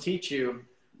mics will teach you,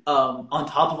 on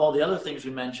top of all the other things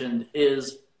we mentioned,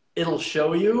 is it'll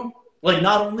show you, like,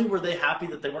 not only were they happy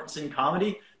that they weren't seeing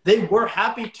comedy, they were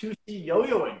happy to see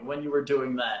yo-yoing when you were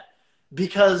doing that.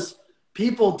 Because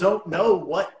people don't know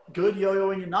what good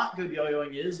yo-yoing and not good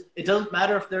yo-yoing is. It doesn't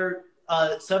matter if they're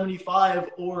 75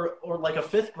 or like a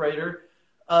fifth grader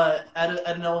at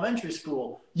an elementary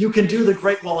school. You can do the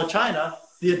Great Wall of China.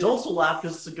 The adults will laugh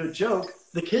because it's a good joke.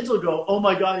 The kids will go, "Oh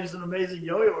my God, he's an amazing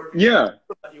yo-yoer." Yeah.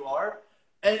 You are.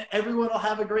 And everyone will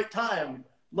have a great time.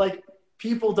 Like,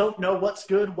 people don't know what's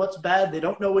good, what's bad. They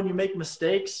don't know when you make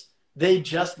mistakes. They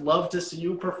just love to see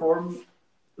you perform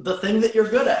the thing that you're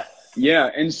good at. Yeah,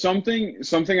 and something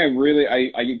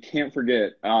I can't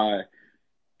forget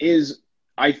is,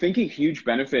 I think, a huge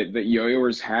benefit that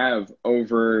yo-yoers have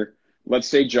over, let's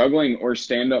say, juggling or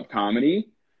stand-up comedy.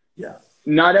 Yeah.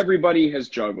 Not everybody has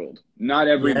juggled. Not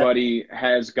everybody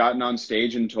has gotten on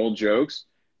stage and told jokes.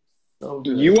 So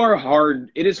good.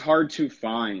 It is hard to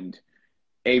find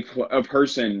a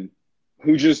person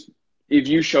who just, if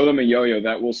you show them a yo-yo,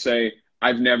 that will say,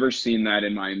 "I've never seen that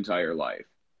in my entire life."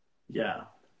 Yeah.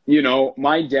 You know,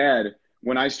 my dad,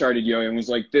 when I started yo-yoing, was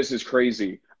like, "This is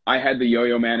crazy. I had the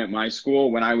yo-yo man at my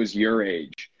school when I was your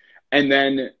age." And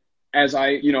then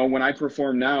when I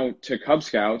perform now to Cub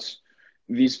Scouts,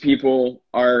 these people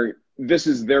this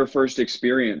is their first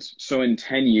experience. So in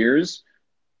 10 years,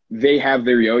 they have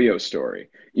their yo-yo story.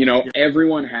 You know,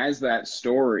 everyone has that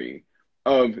story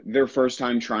of their first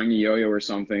time trying a yo-yo or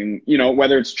something, you know,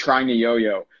 whether it's trying a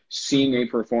yo-yo, seeing a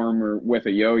performer with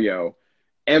a yo-yo.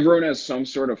 Everyone has some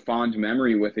sort of fond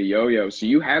memory with a yo-yo. So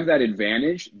you have that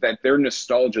advantage that their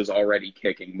nostalgia is already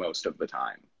kicking most of the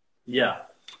time. Yeah.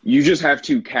 You just have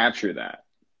to capture that.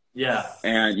 Yeah.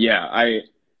 And yeah, I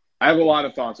have a lot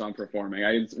of thoughts on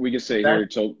performing. We could sit here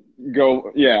till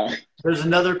go. Yeah. There's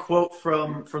another quote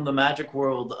from the Magic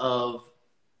World of,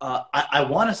 I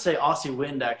want to say Aussie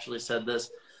Wind actually said this,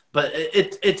 but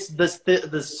it's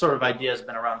this sort of idea has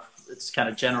been around. It's kind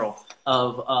of general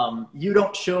of, you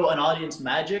don't show an audience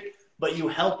magic, but you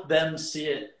help them see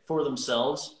it for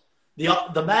themselves.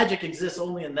 The magic exists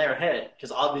only in their head,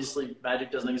 because obviously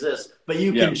magic doesn't exist, but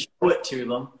you can show it to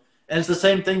them. And it's the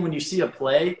same thing when you see a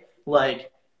play.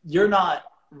 Like, you're not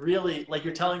really, like,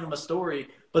 you're telling them a story,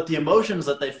 but the emotions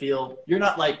that they feel, you're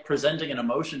not like presenting an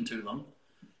emotion to them.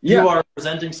 You are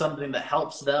presenting something that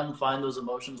helps them find those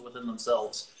emotions within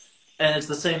themselves. And it's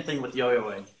the same thing with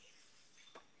yo-yoing.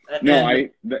 No, I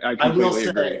completely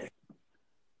agree.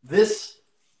 This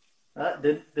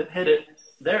didn't hit it.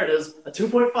 There it is. A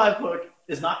 2.5 hook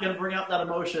is not going to bring out that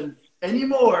emotion any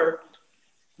more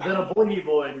than a boingy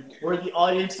boing, where the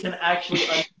audience can actually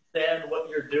understand what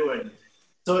you're doing.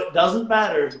 So it doesn't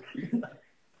matter.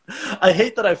 I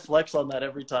hate that I flex on that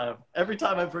every time. Every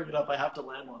time I bring it up, I have to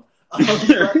land one.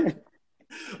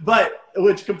 But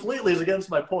which completely is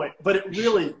against my point. But it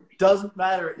really doesn't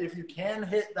matter if you can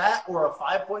hit that or a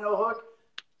 5.0 hook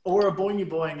or a boingy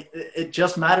boing. It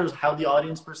just matters how the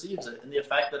audience perceives it and the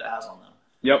effect that it has on them.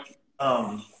 Yep.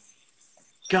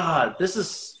 God, this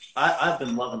is, I've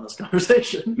been loving this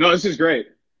conversation. No, this is great.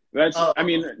 That's, I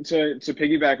mean, to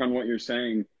piggyback on what you're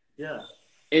saying. Yeah.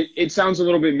 It sounds a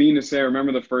little bit mean to say, I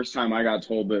remember the first time I got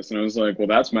told this and I was like, well,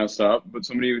 that's messed up. But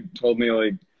somebody told me,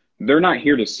 like, they're not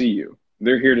here to see you.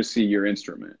 They're here to see your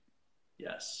instrument.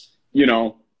 Yes. You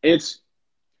know, it's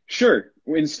sure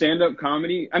in stand-up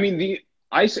comedy. I mean,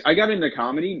 I got into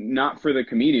comedy not for the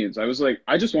comedians. I was like,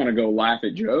 I just want to go laugh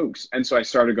at jokes. And so I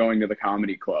started going to the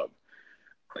comedy club.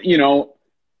 You know,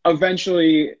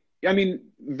 eventually, I mean,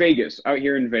 out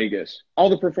here in Vegas, all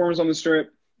the performers on the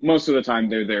Strip, most of the time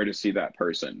they're there to see that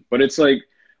person. But it's like,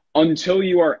 until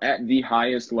you are at the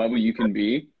highest level you can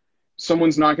be,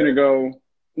 someone's not going to go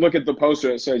look at the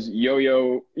poster that says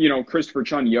Yoyo, you know, Christopher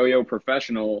Chunn, Yoyo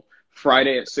Professional,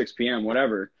 Friday at 6 p.m.,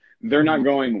 whatever. They're not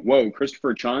going, whoa,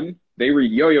 Christopher Chunn? They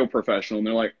read Yoyo Professional, and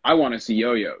they're like, I want to see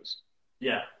yo-yos.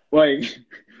 Yeah. Like.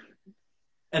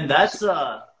 And that's,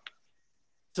 so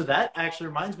that actually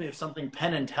reminds me of something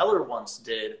Penn and Teller once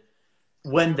did.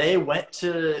 When they went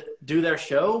to do their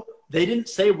show, they didn't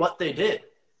say what they did.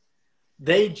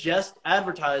 They just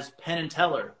advertised Penn and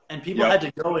Teller, and people had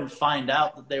to go and find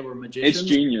out that they were magicians. It's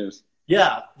genius.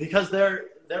 Yeah, because their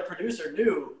producer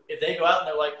knew if they go out and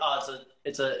they're like, oh,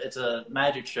 it's a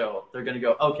magic show, they're going to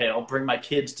go, okay, I'll bring my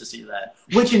kids to see that,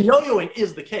 which in yo-yoing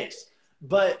is the case.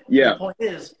 But the point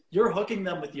is, you're hooking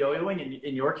them with yo-yoing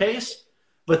in your case,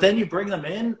 but then you bring them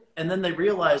in, and then they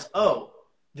realize, oh,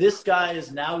 this guy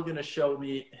is now going to show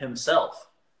me himself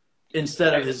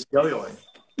instead of his yo-yoing.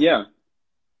 Yeah.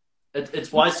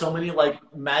 It's why so many like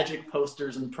magic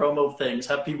posters and promo things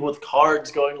have people with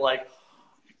cards going like,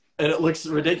 and it looks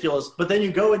ridiculous. But then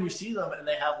you go and you see them and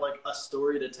they have like a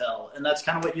story to tell. And that's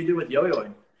kind of what you do with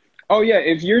yo-yoing. Oh yeah,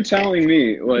 if you're telling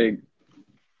me like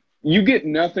you get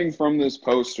nothing from this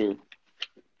poster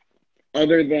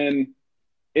other than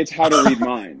it's how to read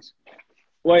minds.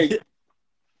 Like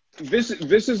this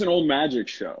is an old magic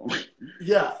show.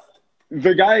 Yeah.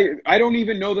 The guy, I don't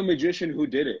even know the magician who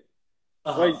did it.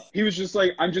 Uh-huh. Like he was just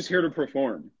like, I'm just here to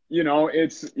perform. You know,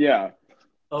 it's yeah.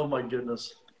 Oh my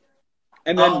goodness.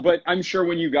 And then, but I'm sure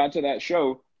when you got to that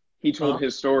show, he told Uh-huh.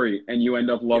 his story, and you end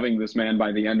up loving this man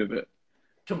by the end of it.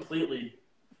 Completely.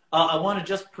 I want to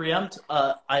just preempt.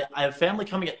 I have family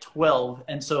coming at 12,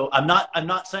 and so I'm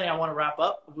not saying I want to wrap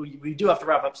up. We do have to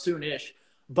wrap up soon-ish.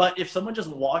 But if someone just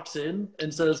walks in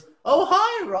and says, "Oh,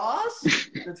 hi, Ross,"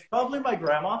 it's probably my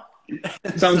grandma.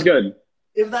 Sounds So good.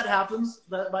 if that happens,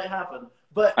 that might happen.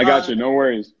 But I got you. No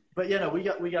worries. But you know,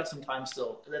 we got some time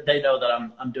still. They know that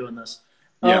I'm doing this.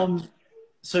 Yeah.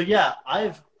 So yeah,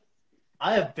 I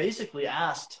have basically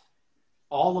asked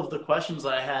all of the questions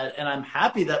that I had, and I'm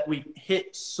happy that we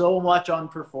hit so much on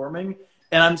performing,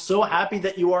 and I'm so happy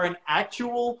that you are an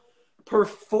actual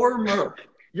performer.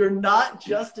 You're not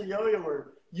just a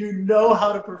yo-yoer. You know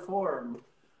how to perform,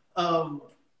 and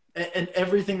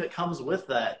everything that comes with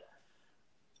that.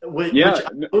 Which I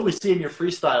totally see in your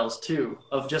freestyles too,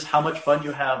 of just how much fun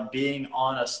you have being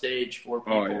on a stage for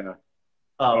people. Oh yeah.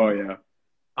 Oh yeah.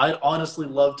 I'd honestly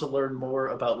love to learn more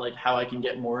about like how I can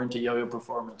get more into yo-yo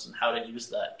performance and how to use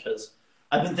that, because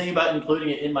I've been thinking about including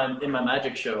it in my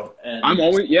magic show. And I'm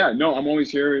always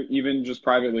here, even just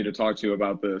privately, to talk to you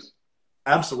about this.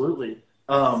 Absolutely.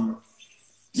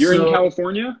 You're in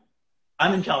California?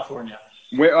 I'm in California.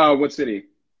 Where? What city?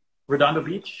 Redondo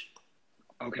Beach.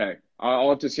 Okay, I'll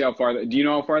have to see how far. Do you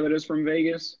know how far that is from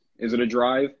Vegas? Is it a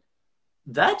drive?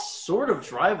 That's sort of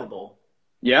drivable.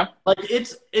 Yeah. Like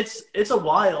it's a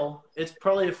while. It's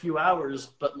probably a few hours,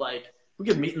 but like we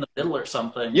could meet in the middle or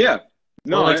something. Yeah.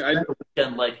 No, like,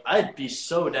 weekend, like I'd be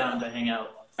so down to hang out.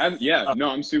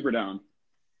 I'm super down.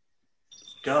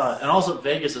 God, and also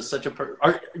Vegas is such a.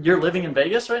 You're living in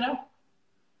Vegas right now?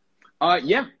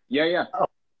 Yeah. Oh,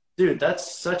 dude,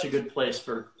 that's such a good place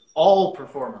for all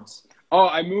performance. Oh,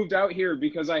 I moved out here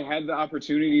because I had the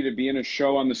opportunity to be in a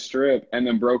show on the Strip, and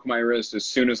then broke my wrist as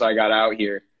soon as I got out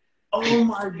here. Oh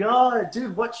my God,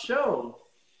 dude, what show?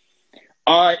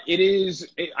 I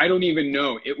don't even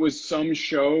know. It was some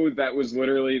show that was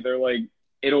literally, they're like,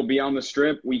 it'll be on the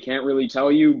Strip. We can't really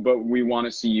tell you, but we want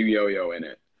to see you yo-yo in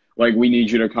it. Like, we need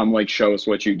you to come, like, show us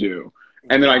what you do.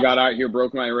 And then I got out here,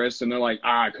 broke my wrist, and they're like,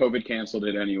 COVID canceled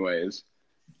it anyways.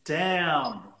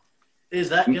 Damn. Is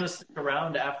that going to stick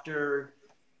around after?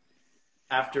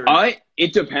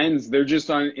 It depends. They're just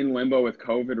in limbo with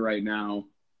COVID right now.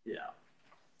 Yeah.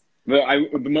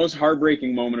 The most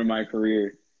heartbreaking moment of my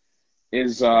career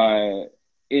is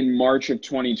in March of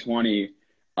 2020.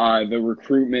 The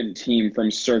recruitment team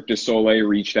from Cirque du Soleil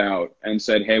reached out and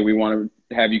said, "Hey, we want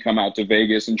to have you come out to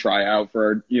Vegas and try out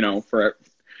for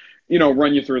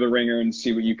run you through the ringer and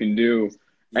see what you can do."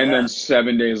 Yeah. And then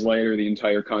 7 days later, the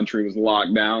entire country was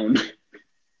locked down.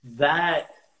 That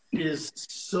is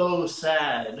so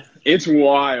sad. It's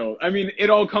wild. I mean, it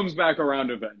all comes back around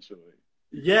eventually.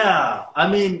 Yeah. I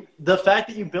mean, the fact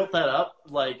that you built that up,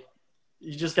 like,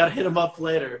 you just got to hit them up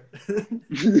later.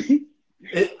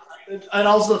 And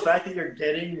also the fact that you're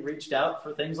getting reached out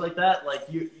for things like that, like,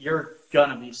 you're going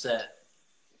to be set.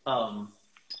 I'm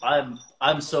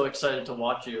so excited to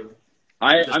watch you.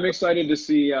 I'm excited to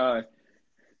see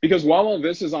because while all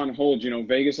this is on hold,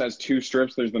 Vegas has two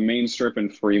strips. There's the main strip in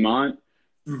Fremont.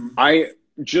 Mm-hmm.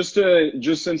 Just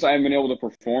since I haven't been able to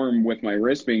perform with my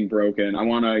wrist being broken, I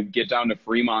want to get down to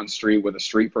Fremont Street with a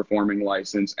street performing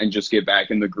license and just get back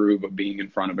in the groove of being in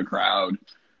front of a crowd.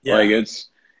 Yeah.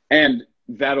 And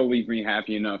that'll leave me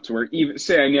happy enough to where even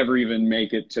say I never even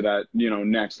make it to that,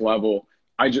 next level.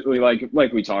 I just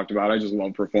like we talked about, I just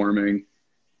love performing.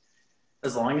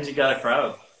 As long as you got a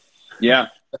crowd. Yeah.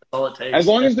 That's all it takes. As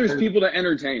long as there's people to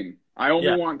entertain. I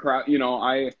only want crowd,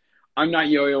 I'm not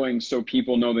yo-yoing so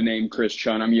people know the name Chris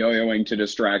Chunn. I'm yo-yoing to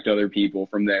distract other people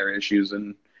from their issues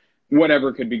and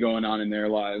whatever could be going on in their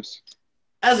lives.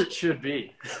 As it should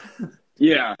be.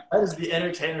 Yeah. That is the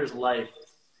entertainer's life.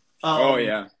 Oh,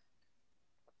 yeah.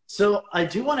 So I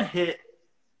do want to hit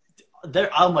there.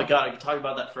 Oh, my God. I could talk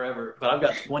about that forever, but I've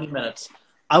got 20 minutes.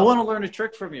 I want to learn a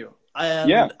trick from you.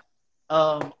 I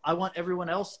want everyone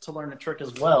else to learn a trick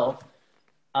as well.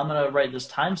 I'm going to write this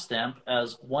timestamp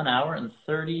as 1 hour and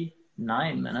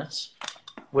 39 minutes,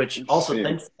 which also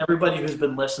thanks everybody who's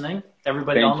been listening.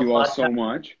 Everybody on the podcast. Thank you all so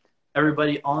much.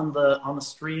 everybody on the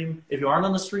stream. If you aren't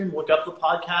on the stream, look up the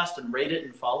podcast and rate it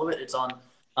and follow it. It's on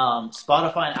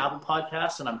Spotify and Apple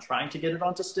Podcasts, and I'm trying to get it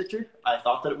onto Stitcher. I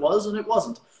thought that it was, and it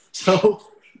wasn't. So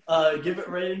give it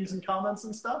ratings and comments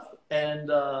and stuff. And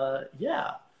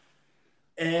yeah.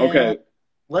 And Okay.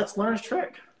 Let's learn a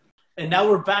trick. And now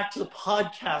we're back to the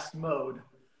podcast mode.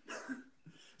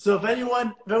 So if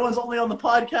anyone's only on the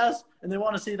podcast and they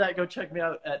want to see that, go check me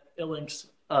out at Ilinx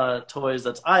Toys.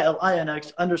 That's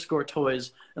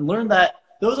ILINX_toys, and learn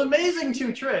those amazing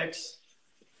 2 tricks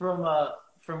from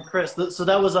Chris. So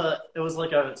it was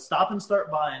like a stop and start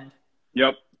bind.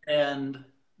 Yep. And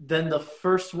then the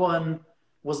first one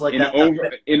was like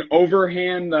an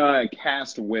overhand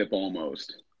cast whip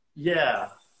almost. Yeah.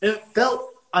 It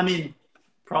felt, I mean,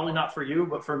 probably not for you,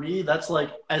 but for me, that's like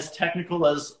as technical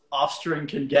as off-string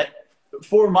can get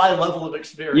for my level of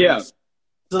experience. Yeah.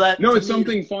 So it's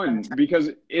something fun because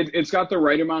it's got the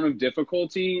right amount of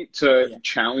difficulty to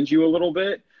challenge you a little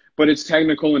bit, but it's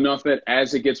technical enough that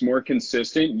as it gets more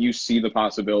consistent, you see the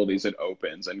possibilities it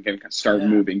opens and can start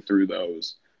moving through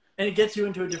those. And it gets you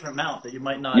into a different mount that you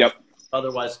might not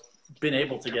otherwise been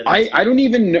able to get into. I don't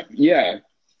even know. Yeah.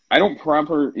 I don't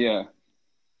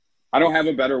have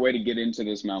a better way to get into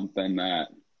this mount than that.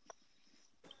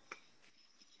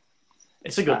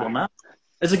 It's a good one, man.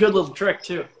 It's a good little trick,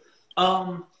 too.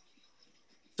 So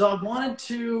I wanted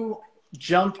to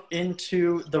jump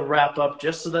into the wrap-up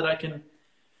just so that I can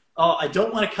I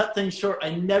don't want to cut things short.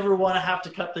 I never want to have to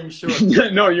cut things short.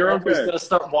 No, you're okay. I'm just going to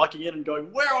start walking in and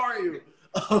going, where are you?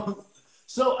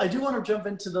 So I do want to jump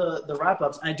into the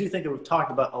wrap-ups. And I do think that we've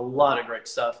talked about a lot of great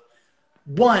stuff.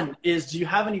 One is, do you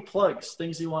have any plugs,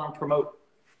 things you want to promote?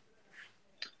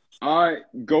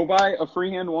 Go buy a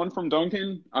freehand one from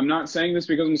Duncan. I'm not saying this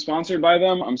because I'm sponsored by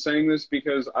them. I'm saying this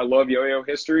because I love yo-yo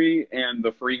history and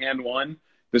the freehand one.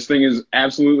 This thing is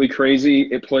absolutely crazy.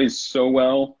 It plays so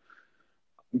well.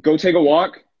 Go take a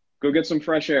walk. Go get some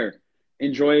fresh air.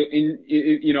 Enjoy,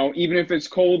 even if it's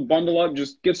cold, bundle up.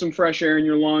 Just get some fresh air in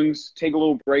your lungs. Take a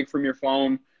little break from your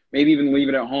phone. Maybe even leave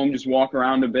it at home. Just walk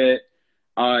around a bit.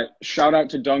 Shout out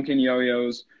to Duncan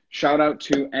Yo-Yos. Shout out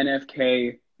to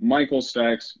NFK, Michael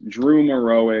Stecks, Drew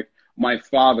Morowick, my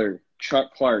father,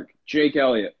 Chuck Clark, Jake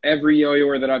Elliott, every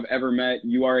yo-yoer that I've ever met.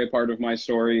 You are a part of my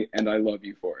story, and I love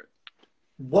you for it.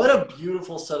 What a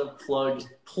beautiful set of plugs.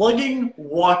 Plugging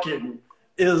walking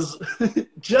is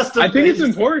just amazing. I think it's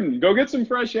important. Go get some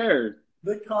fresh air.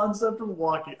 The concept of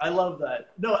walking. I love that.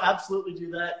 No, absolutely do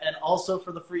that. And also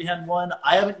for the freehand one,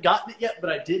 I haven't gotten it yet,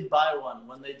 but I did buy one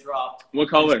when they dropped. What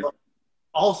color?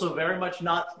 Also very much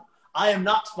not, I am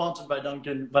not sponsored by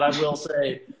Duncan, but I will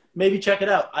say, maybe check it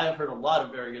out. I have heard a lot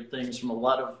of very good things from a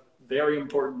lot of very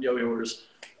important yo-yoers.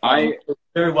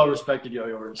 Very well-respected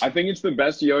yo-yoers. I think it's the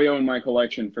best yo-yo in my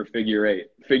collection for figure eight.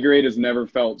 Figure eight has never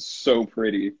felt so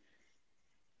pretty.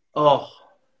 Oh,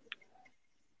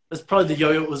 that's probably the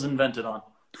yo-yo it was invented on.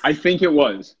 I think it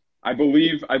was. I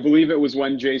believe it was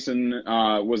when Jason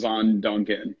was on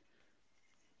Duncan.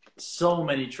 So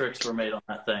many tricks were made on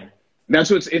that thing.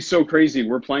 That's it's so crazy.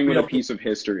 We're playing with a piece of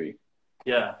history.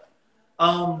 Yeah.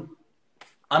 I'm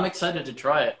excited to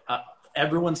try it.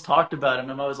 Everyone's talked about it,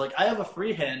 and I'm always like, I have a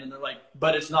freehand, and they're like,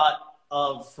 but it's not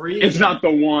free. It's not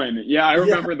the one. Yeah, I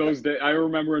remember those days. I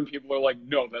remember when people are like,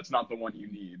 no, that's not the one you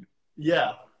need.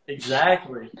 Yeah,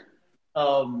 exactly.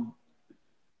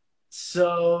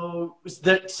 So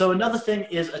another thing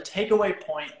is a takeaway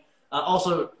point.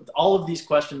 Also, all of these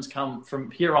questions come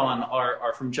from here on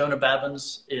are from Jonah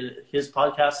Babbins. His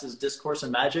podcast is Discourse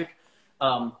and Magic,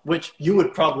 which you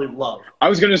would probably love. I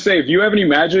was going to say, if you have any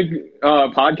magic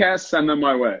podcasts, send them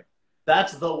my way.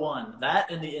 That's the one. That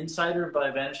and The Insider by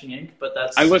Vanishing Ink, but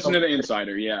that's... I listen to The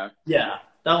Insider, yeah. Yeah,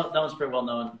 that one's pretty well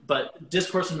known. But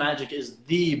Discourse and Magic is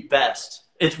the best.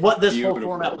 It's what this whole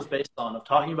format was based on, of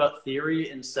talking about theory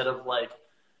instead of, like,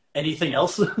 anything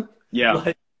else. Yeah.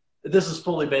 Like, this is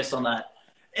fully based on that.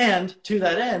 And to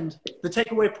that end, the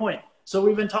takeaway point. So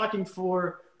we've been talking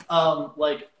for,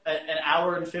 like, an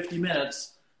hour and 50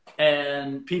 minutes,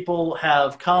 and people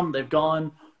have come, they've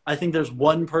gone. I think there's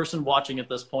one person watching at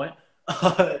this point.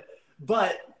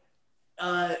 But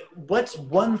what's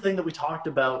one thing that we talked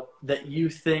about that you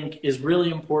think is really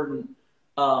important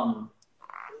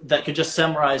that could just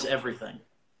summarize everything?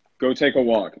 Go take a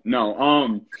walk.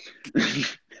 No,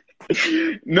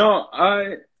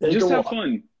 just have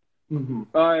fun. Mm-hmm.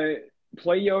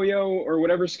 Play yo-yo or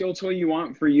whatever skill toy you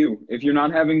want for you. If you're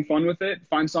not having fun with it,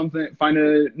 find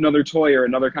another toy or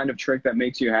another kind of trick that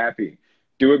makes you happy.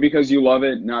 Do it because you love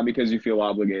it, not because you feel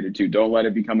obligated to. Don't let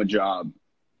it become a job.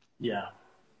 Yeah.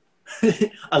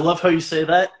 I love how you say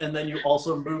that, and then you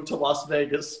also moved to Las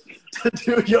Vegas to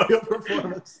do a yo-yo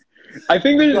performance. I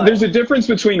think there's a difference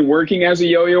between working as a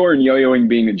yo-yoer and yo-yoing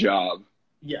being a job.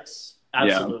 Yes, Yeah.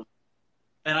 absolutely.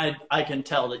 And I can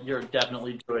tell that you're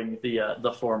definitely doing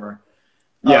the former.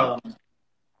 Yeah.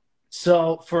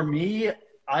 So for me,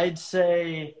 I'd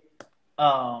say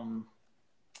I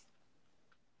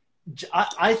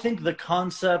think the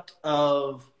concept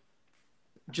of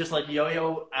just like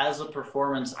yo-yo as a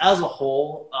performance as a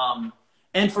whole,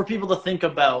 and for people to think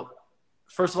about,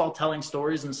 first of all, telling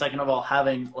stories, and second of all,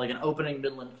 having like an opening,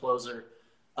 middle, and closer,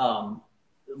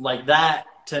 like that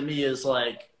to me is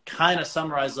like kind of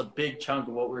summarizes a big chunk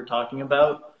of what we were talking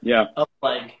about. Yeah. Of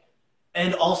like,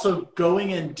 and also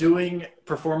going and doing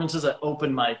performances at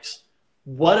open mics.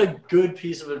 What a good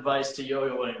piece of advice to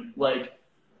yo-yoing. Like,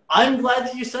 I'm glad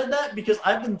that you said that because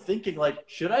I've been thinking, like,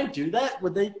 should I do that?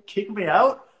 Would they kick me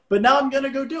out? But now I'm going to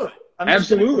go do it. I'm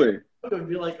just Absolutely. going to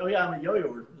be like, oh, yeah, I'm a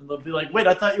yo-yoer. And they'll be like, wait,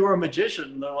 I thought you were a magician.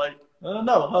 And they're like, no,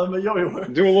 I'm a yo-yoer.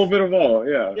 Do a little bit of all,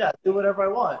 yeah. Yeah, do whatever I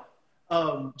want.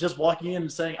 Just walking in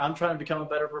and saying, I'm trying to become a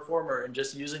better performer, and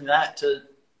just using that to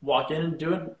walk in and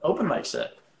do an open mic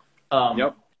set.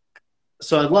 Yep.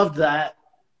 So I loved that.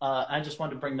 I just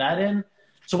wanted to bring that in.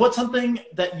 So what's something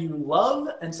that you love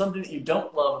and something that you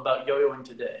don't love about yo-yoing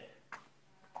today?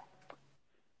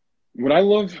 What I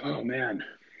love, oh man.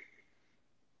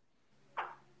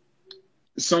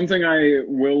 Something I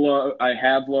will love, I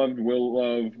have loved, will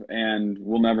love, and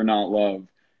will never not love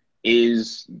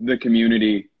is the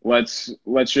community. Let's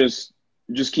just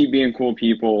keep being cool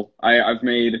people. I've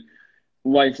made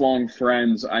lifelong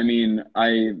friends. I mean,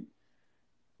 I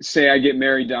say I get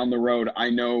married down the road, I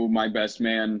know my best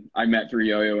man I met through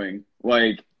yo-yoing.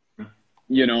 Like,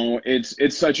 you know, it's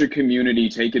such a community.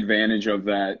 Take advantage of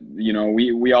that. You know,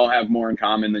 we all have more in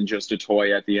common than just a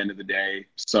toy at the end of the day.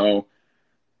 So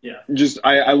yeah, just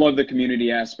I love the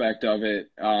community aspect of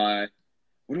it. What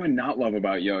do I not love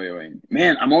about yo-yoing?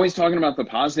 Man, I'm always talking about the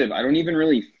positive. I don't even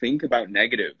really think about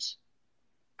negatives.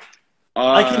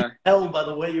 I can tell by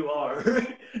the way you are.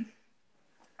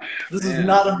 This is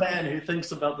not a man who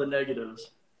thinks about the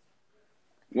negatives.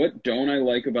 What don't I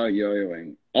like about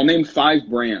yo-yoing? I'll name 5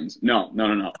 brands. No.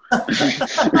 No.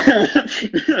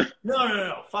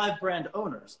 5 brand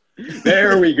owners.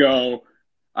 There we go.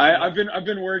 I've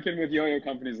been working with yo-yo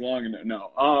companies long enough.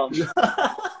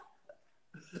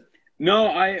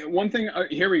 No. One thing.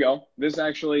 Here we go. This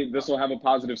will have a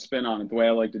positive spin on it. The way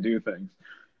I like to do things.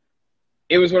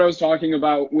 It was what I was talking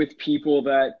about with people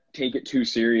that take it too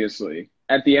seriously.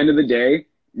 At the end of the day,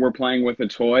 we're playing with a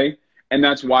toy, and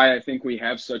that's why I think we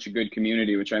have such a good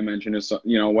community, which I mentioned is,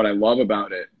 you know, what I love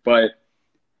about it. But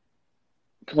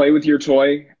play with your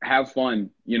toy, have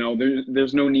fun. You know,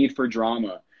 there's no need for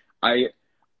drama. I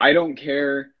don't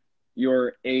care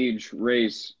your age,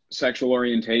 race, sexual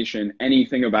orientation,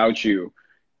 anything about you.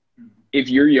 If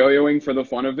you're yo-yoing for the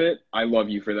fun of it, I love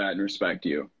you for that and respect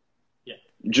you. Yeah.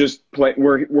 Just play.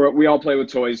 We all play with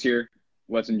toys here.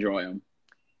 Let's enjoy them.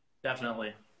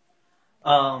 Definitely.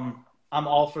 I'm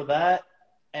all for that.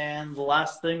 And the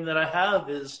last thing that I have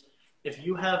is, if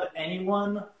you have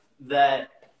anyone that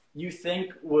you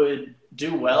think would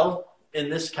do well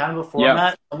in this kind of a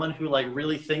format, someone who like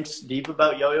really thinks deep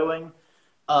about yo-yoing,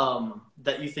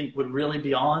 that you think would really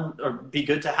be on or be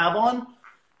good to have on,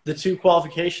 the 2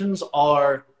 qualifications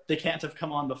are they can't have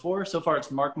come on before. So far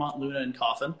it's Markmont, Luna, and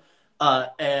Coffin.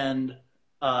 And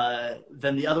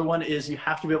then the other one is you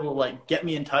have to be able to like get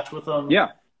me in touch with them. Yeah.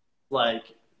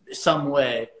 Like some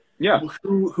way. Yeah.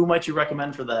 Who might you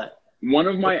recommend for that? One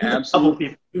of my absolute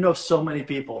people. You know so many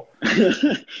people.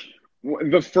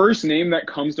 The first name that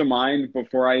comes to mind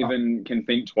before I even can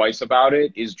think twice about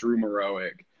it is Drew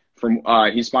Morowick.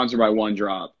 He's sponsored by One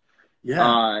Drop.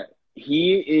 Yeah.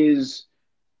 He is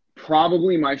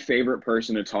probably my favorite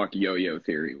person to talk yo-yo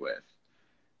theory with.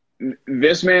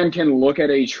 This man can look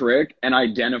at a trick and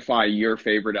identify your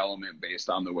favorite element based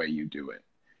on the way you do it.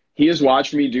 He has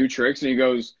watched me do tricks and he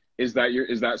goes, is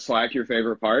that slack your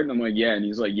favorite part? And I'm like, yeah. And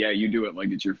he's like, yeah, you do it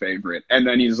like it's your favorite. And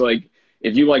then he's like,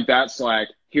 if you like that slack,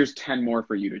 here's 10 more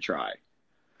for you to try.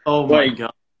 Oh my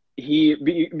God.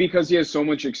 Because he has so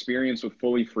much experience with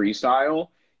fully freestyle,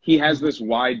 he has this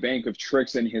wide bank of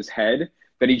tricks in his head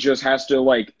that he just has to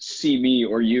like see me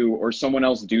or you or someone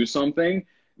else do something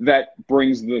that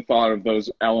brings the thought of those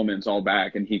elements all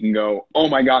back, and he can go, oh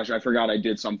my gosh, I forgot I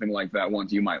did something like that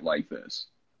once. You might like this.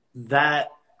 That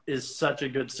is such a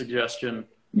good suggestion.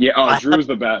 Yeah, Drew's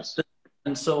the best.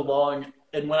 And so long,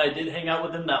 and when I did hang out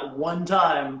with him that one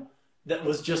time, that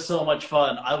was just so much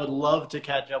fun. I would love to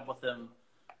catch up with him.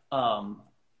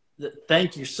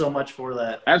 Thank you so much for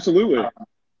that. Absolutely.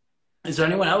 Is there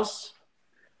anyone else?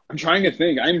 I'm trying to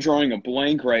think. I'm drawing a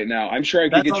blank right now. I'm sure I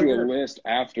could get you a list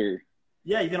after.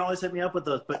 Yeah, you can always hit me up with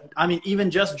those. But I mean, even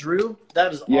just Drew,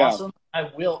 that is Yeah, awesome. I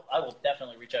will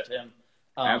definitely reach out to him.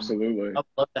 absolutely. I would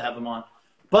love to have him on.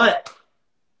 But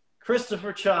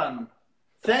Christopher Chunn,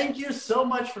 thank you so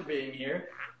much for being here.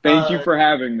 Thank you for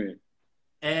having me.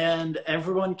 And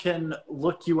everyone can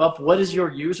look you up. What is your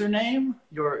username?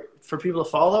 For people to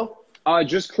follow?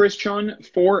 Just Chris Chunn,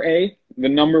 4A, the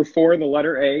number 4, the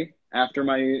letter A after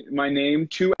my name,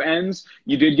 2 N's.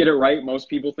 You did get it right. Most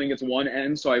people think it's 1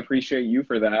 N, so I appreciate you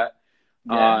for that.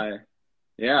 Yeah.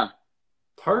 Yeah.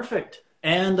 Perfect.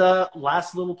 And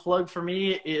last little plug for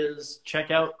me is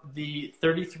check out the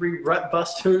 33 Rep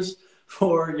Busters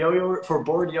for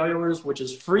board yo-yoers, which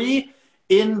is free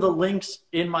in the links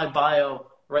in my bio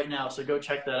right now. So go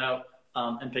check that out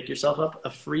and pick yourself up a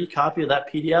free copy of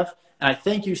that PDF. And I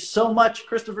thank you so much,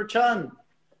 Christopher Chunn.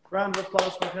 Round of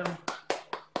applause for him.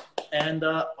 And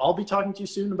I'll be talking to you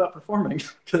soon about performing.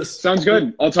 Sounds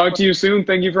good. I'll talk to you soon.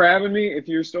 Thank you for having me. If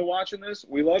you're still watching this,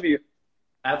 we love you.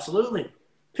 Absolutely.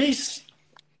 Peace.